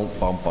we don't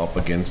bump up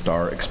against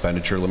our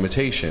expenditure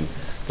limitation.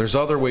 There's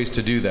other ways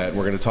to do that, and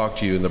we're going to talk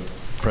to you in the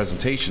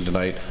presentation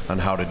tonight on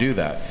how to do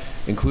that,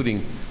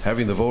 including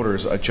having the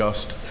voters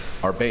adjust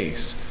our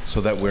base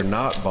so that we're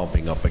not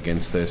bumping up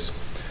against this.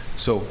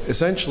 So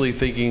essentially,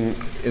 thinking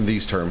in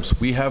these terms,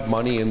 we have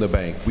money in the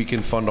bank. We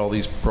can fund all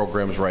these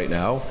programs right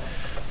now,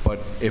 but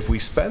if we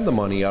spend the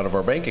money out of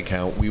our bank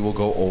account, we will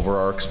go over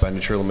our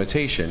expenditure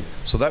limitation.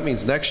 So that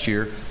means next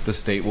year, the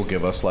state will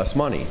give us less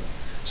money.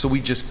 So we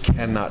just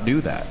cannot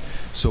do that.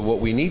 So what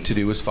we need to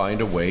do is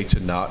find a way to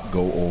not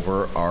go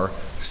over our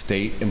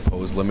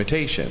state-imposed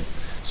limitation.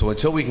 So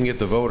until we can get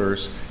the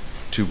voters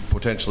to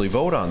potentially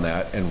vote on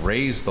that and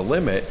raise the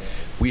limit,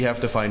 we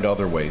have to find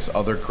other ways,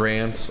 other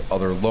grants,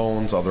 other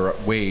loans, other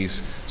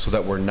ways, so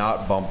that we're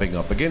not bumping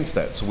up against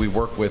that. So we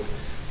work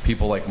with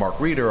people like Mark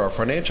Reeder, our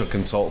financial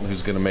consultant,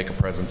 who's going to make a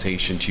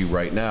presentation to you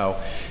right now,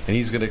 and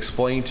he's going to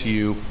explain to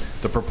you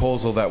the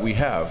proposal that we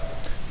have.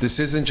 This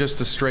isn't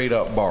just a straight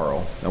up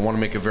borrow. I want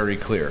to make it very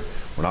clear.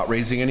 We're not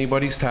raising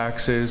anybody's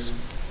taxes.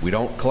 We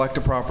don't collect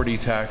a property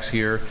tax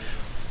here.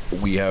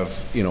 We have,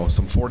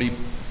 some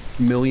 $40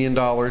 million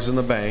in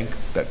the bank.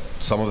 That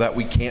some of that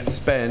we can't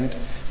spend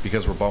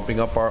because we're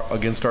bumping up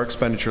against our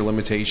expenditure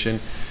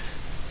limitation.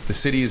 The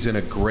city is in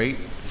a great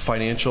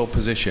financial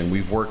position.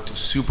 We've worked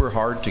super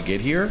hard to get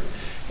here,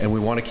 and we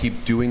want to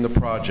keep doing the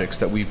projects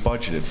that we've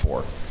budgeted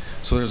for.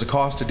 So there's a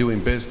cost to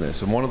doing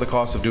business, and one of the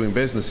costs of doing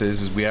business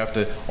is we have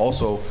to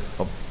also,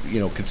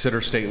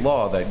 consider state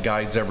law that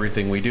guides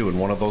everything we do. And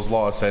one of those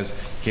laws says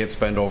you can't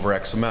spend over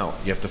X amount.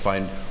 You have to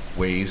find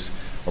ways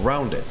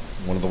around it.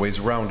 One of the ways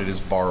around it is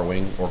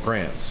borrowing or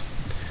grants.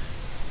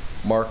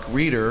 Mark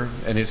Reeder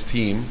and his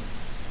team,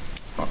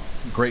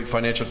 great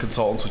financial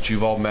consultants, which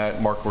you've all met.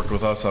 Mark worked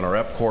with us on our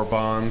EPCOR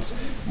bonds.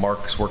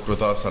 Mark's worked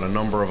with us on a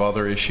number of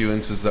other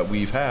issuances that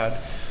we've had.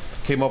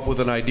 Came up with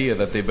an idea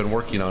that they've been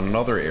working on in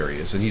other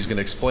areas, and he's going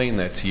to explain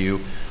that to you.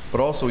 But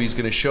also he's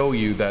going to show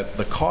you that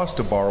the cost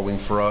of borrowing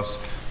for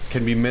us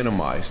can be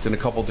minimized in a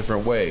couple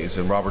different ways.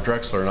 And Robert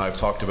Drexler and I have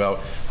talked about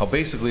how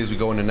basically as we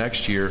go into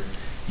next year,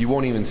 you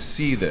won't even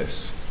see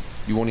this.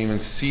 You won't even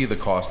see the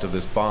cost of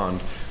this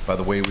bond by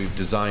the way we've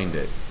designed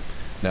it.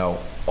 Now,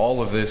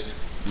 all of this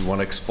we want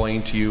to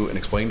explain to you and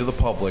explain to the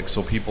public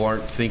so people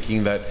aren't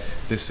thinking that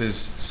this is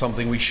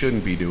something we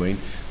shouldn't be doing.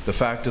 The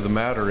fact of the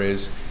matter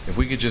is, if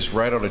we could just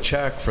write out a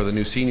check for the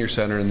new senior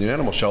center and the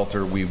animal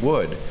shelter, we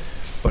would.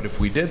 But if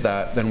we did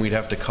that, then we'd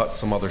have to cut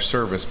some other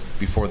service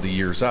before the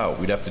year's out.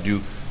 We'd have to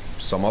do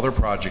some other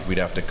project we'd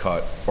have to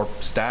cut, or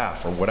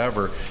staff, or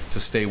whatever, to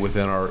stay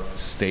within our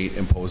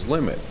state-imposed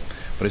limit.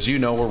 But as you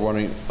know, we're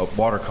running a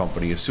water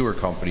company, a sewer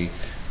company.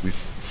 We've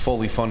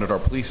fully funded our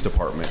police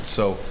department.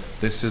 So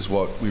this is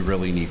what we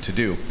really need to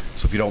do.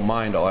 So if you don't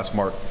mind, I'll ask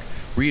Mark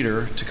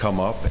Reeder to come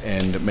up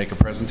and make a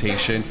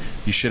presentation.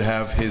 You should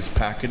have his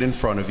packet in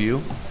front of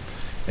you.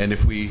 And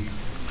if we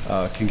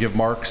can give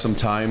Mark some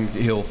time,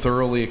 he'll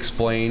thoroughly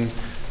explain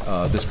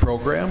this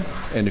program.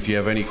 And if you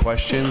have any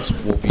questions,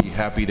 we'll be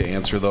happy to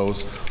answer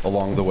those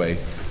along the way.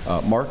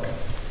 Mark?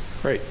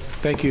 Great.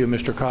 Thank you,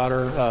 Mr.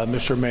 Cotter,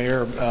 Mr.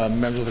 Mayor,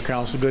 members of the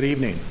council. Good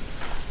evening.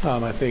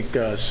 I think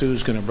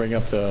Sue's going to bring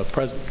up the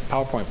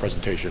PowerPoint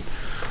presentation.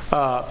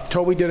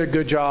 Toby did a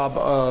good job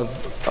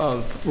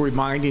of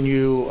reminding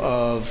you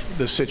of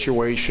the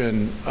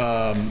situation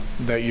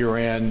that you're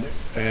in,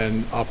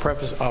 and I'll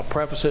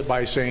preface it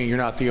by saying you're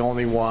not the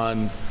only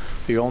one,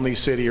 the only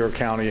city or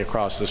county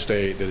across the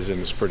state that is in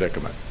this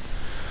predicament.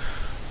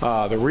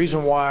 The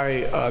reason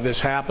why this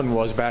happened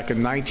was back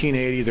in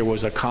 1980 there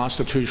was a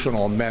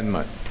constitutional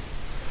amendment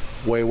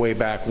way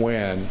back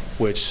when,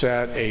 which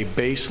set a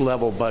base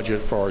level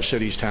budget for our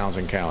cities, towns,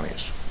 and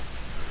counties.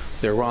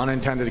 There were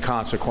unintended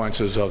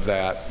consequences of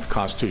that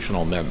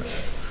constitutional amendment.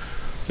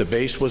 The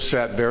base was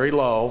set very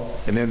low,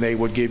 and then they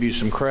would give you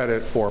some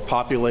credit for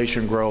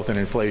population growth and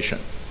inflation.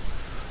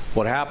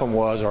 What happened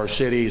was our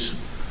cities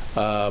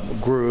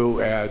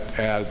grew at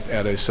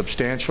a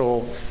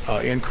substantial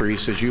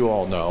increase, as you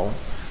all know,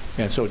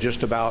 and so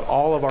just about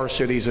all of our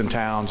cities and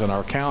towns and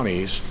our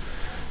counties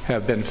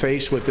have been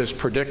faced with this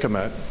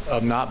predicament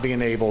of not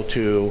being able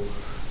to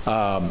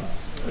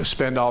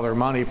spend all their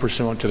money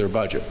pursuant to their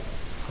budget.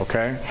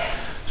 Okay?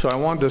 So I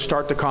wanted to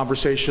start the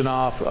conversation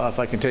off, if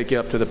I can take you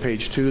up to the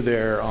page 2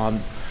 there on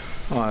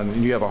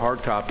you have a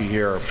hard copy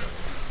here,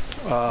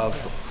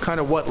 of kind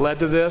of what led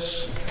to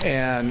this,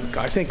 and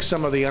I think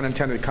some of the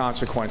unintended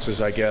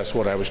consequences, I guess,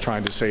 what I was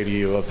trying to say to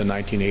you of the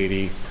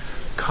 1980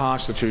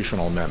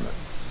 constitutional amendment.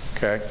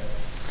 Okay?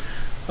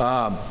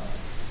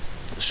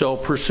 So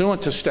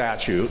pursuant to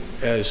statute,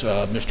 as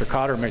Mr.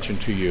 Cotter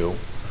mentioned to you,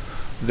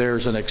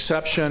 there's an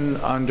exception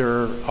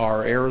under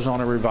our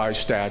Arizona revised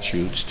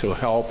statutes to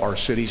help our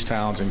cities,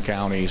 towns, and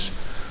counties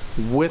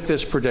with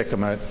this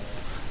predicament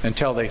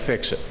until they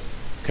fix it.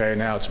 Okay,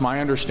 now it's my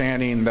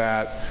understanding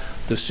that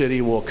the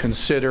city will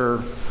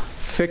consider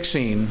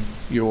fixing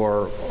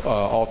your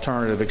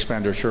alternative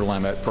expenditure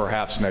limit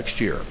perhaps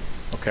next year,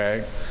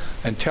 okay?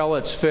 Until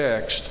it's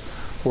fixed,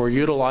 we're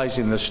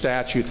utilizing the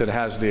statute that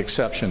has the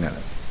exception in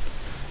it.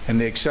 And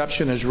the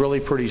exception is really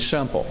pretty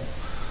simple.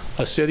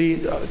 A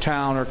city,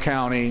 town, or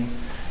county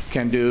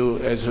can do,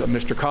 as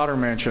Mr. Cotter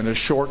mentioned, a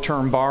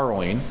short-term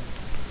borrowing.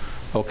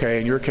 Okay,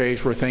 in your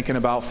case, we're thinking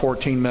about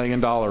 $14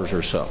 million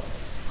or so.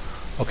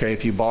 Okay,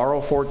 if you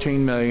borrow $14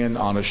 million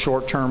on a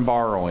short-term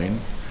borrowing,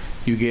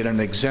 you get an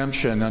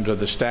exemption under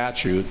the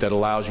statute that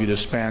allows you to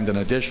spend an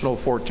additional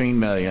 $14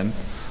 million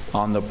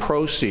on the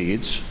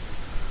proceeds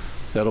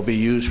that'll be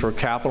used for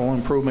capital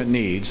improvement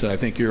needs that I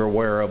think you're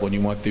aware of when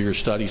you went through your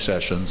study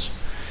sessions,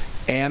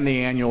 and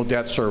the annual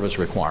debt service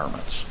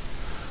requirements.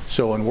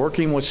 So in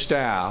working with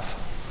staff,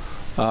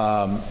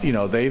 you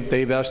know,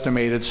 they've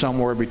estimated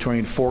somewhere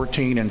between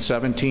 14 and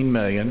 17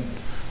 million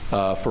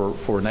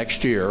for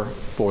next year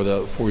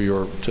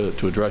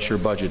to address your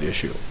budget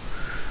issue.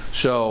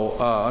 So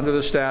under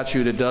the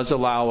statute, it does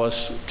allow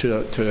us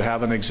to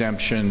have an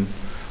exemption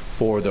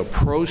for the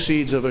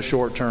proceeds of a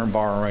short-term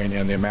borrowing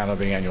and the amount of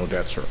the annual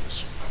debt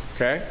service.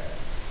 Okay?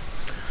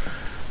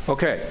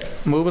 Okay,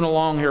 moving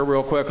along here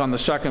real quick on the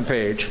second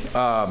page.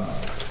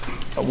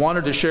 I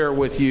wanted to share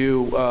with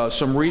you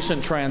some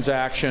recent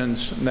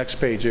transactions. Next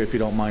page, if you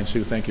don't mind,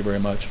 Sue. Thank you very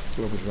much,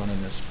 whoever's running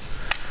this.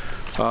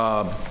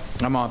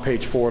 I'm on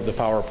page 4 of the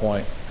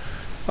PowerPoint.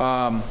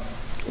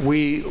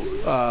 We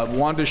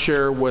wanted to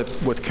share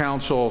with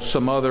council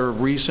some other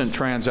recent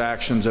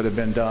transactions that have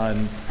been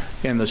done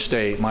in the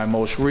state. My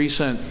most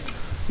recent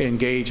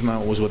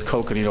engagement was with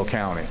Coconino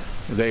County.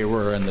 They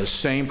were in the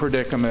same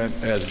predicament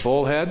as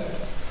Bullhead,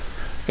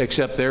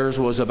 except theirs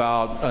was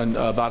about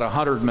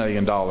 $100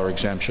 million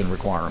exemption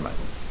requirement.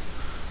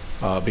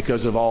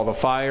 Because of all the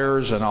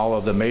fires and all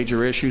of the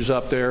major issues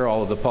up there,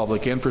 all of the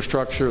public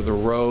infrastructure, the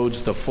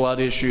roads, the flood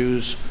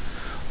issues,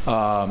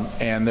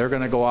 and they're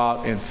going to go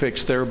out and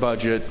fix their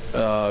budget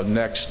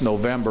next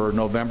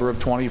November of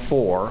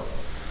 24.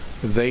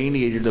 They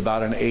needed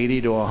about an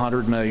 $80 to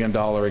 $100 million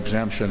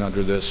exemption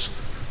under this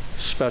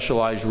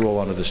specialized rule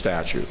under the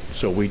statute.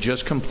 So we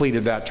just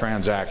completed that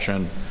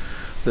transaction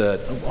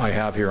that I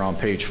have here on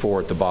page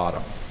 4 at the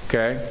bottom,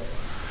 okay?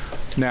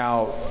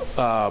 Now,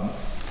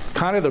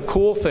 kind of the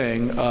cool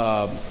thing,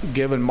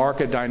 given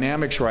market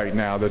dynamics right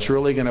now, that's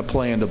really going to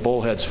play into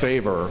Bullhead's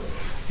favor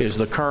is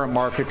the current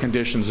market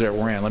conditions that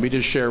we're in. Let me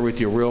just share with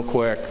you real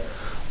quick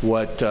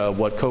what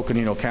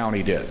Coconino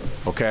County did,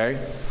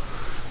 okay?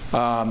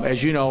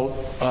 As you know,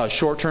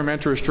 short-term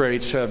interest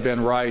rates have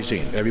been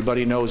rising.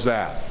 Everybody knows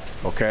that,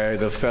 okay?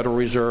 The Federal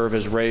Reserve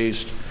has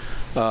raised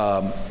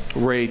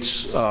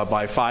rates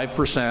by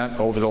 5%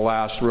 over the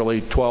last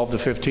really 12 to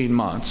 15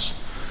 months.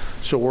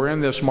 So we're in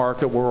this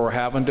market where we're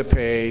having to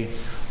pay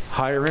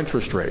higher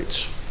interest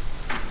rates.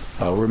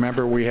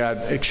 Remember, we had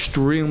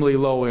extremely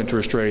low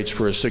interest rates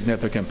for a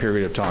significant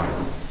period of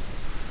time,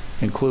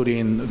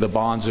 including the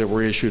bonds that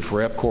were issued for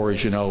EPCOR.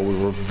 As you know, we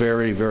were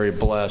very, very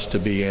blessed to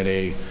be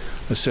in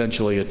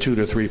essentially a 2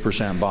 to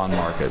 3% bond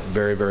market.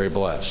 Very, very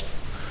blessed.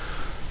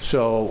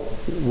 So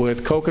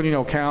with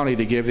Coconino County,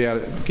 to give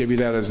you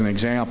that as an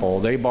example,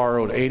 they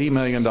borrowed $80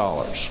 million.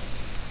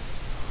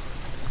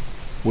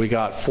 We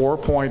got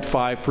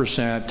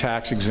 4.5%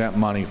 tax-exempt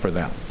money for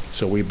them.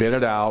 So we bid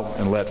it out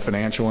and let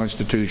financial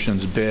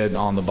institutions bid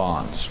on the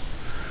bonds.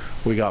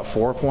 We got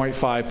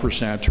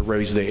 4.5% to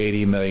raise the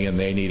 $80 million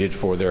they needed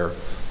for their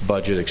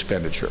budget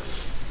expenditure,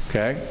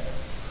 okay?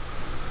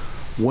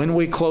 When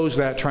we closed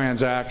that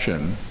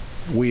transaction,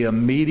 we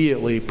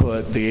immediately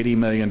put the $80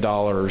 million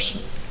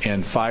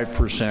in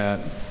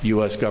 5%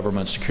 U.S.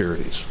 government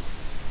securities.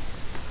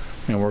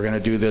 And we're going to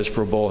do this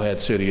for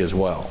Bullhead City as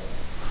well.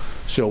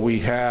 So we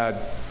had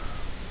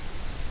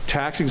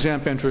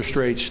tax-exempt interest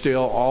rates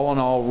still, all in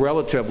all,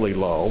 relatively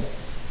low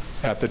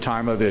at the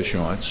time of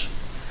issuance.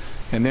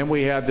 And then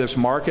we had this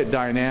market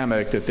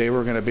dynamic that they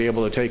were going to be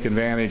able to take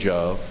advantage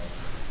of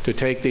to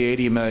take the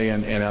 $80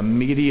 million and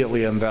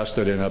immediately invest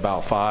it in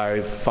about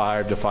 5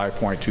 to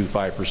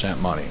 5.25%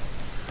 money.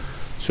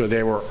 So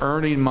they were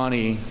earning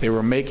money, they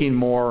were making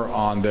more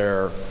on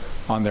their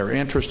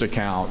interest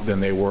account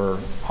than they were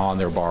on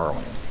their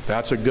borrowing.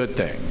 That's a good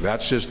thing.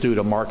 That's just due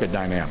to market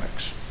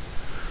dynamics.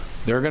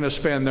 They're going to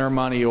spend their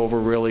money over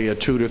really a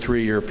 2 to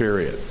 3 year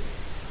period.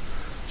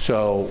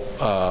 So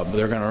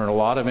they're going to earn a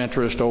lot of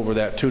interest over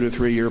that 2 to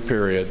 3 year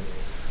period.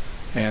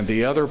 And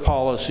the other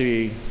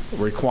policy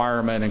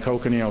requirement in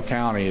Coconino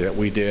County that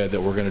we did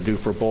that we're going to do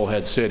for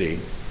Bullhead City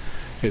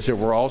is that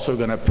we're also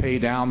going to pay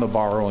down the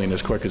borrowing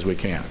as quick as we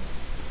can.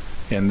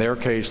 In their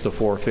case, the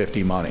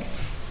 450 money,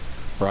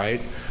 right?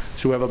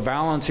 So we have a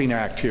balancing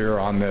act here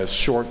on this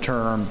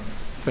short-term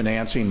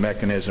financing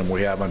mechanism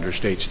we have under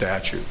state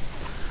statute.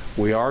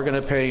 We are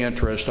going to pay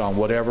interest on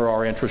whatever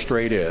our interest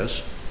rate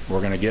is.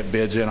 We're going to get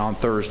bids in on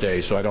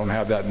Thursday, so I don't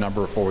have that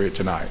number for you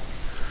tonight.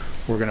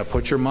 We're going to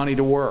put your money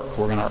to work.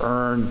 We're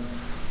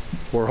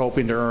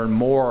hoping to earn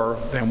more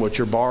than what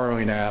you're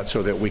borrowing at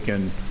so that we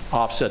can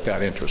offset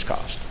that interest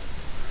cost.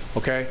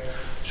 Okay?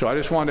 So I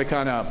just wanted to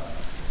kind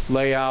of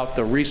lay out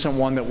the recent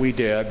one that we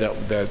did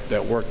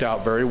that worked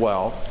out very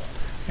well.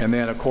 And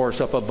then, of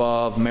course, up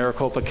above,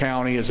 Maricopa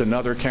County is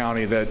another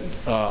county that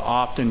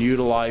often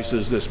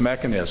utilizes this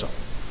mechanism.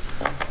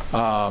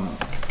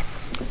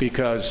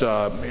 Because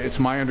it's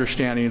my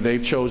understanding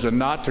they've chosen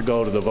not to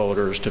go to the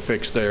voters to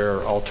fix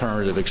their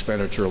alternative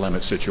expenditure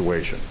limit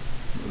situation.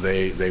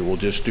 They will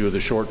just do the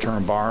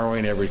short-term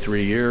borrowing every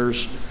 3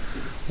 years,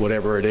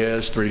 whatever it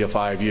is, 3 to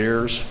 5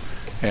 years,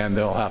 and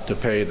they'll have to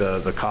pay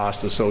the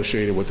cost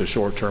associated with the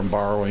short-term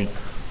borrowing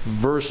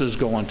versus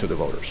going to the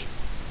voters.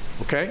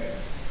 Okay?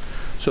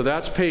 So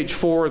that's page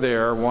 4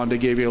 there. Wanted to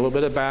give you a little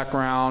bit of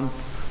background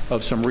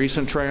of some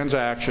recent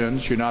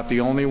transactions. You're not the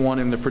only one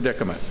in the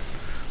predicament.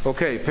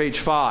 Okay, page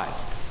 5.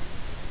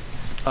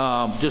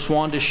 Just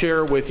wanted to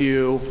share with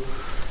you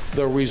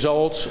the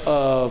results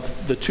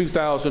of the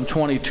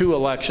 2022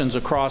 elections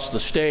across the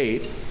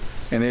state.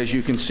 And as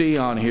you can see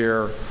on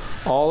here,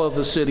 all of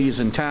the cities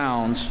and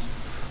towns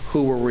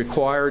who were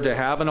required to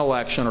have an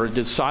election or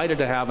decided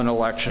to have an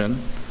election,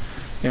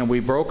 and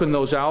we've broken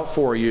those out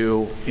for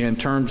you in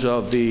terms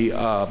of the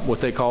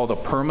what they call the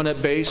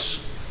permanent base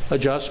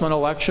adjustment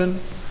election,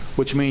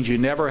 which means you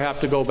never have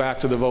to go back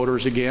to the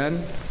voters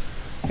again,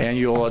 and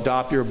you'll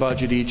adopt your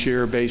budget each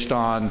year based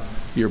on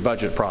your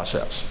budget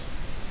process.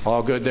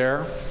 All good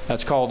there?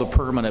 That's called the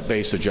permanent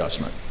base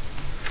adjustment.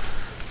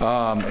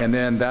 And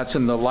then that's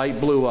in the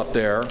light blue up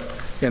there.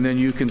 And then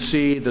you can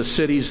see the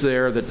cities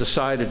there that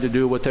decided to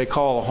do what they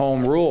call a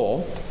home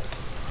rule,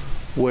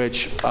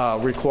 which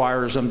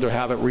requires them to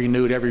have it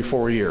renewed every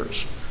 4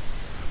 years.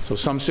 So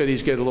some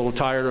cities get a little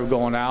tired of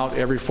going out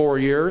every 4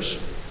 years,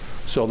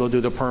 so they'll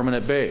do the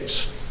permanent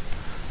base.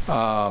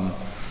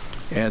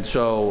 And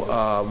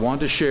so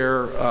wanted to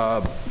share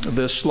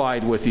this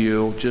slide with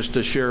you, just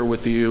to share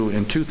with you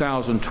in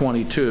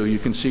 2022, you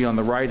can see on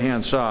the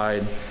right-hand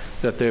side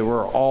that they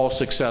were all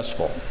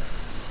successful.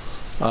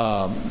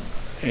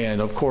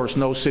 And of course,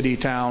 no city,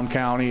 town,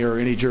 county, or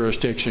any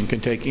jurisdiction can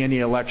take any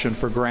election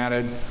for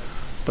granted,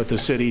 but the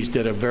cities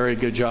did a very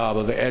good job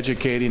of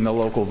educating the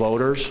local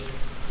voters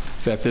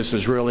that this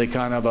is really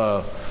kind of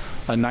a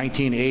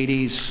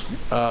 1980s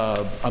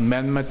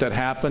amendment that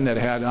happened that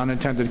had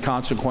unintended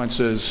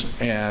consequences,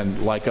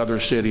 and like other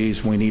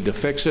cities, we need to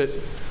fix it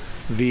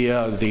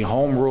via the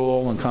home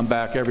rule and come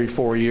back every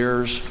 4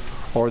 years,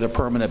 or the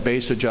permanent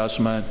base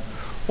adjustment,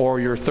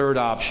 or your third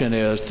option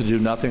is to do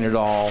nothing at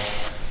all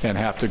and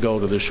have to go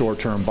to the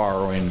short-term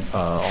borrowing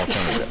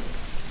alternative.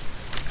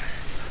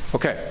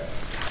 Okay.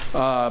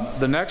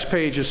 The next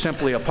page is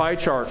simply a pie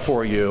chart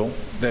for you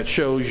that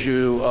shows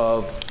you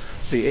of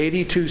the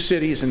 82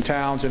 cities and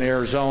towns in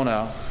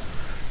Arizona.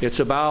 It's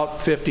about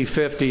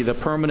 50-50. The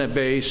permanent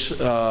base,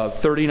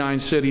 39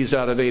 cities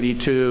out of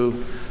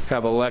 82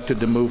 have elected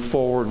to move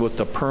forward with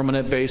the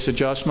permanent base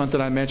adjustment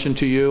that I mentioned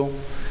to you.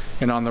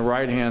 And on the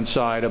right-hand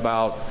side,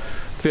 about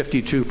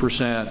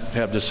 52%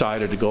 have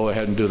decided to go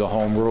ahead and do the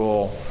home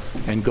rule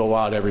and go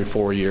out every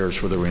 4 years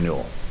for the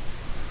renewal.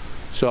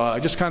 So I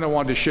just kind of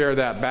wanted to share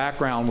that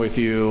background with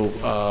you,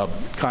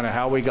 kind of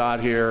how we got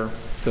here,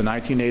 the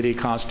 1980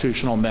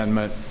 constitutional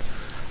amendment,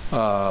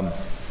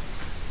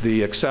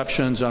 the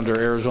exceptions under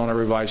Arizona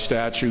revised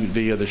statute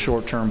via the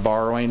short-term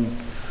borrowing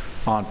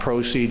on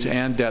proceeds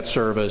and debt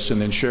service,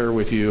 and then share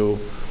with you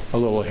a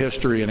little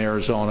history in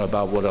Arizona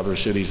about what other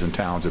cities and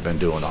towns have been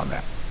doing on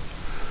that.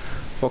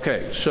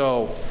 Okay,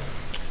 so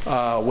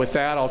with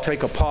that, I'll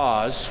take a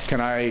pause.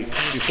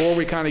 Before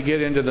we kind of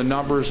get into the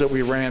numbers that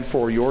we ran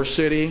for your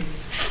city,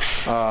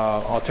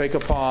 I'll take a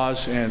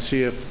pause and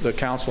see if the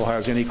council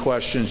has any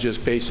questions,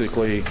 just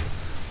basically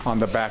on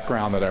the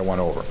background that I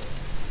went over.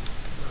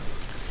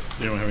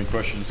 Anyone have any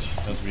questions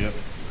as we have?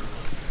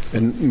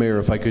 And Mayor,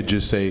 if I could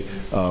just say,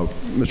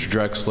 Mr.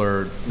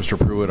 Drexler, Mr.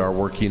 Pruitt are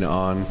working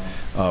on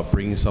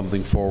bringing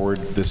something forward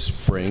this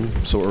spring,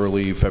 so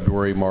early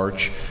February,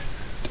 March,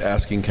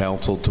 asking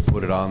council to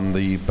put it on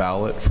the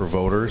ballot for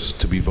voters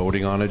to be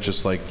voting on it,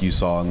 just like you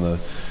saw on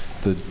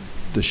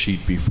the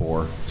sheet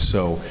before.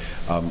 So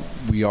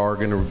we are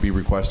going to be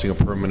requesting a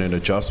permanent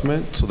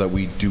adjustment so that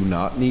we do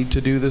not need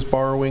to do this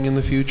borrowing in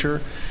the future.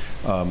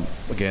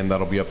 Again,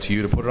 that'll be up to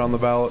you to put it on the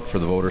ballot for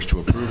the voters to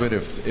approve it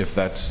if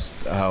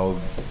that's how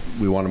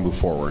we want to move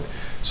forward.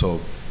 So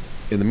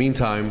in the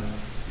meantime,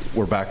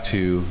 we're back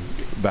to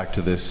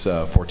this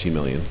 14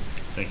 million.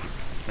 Thank you.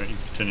 All right, you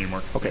continue,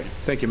 Mark. Okay,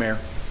 thank you, Mayor.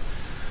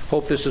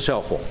 Hope this is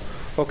helpful.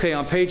 Okay,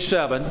 on page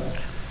 7,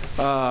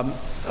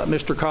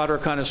 Mr. Cotter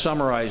kind of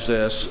summarized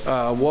this.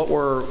 What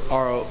are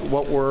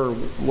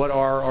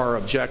our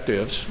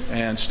objectives?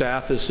 And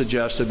staff has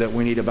suggested that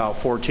we need about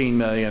 $14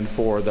 million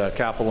for the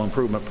capital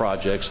improvement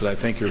projects that I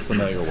think you're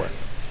familiar with.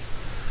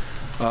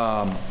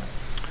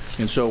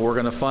 And so we're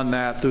going to fund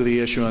that through the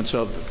issuance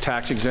of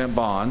tax-exempt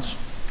bonds.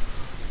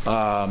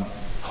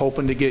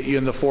 Hoping to get you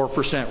in the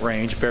 4%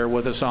 range. Bear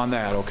with us on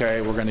that,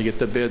 okay? We're going to get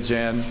the bids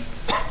in.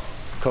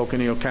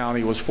 Coconino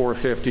County was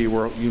 450.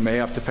 You may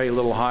have to pay a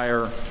little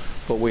higher,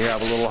 but we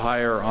have a little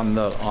higher on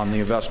the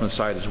investment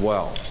side as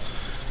well.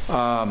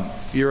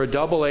 You're a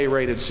AA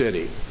rated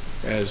city,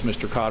 as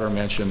Mr. Cotter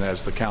mentioned,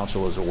 as the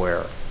council is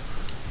aware.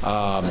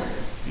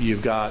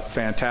 You've got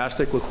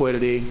fantastic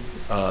liquidity.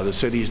 The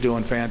city's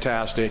doing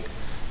fantastic.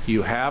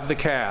 You have the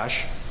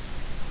cash.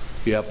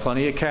 You have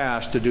plenty of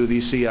cash to do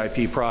these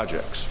CIP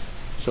projects.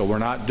 So we're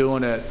not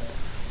doing it,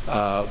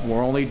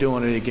 we're only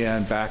doing it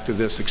again back to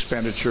this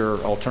expenditure,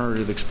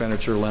 alternative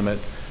expenditure limit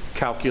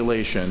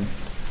calculation,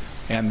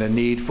 and the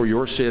need for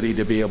your city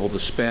to be able to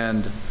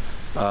spend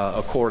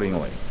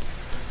accordingly.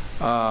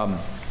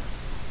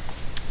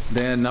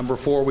 Then number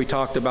 4, we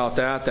talked about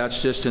that.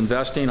 That's just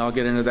investing. I'll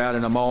get into that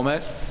in a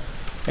moment.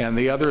 And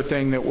the other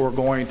thing that we're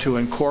going to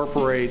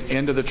incorporate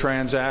into the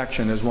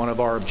transaction as one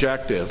of our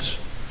objectives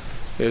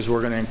is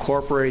we're going to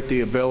incorporate the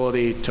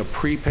ability to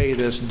prepay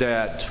this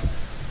debt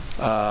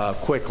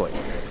quickly.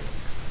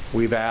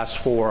 We've asked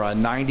for a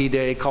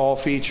 90-day call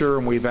feature,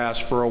 and we've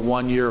asked for a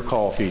 1-year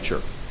call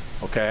feature,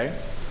 okay?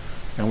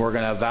 And we're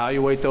going to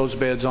evaluate those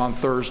bids on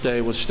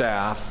Thursday with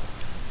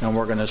staff, and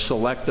we're going to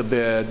select the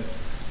bid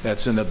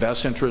that's in the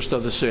best interest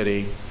of the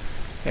city,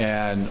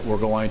 and we're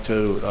going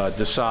to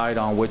decide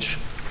on which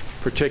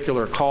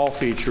particular call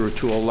feature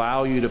to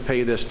allow you to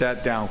pay this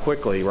debt down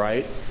quickly,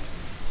 right,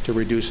 to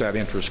reduce that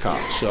interest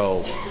cost.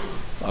 So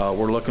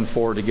we're looking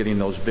forward to getting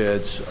those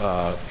bids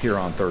here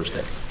on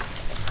Thursday.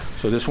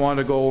 So just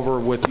wanted to go over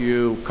with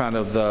you kind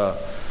of the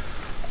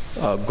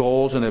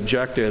goals and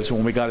objectives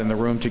when we got in the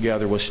room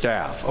together with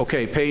staff.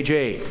 Okay, page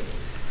 8.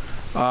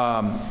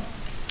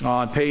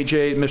 On page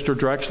 8, Mr.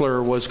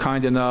 Drexler was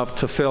kind enough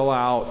to fill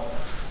out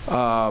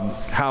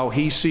how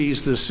he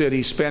sees the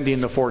city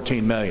spending the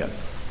 $14 million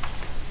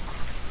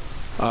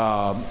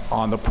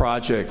on the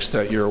projects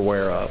that you're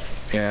aware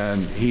of.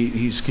 And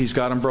he's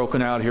got them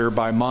broken out here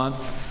by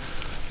month.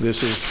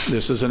 This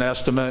is an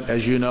estimate.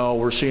 As you know,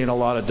 we're seeing a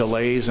lot of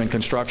delays in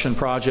construction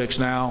projects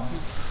now,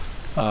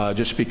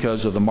 just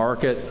because of the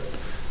market,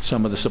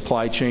 some of the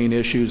supply chain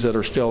issues that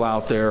are still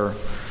out there,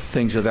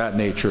 things of that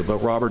nature. But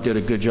Robert did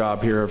a good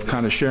job here of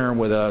kind of sharing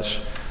with us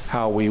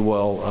how we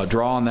will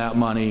draw on that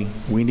money.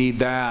 We need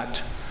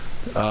that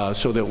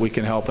so that we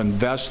can help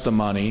invest the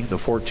money, the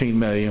 $14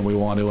 million. We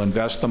want to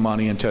invest the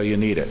money until you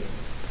need it.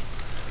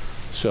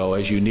 So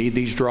as you need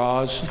these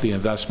draws, the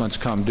investments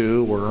come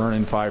due. We're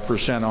earning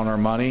 5% on our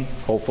money,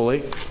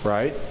 hopefully,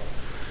 right?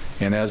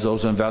 And as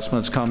those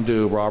investments come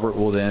due, Robert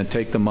will then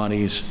take the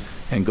monies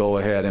and go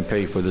ahead and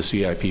pay for the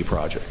CIP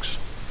projects.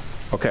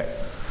 Okay.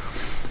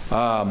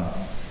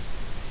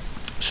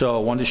 So I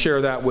wanted to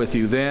share that with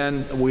you.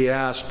 Then we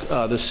asked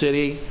the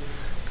city,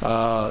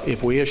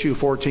 if we issue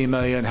 $14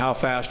 million, how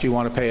fast do you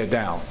want to pay it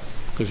down?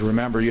 Because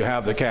remember, you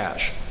have the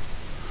cash.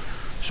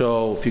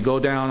 So if you go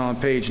down on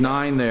page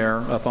 9 there,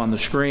 up on the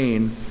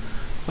screen,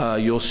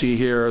 you'll see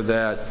here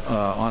that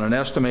on an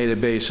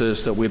estimated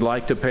basis that we'd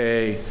like to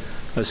pay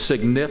a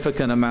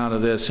significant amount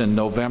of this in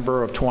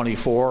November of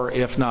 24,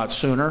 if not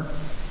sooner.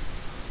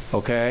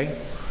 Okay?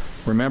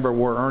 Remember,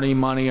 we're earning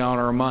money on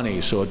our money,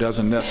 so it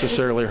doesn't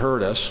necessarily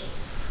hurt us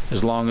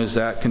as long as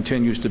that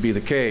continues to be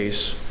the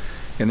case.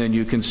 And then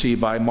you can see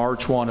by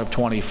March 1 of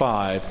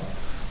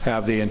 25,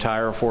 have the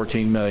entire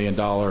 $14 million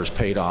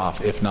paid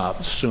off, if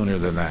not sooner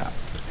than that.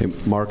 Hey,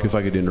 Mark, if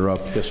I could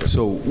interrupt. Yes, sir.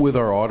 So with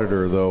our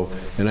auditor, though,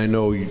 and I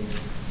know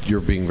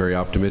you're being very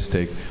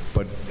optimistic,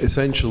 but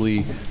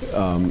essentially,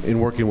 in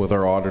working with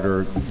our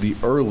auditor, the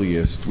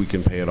earliest we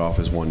can pay it off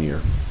is 1 year.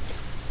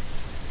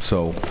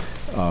 So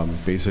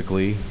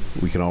basically,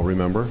 we can all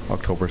remember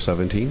October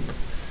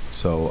 17th.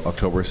 So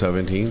October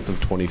 17th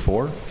of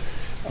 24,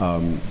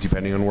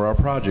 depending on where our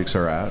projects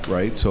are at,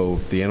 right? So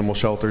if the animal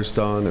shelter's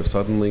done, if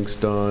Suddenlink's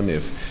done,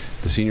 if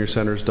the senior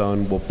center's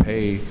done, we'll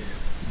pay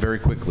very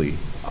quickly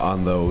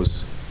on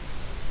those.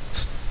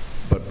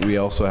 But we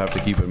also have to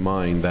keep in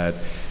mind that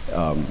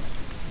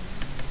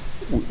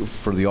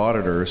for the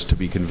auditors to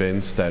be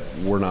convinced that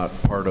we're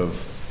not part of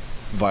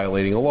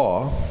violating a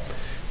law,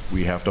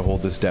 we have to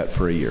hold this debt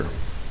for a year.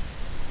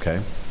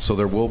 Okay? So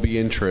there will be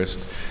interest.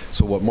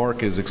 So what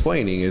Mark is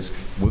explaining is,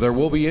 well, there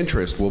will be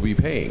interest, we'll be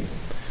paying.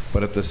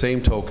 But at the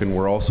same token,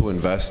 we're also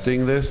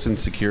investing this in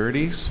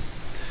securities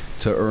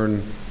to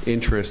earn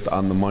interest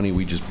on the money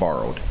we just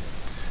borrowed.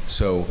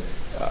 So,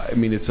 I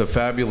mean, it's a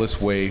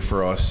fabulous way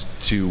for us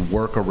to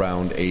work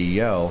around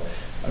AEL.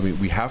 I mean,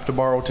 we have to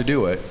borrow to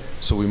do it,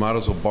 so we might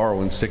as well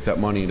borrow and stick that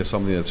money into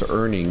something that's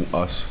earning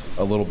us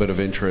a little bit of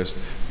interest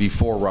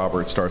before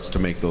Robert starts to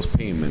make those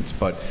payments.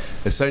 But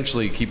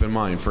essentially, keep in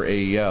mind, for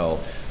AEL,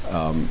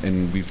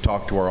 and we've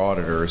talked to our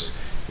auditors,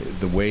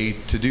 the way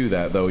to do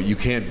that, though, you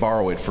can't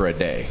borrow it for a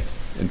day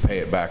and pay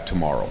it back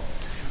tomorrow.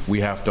 We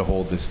have to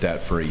hold this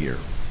debt for a year.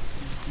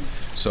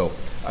 So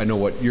I know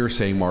what you're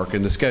saying, Mark,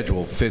 and the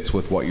schedule fits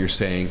with what you're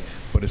saying,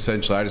 but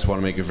essentially I just want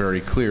to make it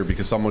very clear,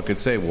 because someone could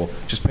say, well,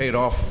 just pay it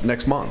off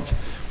next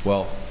month.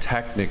 Well,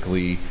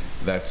 technically,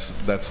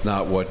 that's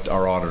not what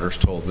our auditors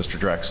told Mr.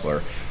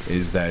 Drexler,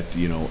 is that,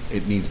 you know,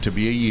 it needs to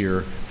be a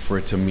year for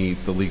it to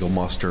meet the legal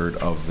muster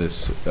of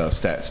this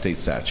state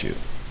statute.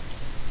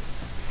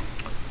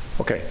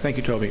 Okay, thank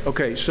you, Toby.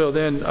 Okay, so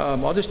then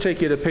I'll just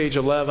take you to page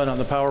 11 on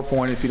the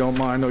PowerPoint, if you don't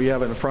mind. I know you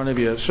have it in front of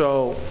you.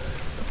 So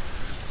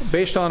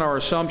based on our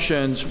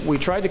assumptions, we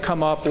tried to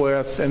come up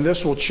with, and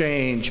this will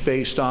change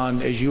based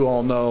on, as you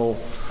all know,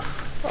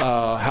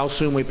 how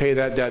soon we pay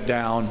that debt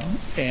down,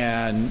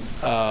 and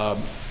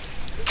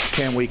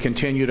can we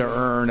continue to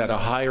earn at a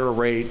higher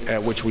rate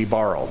at which we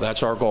borrow.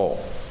 That's our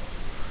goal.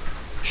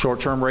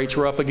 Short-term rates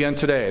are up again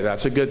today.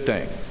 That's a good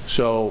thing.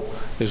 So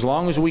as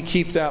long as we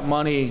keep that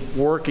money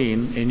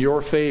working in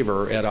your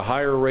favor at a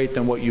higher rate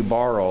than what you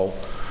borrow,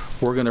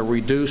 we're going to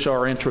reduce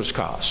our interest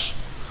costs.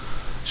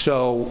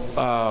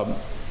 So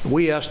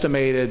we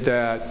estimated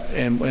that,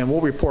 and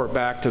we'll report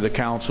back to the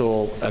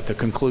council at the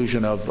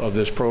conclusion of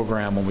this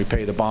program when we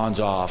pay the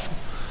bonds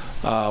off.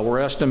 We're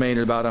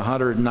estimating about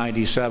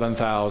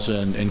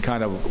 $197,000 in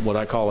kind of what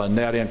I call a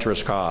net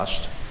interest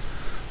cost,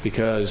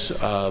 because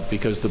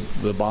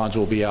the bonds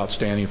will be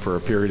outstanding for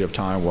a period of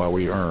time while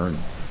we earn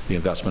the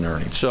investment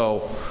earnings.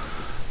 So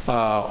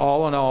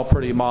all in all,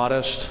 pretty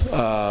modest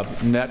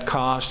net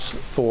costs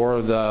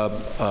for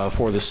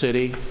the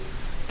city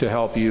to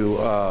help you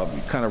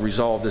kind of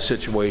resolve the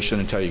situation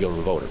until you go to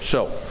the voters.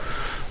 So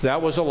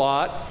that was a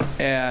lot,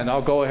 and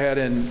I'll go ahead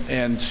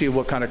and see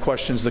what kind of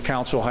questions the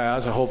council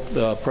has. I hope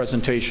the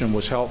presentation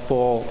was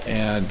helpful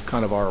and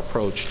kind of our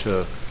approach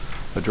to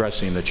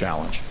addressing the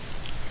challenge.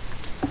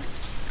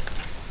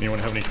 Anyone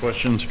have any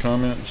questions or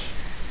comments?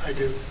 I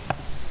do.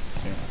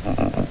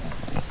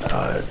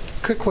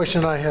 Quick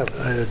question I have,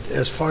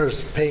 as far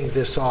as paying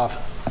this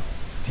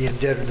off, the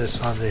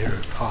indebtedness on there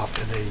off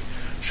in a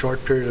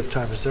short period of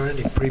time, is there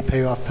any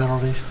pre-payoff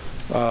penalties?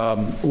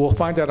 We'll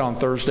find that on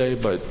Thursday,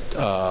 but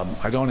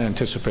I don't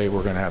anticipate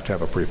we're going to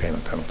have a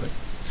prepayment penalty.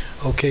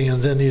 Okay,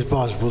 and then these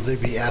bonds, will they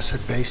be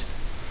asset-based?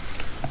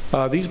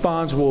 These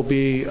bonds will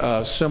be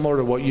similar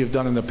to what you've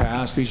done in the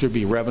past. These would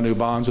be revenue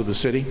bonds of the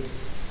city,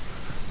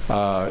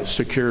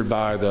 secured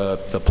by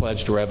the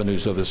pledged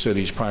revenues of the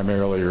cities,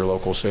 primarily your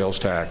local sales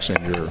tax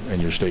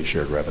and your state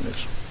shared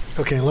revenues.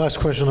 Okay, and last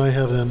question I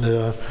have then,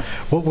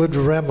 what would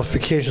the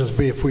ramifications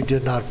be if we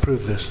did not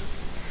approve this?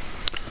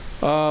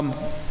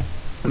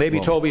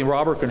 Maybe Toby and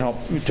Robert can help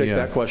you take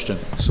that question.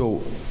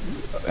 So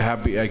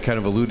I kind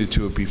of alluded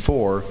to it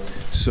before.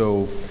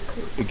 So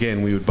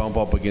again, we would bump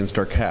up against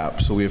our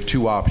cap. So we have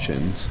two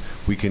options.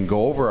 We can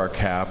go over our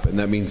cap, and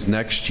that means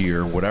next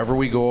year, whatever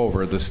we go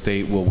over, the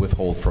state will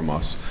withhold from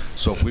us.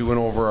 So if we went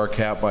over our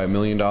cap by $1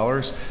 million,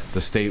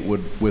 the state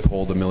would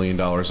withhold $1 million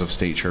of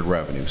state shared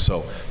revenue.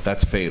 So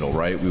that's fatal,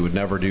 right? We would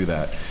never do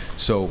that.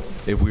 So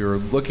if we were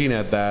looking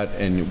at that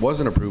and it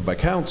wasn't approved by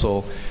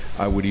council,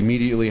 I would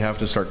immediately have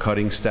to start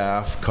cutting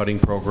staff, cutting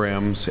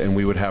programs, and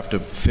we would have to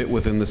fit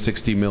within the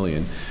 $60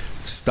 million.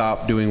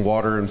 Stop doing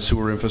water and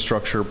sewer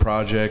infrastructure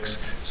projects,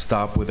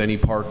 stop with any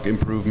park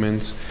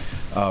improvements.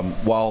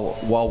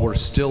 While we're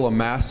still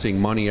amassing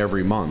money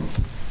every month,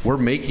 we're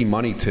making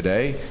money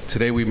today.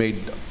 Today we made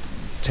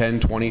 $10,000,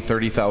 $20,000,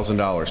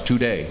 $30,000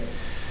 today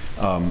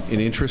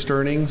in interest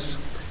earnings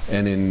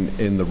and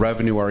in the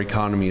revenue our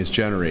economy is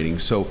generating.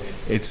 So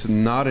it's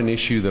not an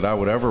issue that I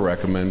would ever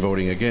recommend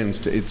voting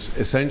against. It's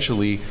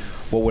essentially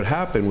what would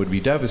happen would be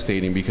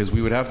devastating, because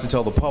we would have to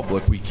tell the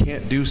public we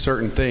can't do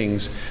certain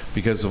things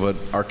because of an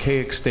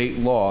archaic state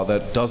law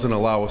that doesn't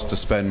allow us to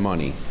spend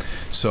money.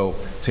 So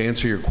to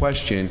answer your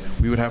question,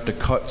 we would have to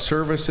cut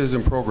services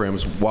and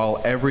programs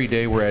while every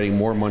day we're adding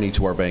more money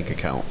to our bank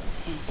account.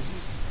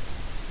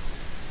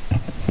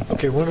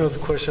 Okay, one other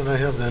question I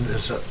have then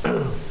is,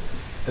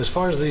 as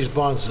far as these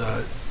bonds,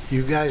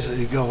 you guys,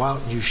 you go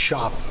out and you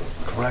shop,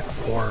 correct,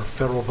 for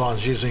federal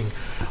bonds using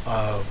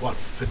what,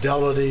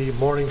 Fidelity,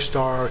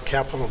 Morningstar,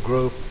 Capital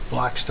Group,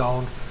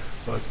 Blackstone?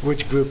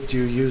 Which group do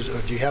you use,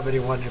 or do you have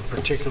anyone in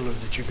particular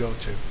that you go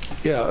to?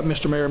 Yeah,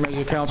 Mr. Mayor, members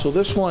of the council,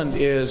 this one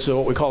is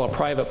what we call a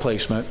private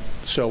placement.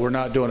 So we're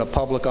not doing a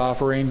public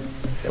offering.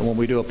 And when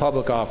we do a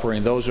public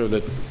offering, those are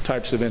the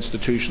types of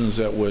institutions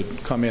that would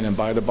come in and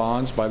buy the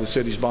bonds, buy the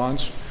city's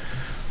bonds.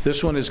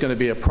 This one is going to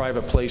be a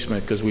private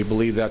placement because we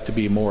believe that to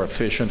be more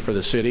efficient for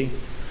the city.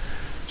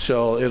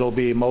 So it'll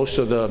be most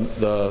of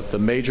the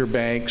major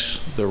banks,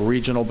 the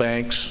regional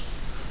banks.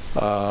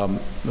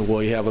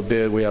 We have a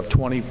bid. We have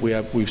 20.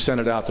 We've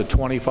sent it out to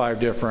 25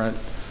 different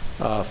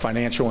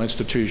financial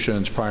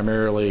institutions,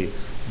 primarily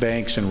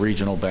banks and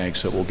regional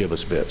banks, that will give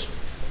us bids.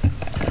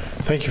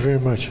 Thank you very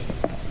much.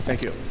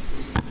 Thank you.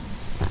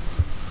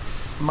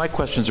 My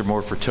questions are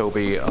more for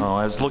Toby.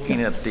 I was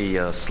looking at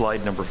the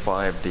slide number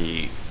 5,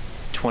 the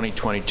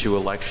 2022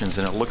 elections,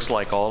 and it looks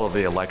like all of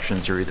the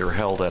elections are either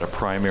held at a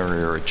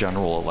primary or a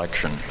general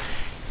election.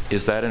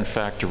 Is that in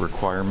fact a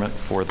requirement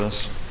for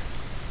this?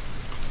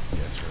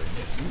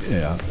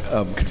 Yeah,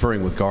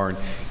 conferring with Garn,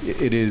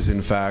 it is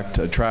in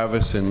fact.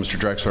 Travis and Mr.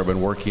 Drexler have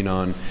been working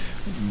on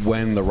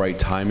when the right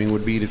timing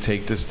would be to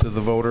take this to the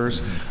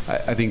voters.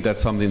 I think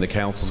that's something the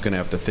council's going to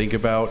have to think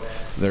about.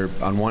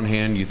 On one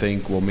hand, you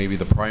think, well, maybe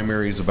the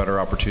primary is a better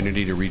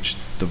opportunity to reach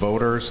the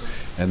voters,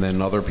 and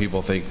then other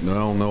people think,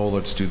 no,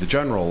 let's do the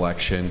general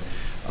election.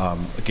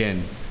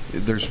 Again,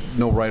 there's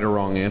no right or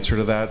wrong answer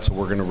to that, so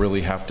we're going to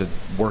really have to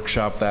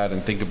workshop that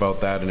and think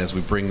about that. And as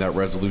we bring that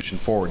resolution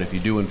forward, if you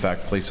do in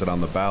fact place it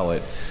on the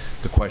ballot,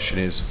 the question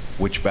is,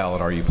 which ballot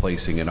are you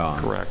placing it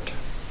on? Correct.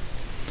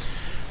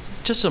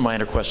 Just a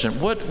minor question.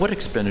 What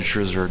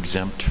expenditures are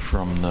exempt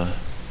from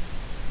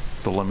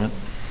the limit?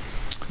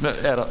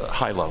 At a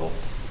high level.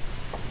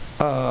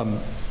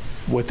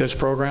 With this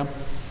program?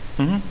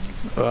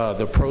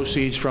 The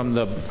proceeds from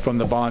the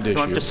bond issue?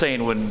 No, I'm just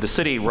saying, when the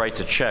city writes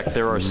a check,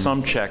 there are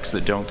some checks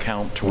that don't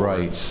count towards.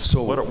 Right.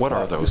 So what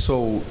are those?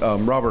 So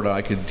Robert and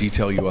I could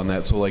detail you on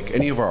that. So like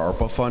any of our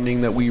ARPA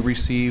funding that we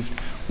received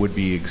would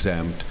be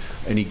exempt.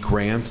 Any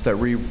grants that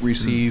we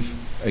receive,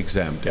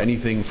 exempt.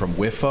 Anything from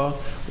WIFA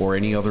or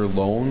any other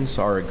loans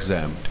are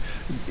exempt.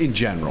 In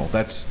general,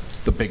 that's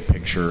the big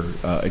picture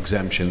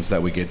exemptions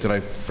that we get. Did I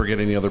forget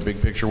any other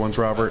big picture ones,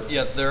 Robert?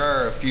 Yeah, there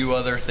are a few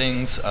other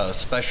things.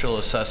 Special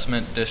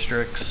assessment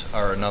districts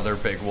are another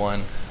big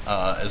one,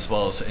 as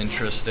well as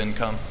interest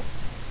income.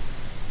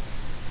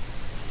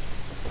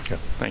 Okay,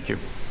 thank you.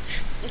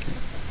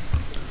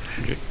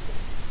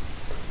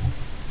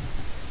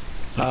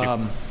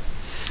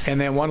 And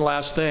then one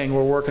last thing,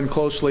 we're working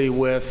closely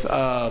with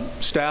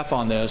staff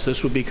on this.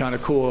 This would be kind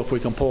of cool if we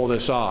can pull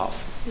this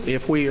off.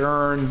 If we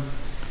earn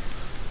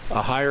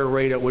a higher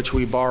rate at which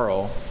we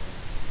borrow,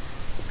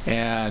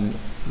 and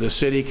the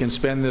city can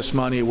spend this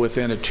money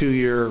within a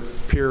 2-year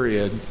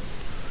period,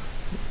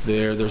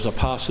 there's a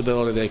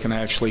possibility they can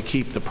actually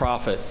keep the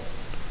profit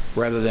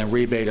rather than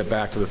rebate it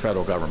back to the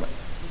federal government.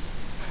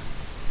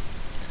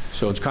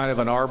 So it's kind of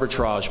an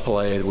arbitrage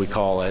play, we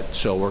call it.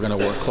 So we're going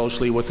to work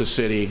closely with the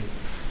city,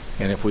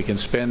 and if we can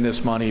spend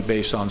this money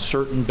based on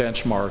certain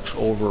benchmarks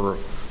over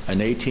an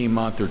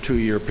 18-month or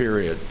 2-year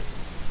period,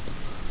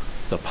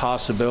 the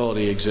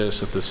possibility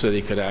exists that the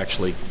city could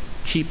actually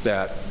keep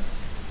that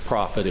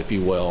profit, if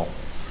you will,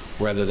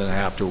 rather than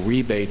have to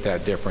rebate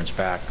that difference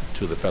back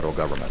to the federal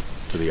government,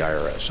 to the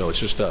IRS. So it's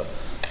just a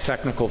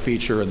technical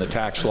feature in the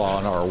tax law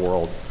in our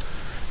world.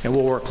 And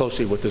we'll work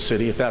closely with the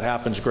city. If that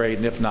happens, great,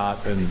 and if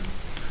not, then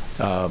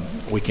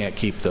we can't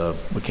keep all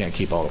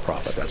the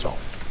profit, that's all.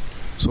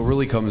 So it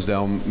really comes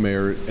down,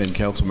 Mayor and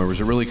council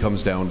members, it really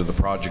comes down to the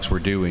projects we're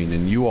doing.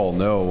 And you all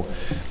know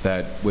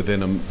that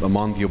within a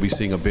month you'll be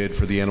seeing a bid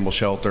for the animal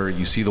shelter.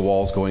 You see the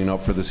walls going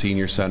up for the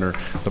senior center.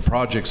 The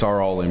projects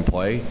are all in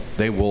play.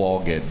 They will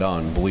all get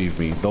done, believe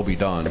me. They'll be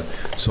done.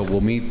 So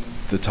we'll meet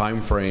the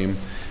time frame.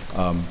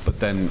 But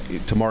then,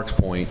 to Mark's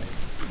point,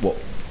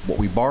 what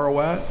we borrow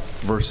at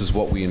versus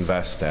what we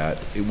invest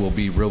at, it will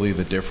be really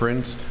the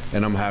difference.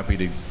 And I'm happy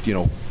to,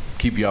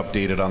 keep you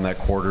updated on that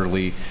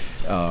quarterly.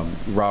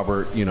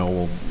 Robert,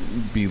 will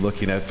be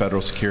looking at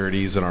federal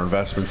securities and our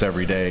investments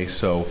every day.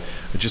 So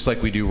just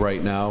like we do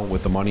right now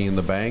with the money in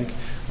the bank,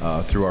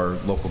 through our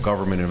local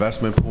government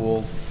investment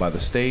pool by the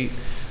state,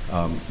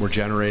 we're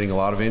generating a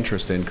lot of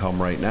interest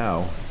income right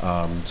now.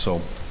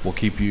 So we'll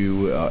keep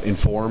you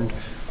informed.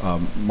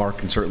 Mark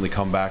can certainly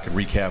come back and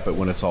recap it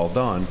when it's all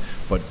done,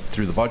 but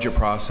through the budget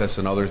process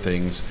and other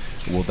things,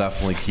 we'll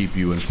definitely keep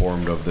you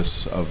informed of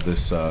this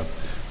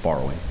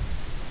borrowing.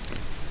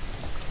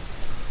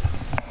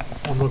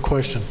 One more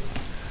question.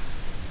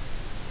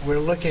 We're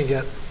looking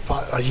at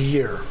a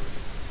year.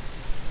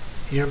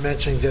 You're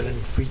mentioning that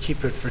if we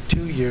keep it for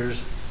 2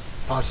 years,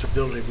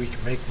 possibility we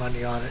can make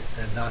money on it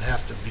and not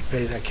have to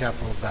pay that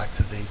capital back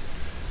to the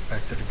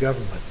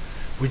government.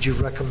 Would you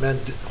recommend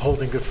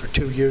holding it for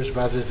 2 years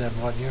rather than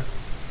 1 year?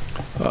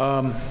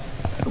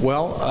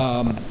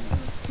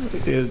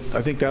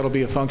 I think that'll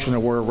be a function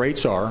of where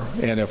rates are,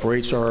 and if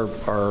rates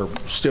are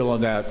still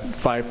in that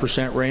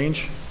 5%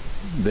 range,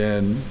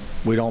 then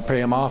we don't pay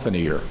them off in a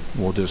year.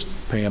 We'll just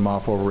pay them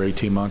off over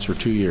 18 months or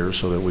 2 years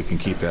so that we can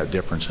keep that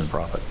difference in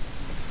profit.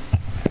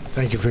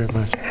 Thank you very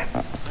much.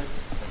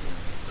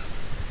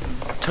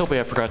 Toby,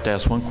 I forgot to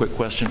ask one quick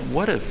question.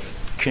 What have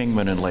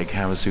Kingman and Lake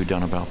Havasu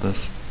done about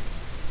this?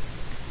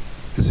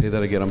 Say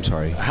that again, I'm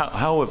sorry.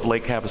 How have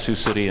Lake Havasu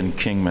City and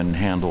Kingman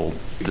handled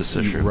this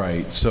issue?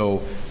 Right.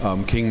 So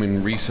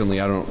Kingman recently,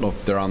 I don't know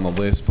if they're on the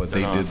list, but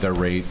they did their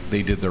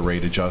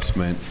rate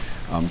adjustment.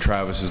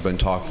 Travis has been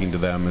talking to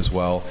them as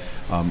well.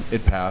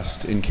 It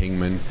passed in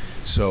Kingman.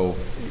 So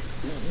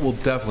we'll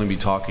definitely be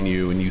talking to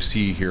you, and you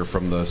see here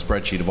from the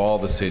spreadsheet of all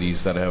the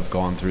cities that have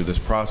gone through this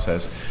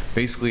process,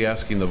 basically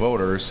asking the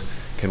voters,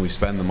 can we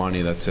spend the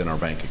money that's in our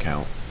bank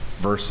account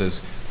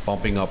versus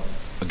bumping up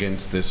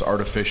against this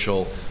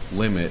artificial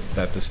limit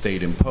that the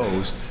state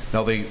imposed.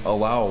 Now they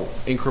allow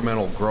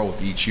incremental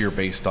growth each year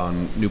based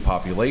on new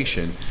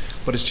population,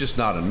 but it's just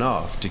not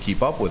enough to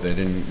keep up with it.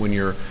 And when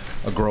you're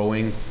a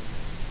growing,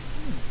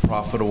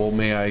 profitable,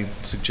 may I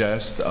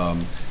suggest,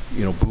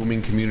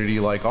 booming community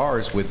like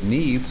ours with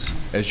needs,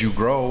 as you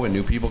grow and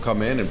new people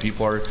come in and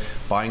people are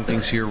buying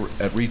things here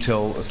at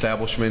retail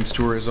establishments,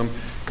 tourism,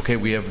 okay,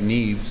 we have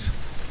needs.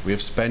 We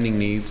have spending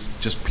needs.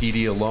 Just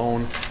PD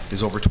alone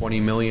is over 20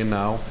 million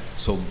now.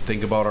 So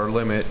think about our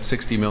limit,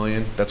 60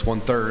 million, that's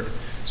 1/3.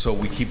 So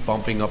we keep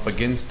bumping up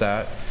against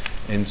that.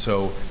 And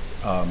so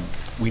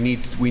we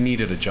need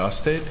it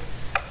adjusted,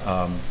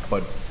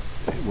 but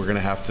we're gonna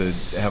have to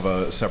have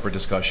a separate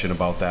discussion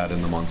about that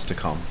in the months to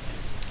come.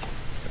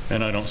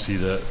 And I don't see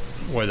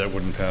why that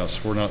wouldn't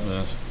pass. We're not in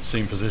the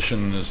same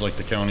position as like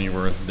the county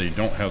where they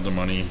don't have the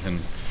money, and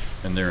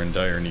and they're in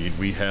dire need.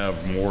 We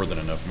have more than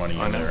enough money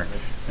I in know. there.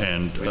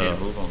 And We need to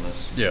move on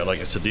this. yeah, like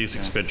I said, these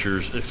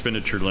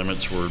expenditure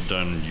limits were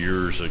done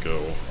years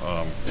ago,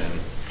 and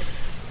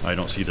I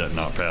don't see that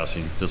not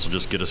passing. This will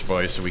just get us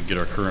by so we can get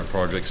our current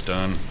projects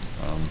done.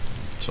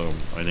 So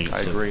I think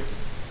it's I agree.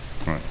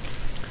 All right.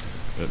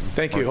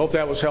 Thank you. Hope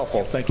that was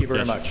helpful. Thank you very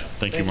Yes. much.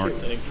 Thank you, Mark. All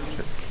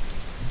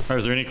right,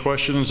 is there any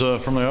questions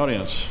from the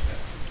audience?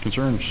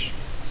 Concerns?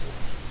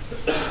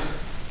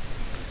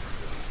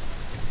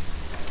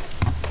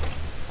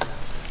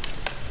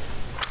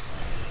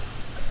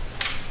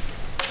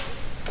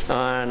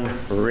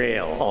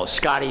 Unreal. Oh,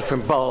 Scotty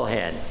from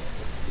Bullhead.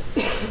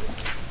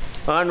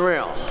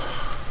 Unreal.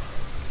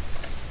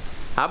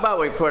 How about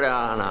we put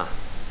on a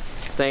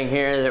thing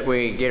here that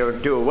we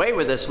do away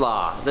with this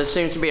law? This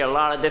seems to be a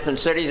lot of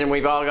different cities, and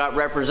we've all got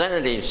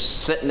representatives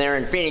sitting there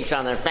in Phoenix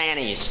on their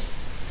fannies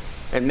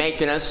and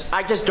making us.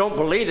 I just don't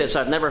believe this.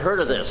 I've never heard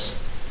of this.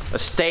 A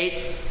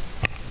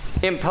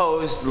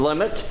state-imposed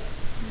limit.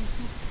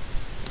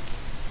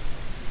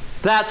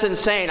 That's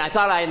insane. I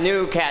thought I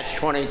knew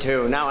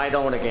Catch-22. Now I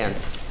don't again.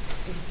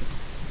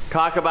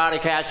 Talk about a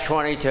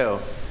Catch-22.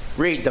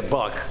 Read the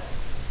book.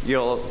 You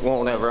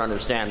won't ever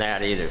understand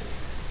that either.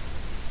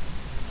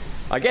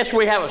 I guess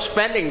we have a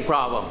spending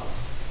problem.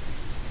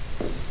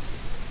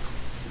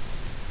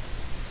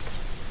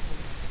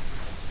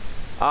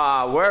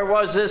 Where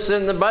was this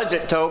in the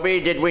budget,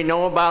 Toby? Did we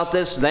know about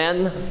this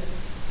then?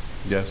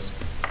 Yes.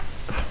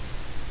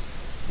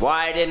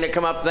 Why didn't it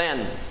come up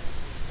then?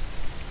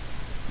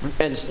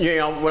 And you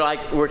know,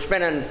 we're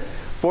spending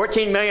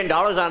 $14 million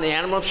on the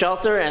animal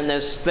shelter and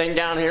this thing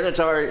down here that's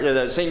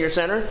the senior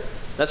center.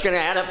 That's going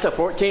to add up to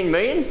 $14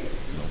 million?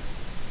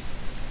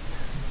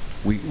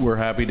 We're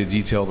happy to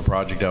detail the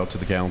project out to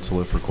the council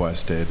if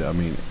requested. I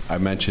mean, I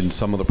mentioned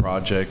some of the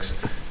projects,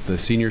 the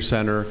senior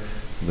center,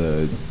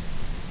 the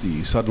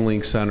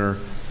Suddenlink Center,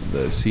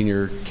 the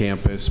senior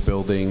campus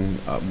building.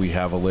 We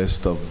have a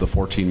list of the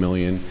 $14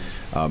 million.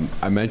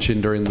 I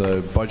mentioned during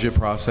the budget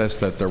process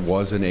that there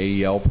was an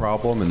AEL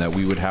problem and that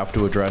we would have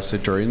to address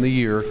it during the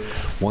year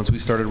once we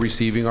started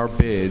receiving our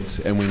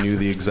bids and we knew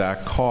the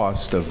exact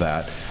cost of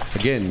that.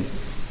 Again,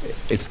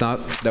 it's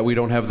not that we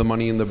don't have the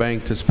money in the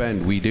bank to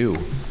spend. We do.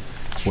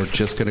 We're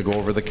just going to go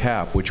over the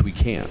cap, which we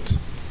can't.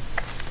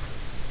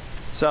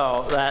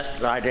 So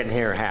that, I didn't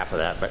hear half of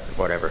that, but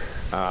whatever.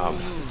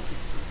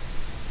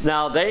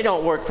 Now, they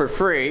don't work for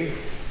free.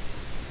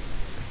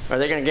 Are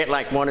they going to get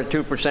like 1 or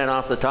 2%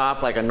 off the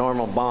top, like a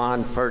normal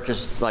bond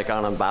purchase, like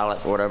on a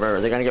ballot or whatever?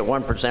 Are they going to get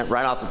 1%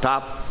 right off the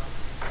top?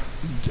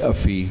 A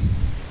fee.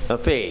 A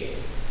fee.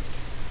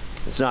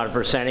 It's not a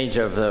percentage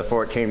of the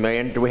 $14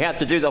 million. Do we have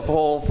to do the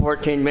whole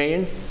 $14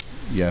 million?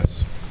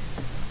 Yes.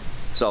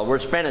 So we're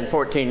spending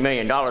 $14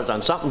 million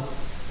on something.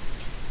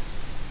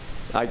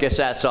 I guess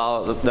that's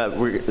all.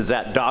 Is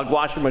that dog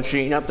washing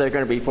machine up there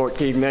going to be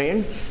 $14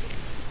 million?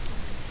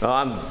 Well,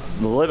 I'm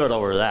livid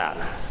over that.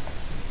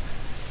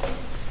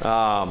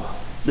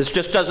 This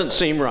just doesn't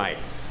seem right.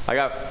 I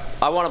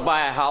want to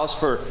buy a house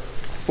for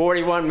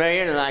 $41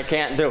 million and I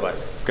can't do it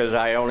because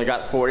I only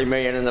got $40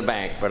 million in the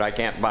bank, but I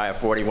can't buy a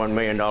 $41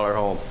 million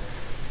home.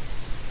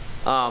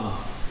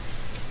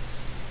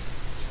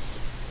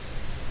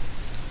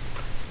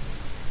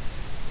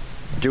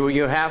 Do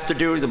you have to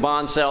do the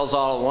bond sales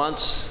all at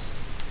once?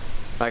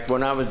 Like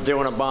when I was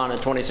doing a bond at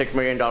 $26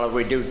 million,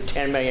 we do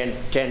 10 million,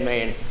 10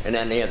 million, and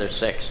then the other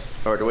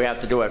 6. Or do we have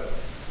to do it?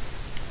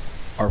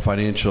 Our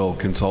financial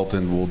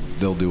consultant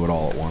they'll do it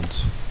all at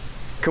once.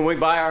 Can we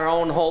buy our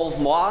own whole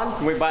bond?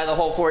 Can we buy the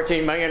whole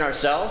 14 million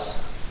ourselves?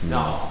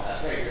 No.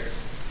 That's bigger.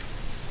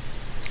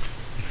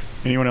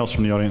 Anyone else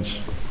from the audience?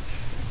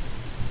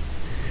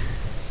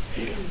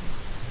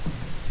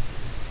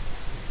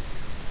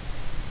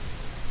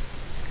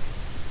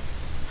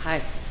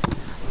 Hi.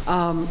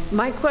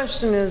 My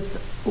question is,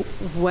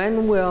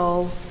 when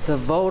will the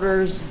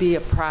voters be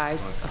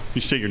apprised?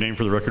 You state your name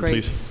for the record,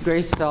 please.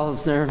 Grace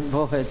Felsner,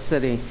 Bullhead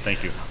City.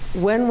 Thank you.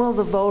 When will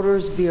the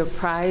voters be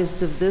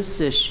apprised of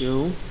this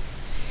issue?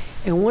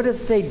 And what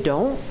if they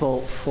don't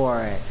vote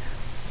for it?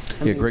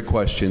 Yeah, great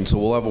question. So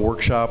we'll have a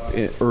workshop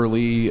in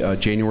early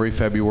January,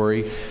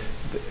 February,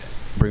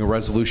 bring a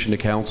resolution to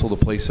council to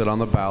place it on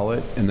the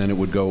ballot, and then it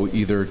would go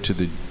either to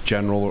the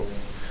general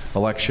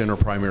election or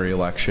primary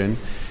election.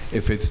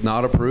 If it's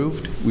not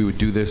approved, we would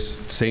do this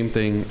same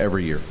thing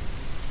every year.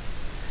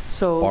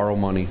 So borrow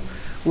money.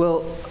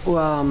 Well,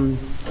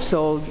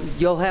 so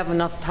you'll have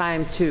enough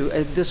time to,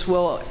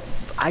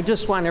 I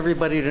just want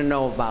everybody to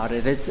know about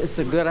it. It's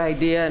a good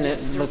idea, and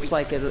it looks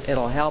like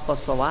it'll help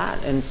us a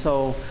lot. And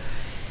so,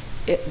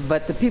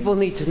 but the people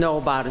need to know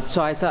about it.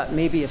 So I thought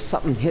maybe if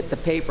something hit the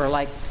paper,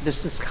 like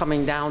this is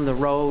coming down the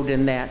road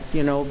and that,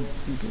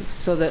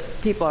 so that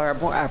people are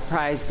more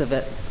apprised of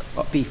it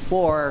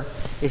before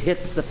it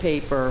hits the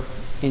paper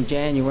in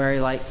January,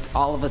 like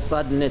all of a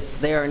sudden it's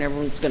there and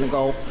everyone's going to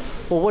go,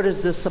 well, what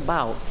is this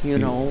about?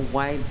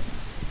 Why?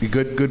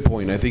 Good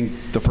point. I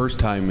think the first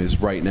time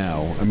is right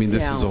now. I mean,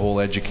 this is a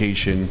whole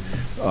education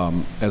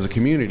as a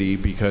community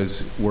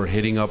because we're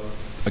hitting up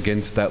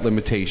against that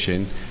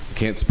limitation. You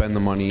can't spend the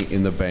money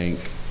in the bank.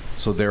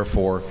 So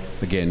therefore,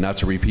 again, not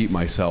to repeat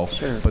myself,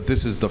 but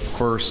this is the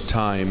first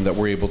time that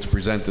we're able to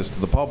present this to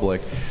the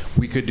public.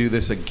 We could do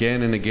this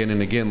again and again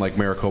and again like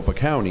Maricopa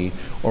County,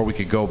 or we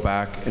could go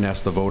back and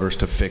ask the voters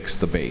to fix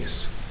the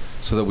base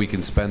so that we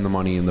can spend the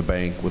money in the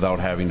bank without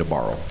having to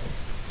borrow.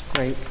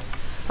 Great.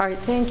 All right,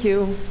 thank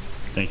you.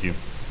 Thank you.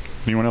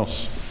 Anyone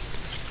else?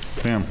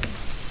 Pam?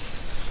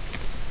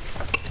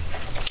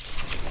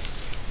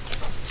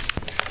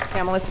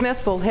 Pamela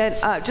Smith,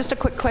 Bullhead. Just a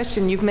quick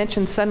question. You've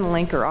mentioned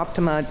Suddenlink or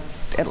Optima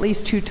at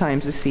least 2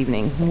 times this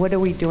evening. What are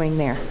we doing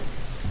there?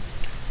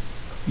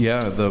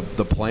 Yeah,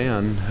 the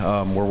plan,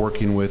 we're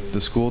working with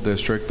the school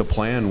district. The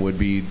plan would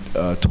be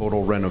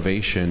total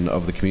renovation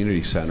of the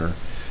community center,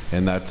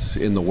 and that's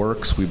in the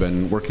works. We've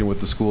been working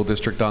with the school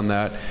district on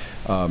that.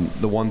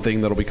 The one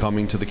thing that'll be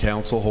coming to the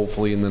council,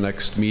 hopefully in the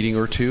next meeting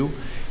or two,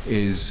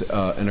 is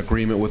an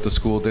agreement with the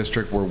school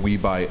district where we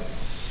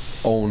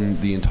own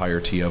the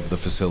entirety of the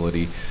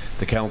facility.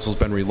 The council's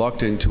been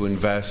reluctant to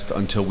invest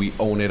until we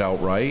own it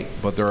outright,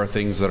 but there are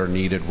things that are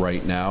needed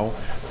right now,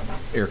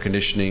 air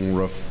conditioning,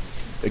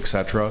 roof,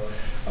 etc.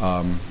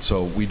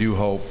 So we do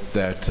hope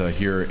that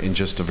here in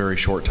just a very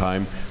short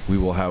time, we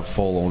will have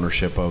full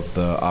ownership of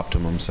the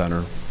Optimum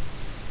Center.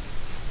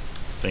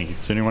 Thank you.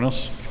 Is anyone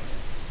else?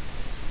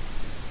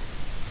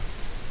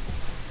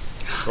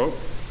 Oh.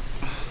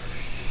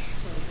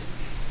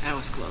 That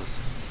was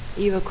close.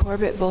 Eva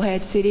Corbett,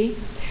 Bullhead City.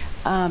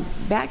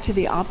 Back to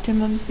the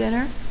Optimum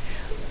Center.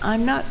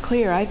 I'm not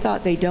clear. I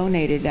thought they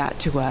donated that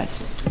to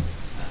us.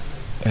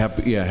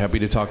 Happy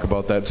to talk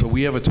about that. So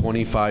we have a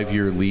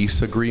 25-year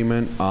lease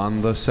agreement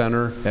on the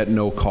center at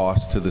no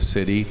cost to the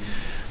city.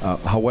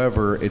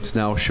 However, it's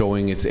now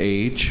showing its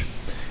age,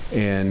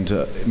 and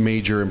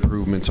major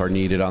improvements are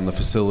needed on the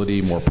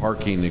facility, more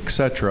parking,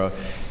 etc.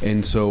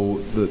 And so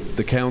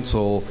the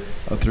council,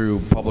 through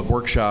public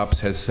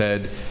workshops, has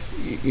said,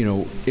 you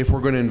know, if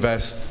we're going to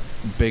invest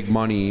big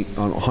money,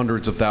 on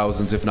hundreds of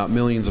thousands, if not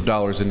millions of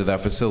dollars into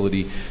that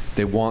facility,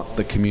 they want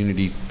the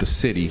community, the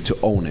city, to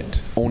own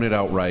it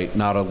outright,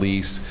 not a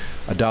lease.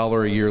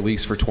 $1 a year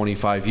lease for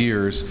 25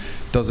 years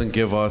doesn't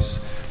give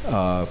us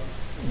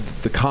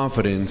the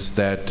confidence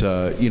that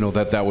you know,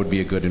 that would be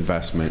a good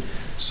investment.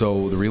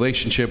 So the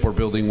relationship we're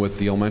building with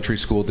the elementary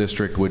school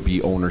district would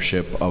be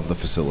ownership of the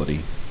facility.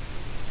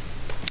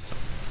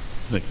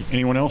 Thank you.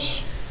 Anyone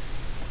else?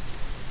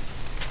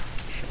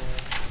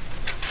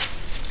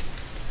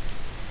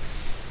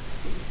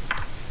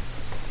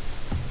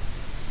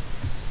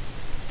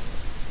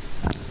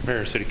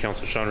 Mayor, City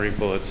Council, Sean Reed,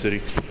 Bullhead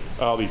City.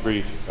 I'll be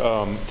brief.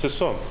 Just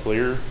so I'm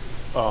clear,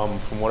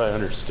 from what I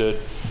understood,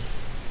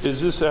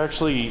 is this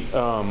actually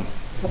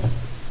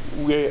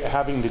we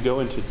having to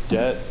go into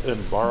debt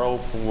and borrow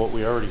from what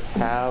we already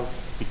have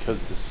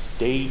because the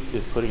state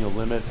is putting a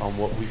limit on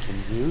what we can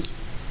use?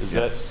 Is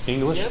that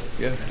English? Yep.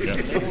 Yeah.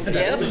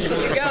 Yep,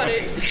 you got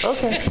it.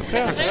 Okay,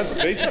 yeah, that's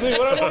basically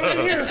what I wanted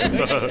to hear.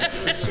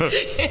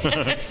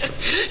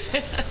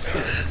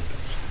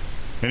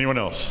 Anyone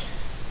else?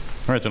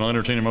 All right, then I'll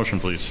entertain a motion,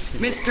 please.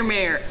 Mr.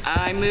 Mayor,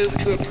 I move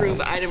to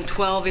approve item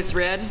 12 is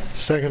read.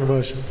 Second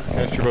motion.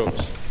 Cast your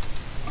votes.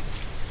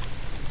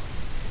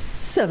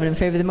 7 in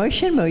favor of the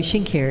motion.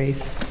 Motion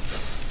carries.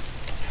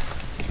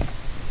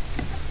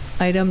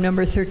 Item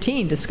number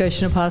 13,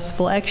 discussion of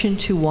possible action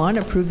to 1,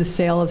 approve the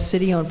sale of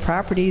city-owned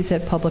properties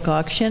at public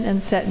auction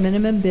and set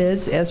minimum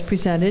bids as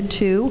presented.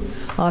 2,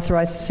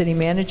 authorize the city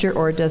manager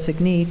or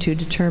designee to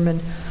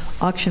determine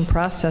auction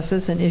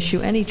processes and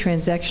issue any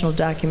transactional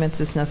documents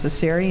as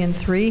necessary. And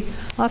 3,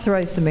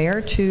 authorize the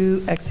mayor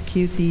to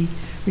execute the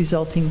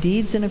resulting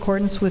deeds in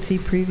accordance with the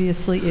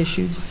previously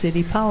issued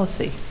city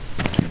policy.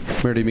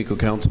 Mayor D'Amico,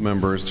 council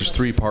members, there's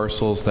 3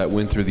 parcels that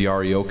went through the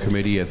REO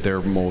committee at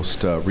their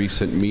most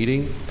recent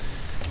meeting,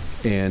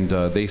 and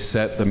they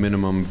set the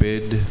minimum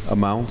bid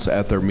amounts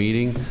at their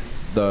meeting.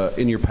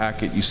 In your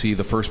packet, you see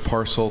the first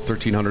parcel,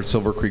 1300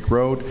 Silver Creek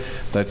Road.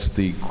 That's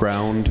the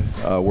ground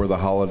where the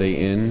Holiday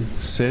Inn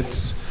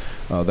sits.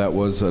 That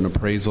was an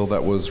appraisal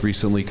that was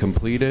recently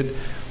completed.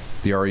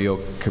 The REO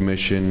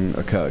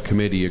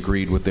committee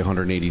agreed with the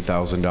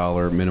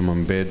 $180,000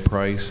 minimum bid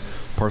price.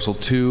 Parcel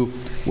 2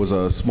 was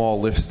a small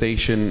lift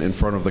station in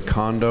front of the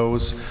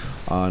condos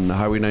on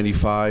Highway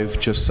 95,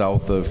 just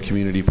south of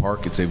Community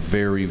Park. It's a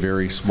very,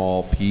 very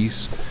small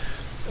piece.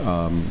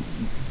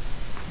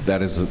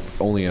 That is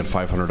only at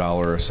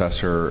 $500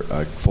 assessor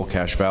full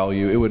cash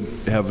value. It would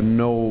have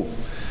no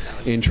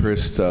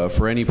interest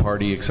for any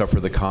party except for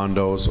the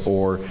condos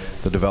or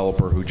the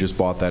developer who just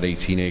bought that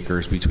 18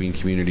 acres between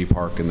Community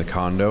Park and the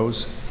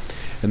condos.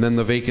 And then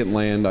the vacant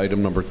land,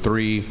 item number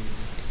 3,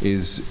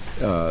 is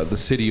the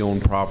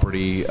city-owned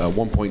property.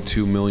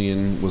 1.2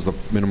 million was the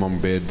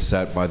minimum bid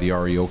set by the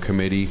REO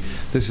committee.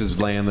 This is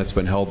land that's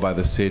been held by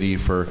the city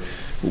for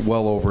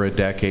well over a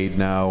decade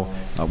now.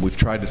 We've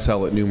tried to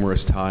sell it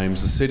numerous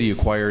times. The city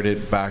acquired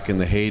it back in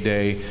the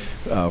heyday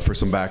for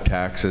some back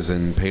taxes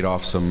and paid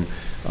off some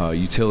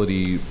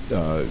utility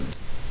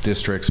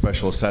districts,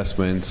 special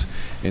assessments.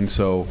 And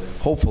so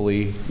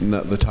hopefully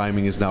the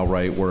timing is now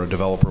right where a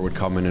developer would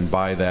come in and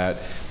buy that,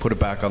 put it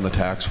back on the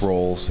tax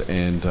rolls,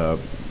 and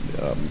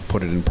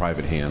put it in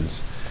private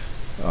hands.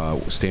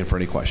 Stand for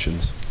any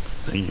questions.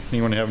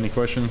 Anyone have any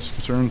questions,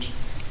 concerns?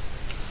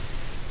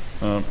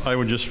 I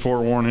would just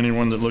forewarn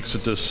anyone that looks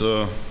at this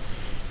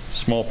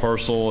small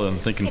parcel and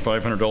thinking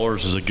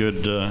 $500 is a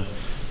good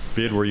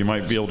bid where you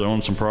might be able to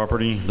own some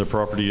property. The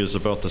property is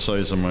about the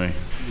size of my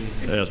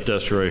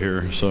desk right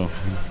here, so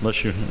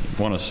unless you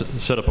want to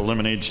set up a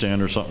lemonade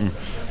stand or something,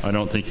 I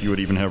don't think you would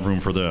even have room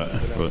for that.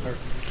 But, all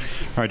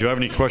right, do I have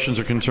any questions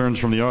or concerns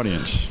from the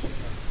audience?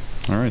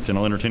 All right, then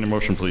I'll entertain a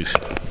motion, please.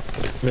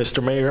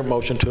 Mr. Mayor,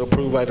 motion to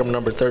approve item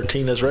number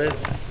 13 is read.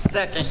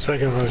 Second.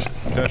 Second motion.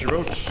 Cast your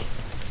votes.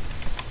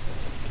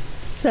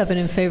 7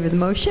 in favor of the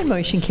motion.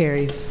 Motion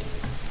carries.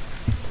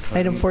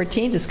 Item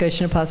 14,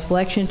 discussion of possible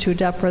action to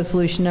adopt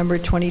resolution number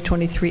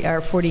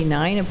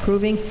 2023-R49,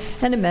 approving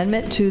an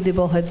amendment to the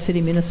Bullhead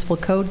City Municipal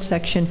Code,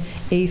 section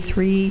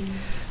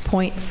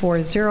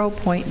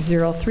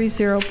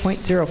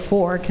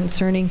A3.40.030.04,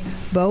 concerning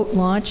boat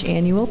launch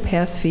annual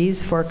pass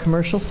fees for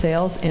commercial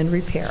sales and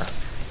repair.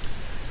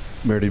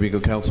 Mayor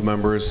DeMico, council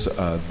members,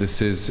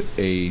 this is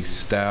a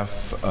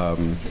staff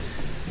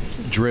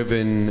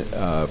driven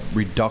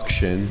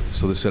reduction,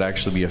 so this would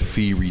actually be a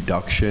fee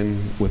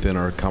reduction within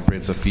our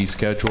comprehensive fee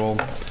schedule.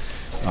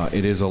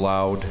 It is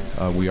allowed,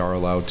 we are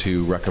allowed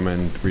to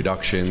recommend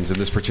reductions. In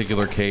this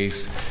particular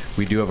case,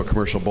 we do have a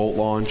commercial boat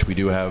launch. We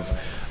do have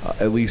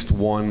at least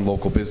one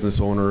local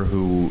business owner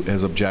who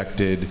has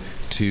objected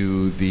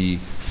to the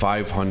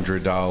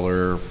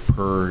 $500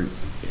 per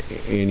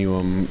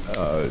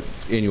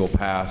annual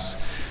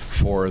pass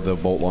for the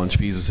boat launch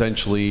fees.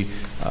 Essentially,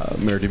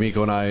 Mayor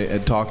DeMico and I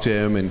had talked to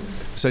him, and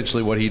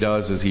essentially what he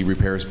does is he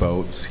repairs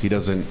boats. He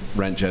doesn't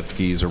rent jet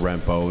skis or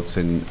rent boats,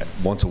 and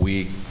once a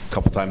week, a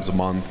couple times a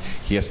month,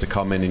 he has to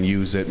come in and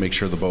use it, make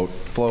sure the boat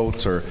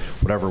floats or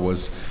whatever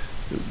was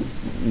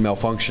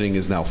malfunctioning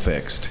is now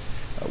fixed.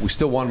 We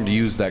still want him to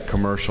use that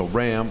commercial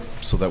ramp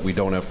so that we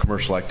don't have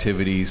commercial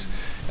activities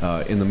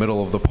in the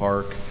middle of the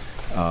park.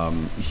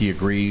 He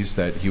agrees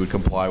that he would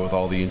comply with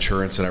all the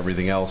insurance and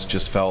everything else,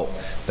 just felt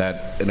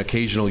that an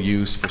occasional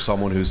use for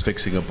someone who's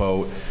fixing a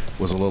boat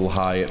was a little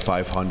high at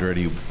 $500.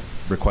 He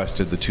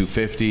requested the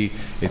 $250.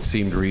 It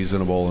seemed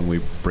reasonable, and we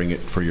bring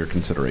it for your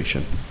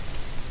consideration.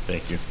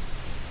 Thank you.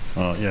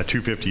 Yeah,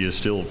 $250 is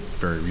still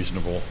very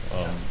reasonable.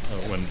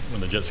 When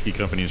the jet ski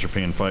companies are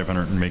paying $500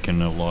 and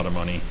making a lot of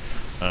money.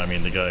 I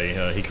mean, the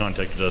guy, he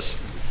contacted us.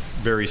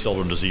 Very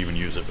seldom does he even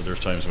use it, but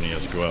there's times when he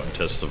has to go out and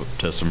test them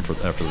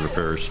after the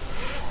repairs.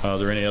 Are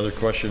there any other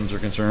questions or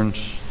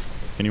concerns?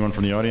 Anyone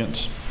from the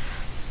audience?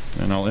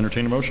 And I'll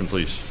entertain a motion,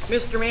 please.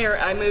 Mr. Mayor,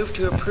 I move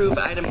to approve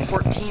item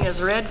 14 as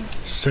read.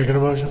 Second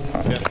motion.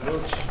 Cast your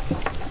votes.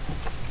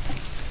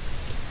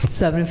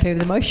 7 in favor of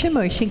the motion.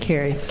 Motion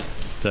carries.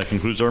 That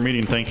concludes our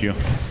meeting. Thank you.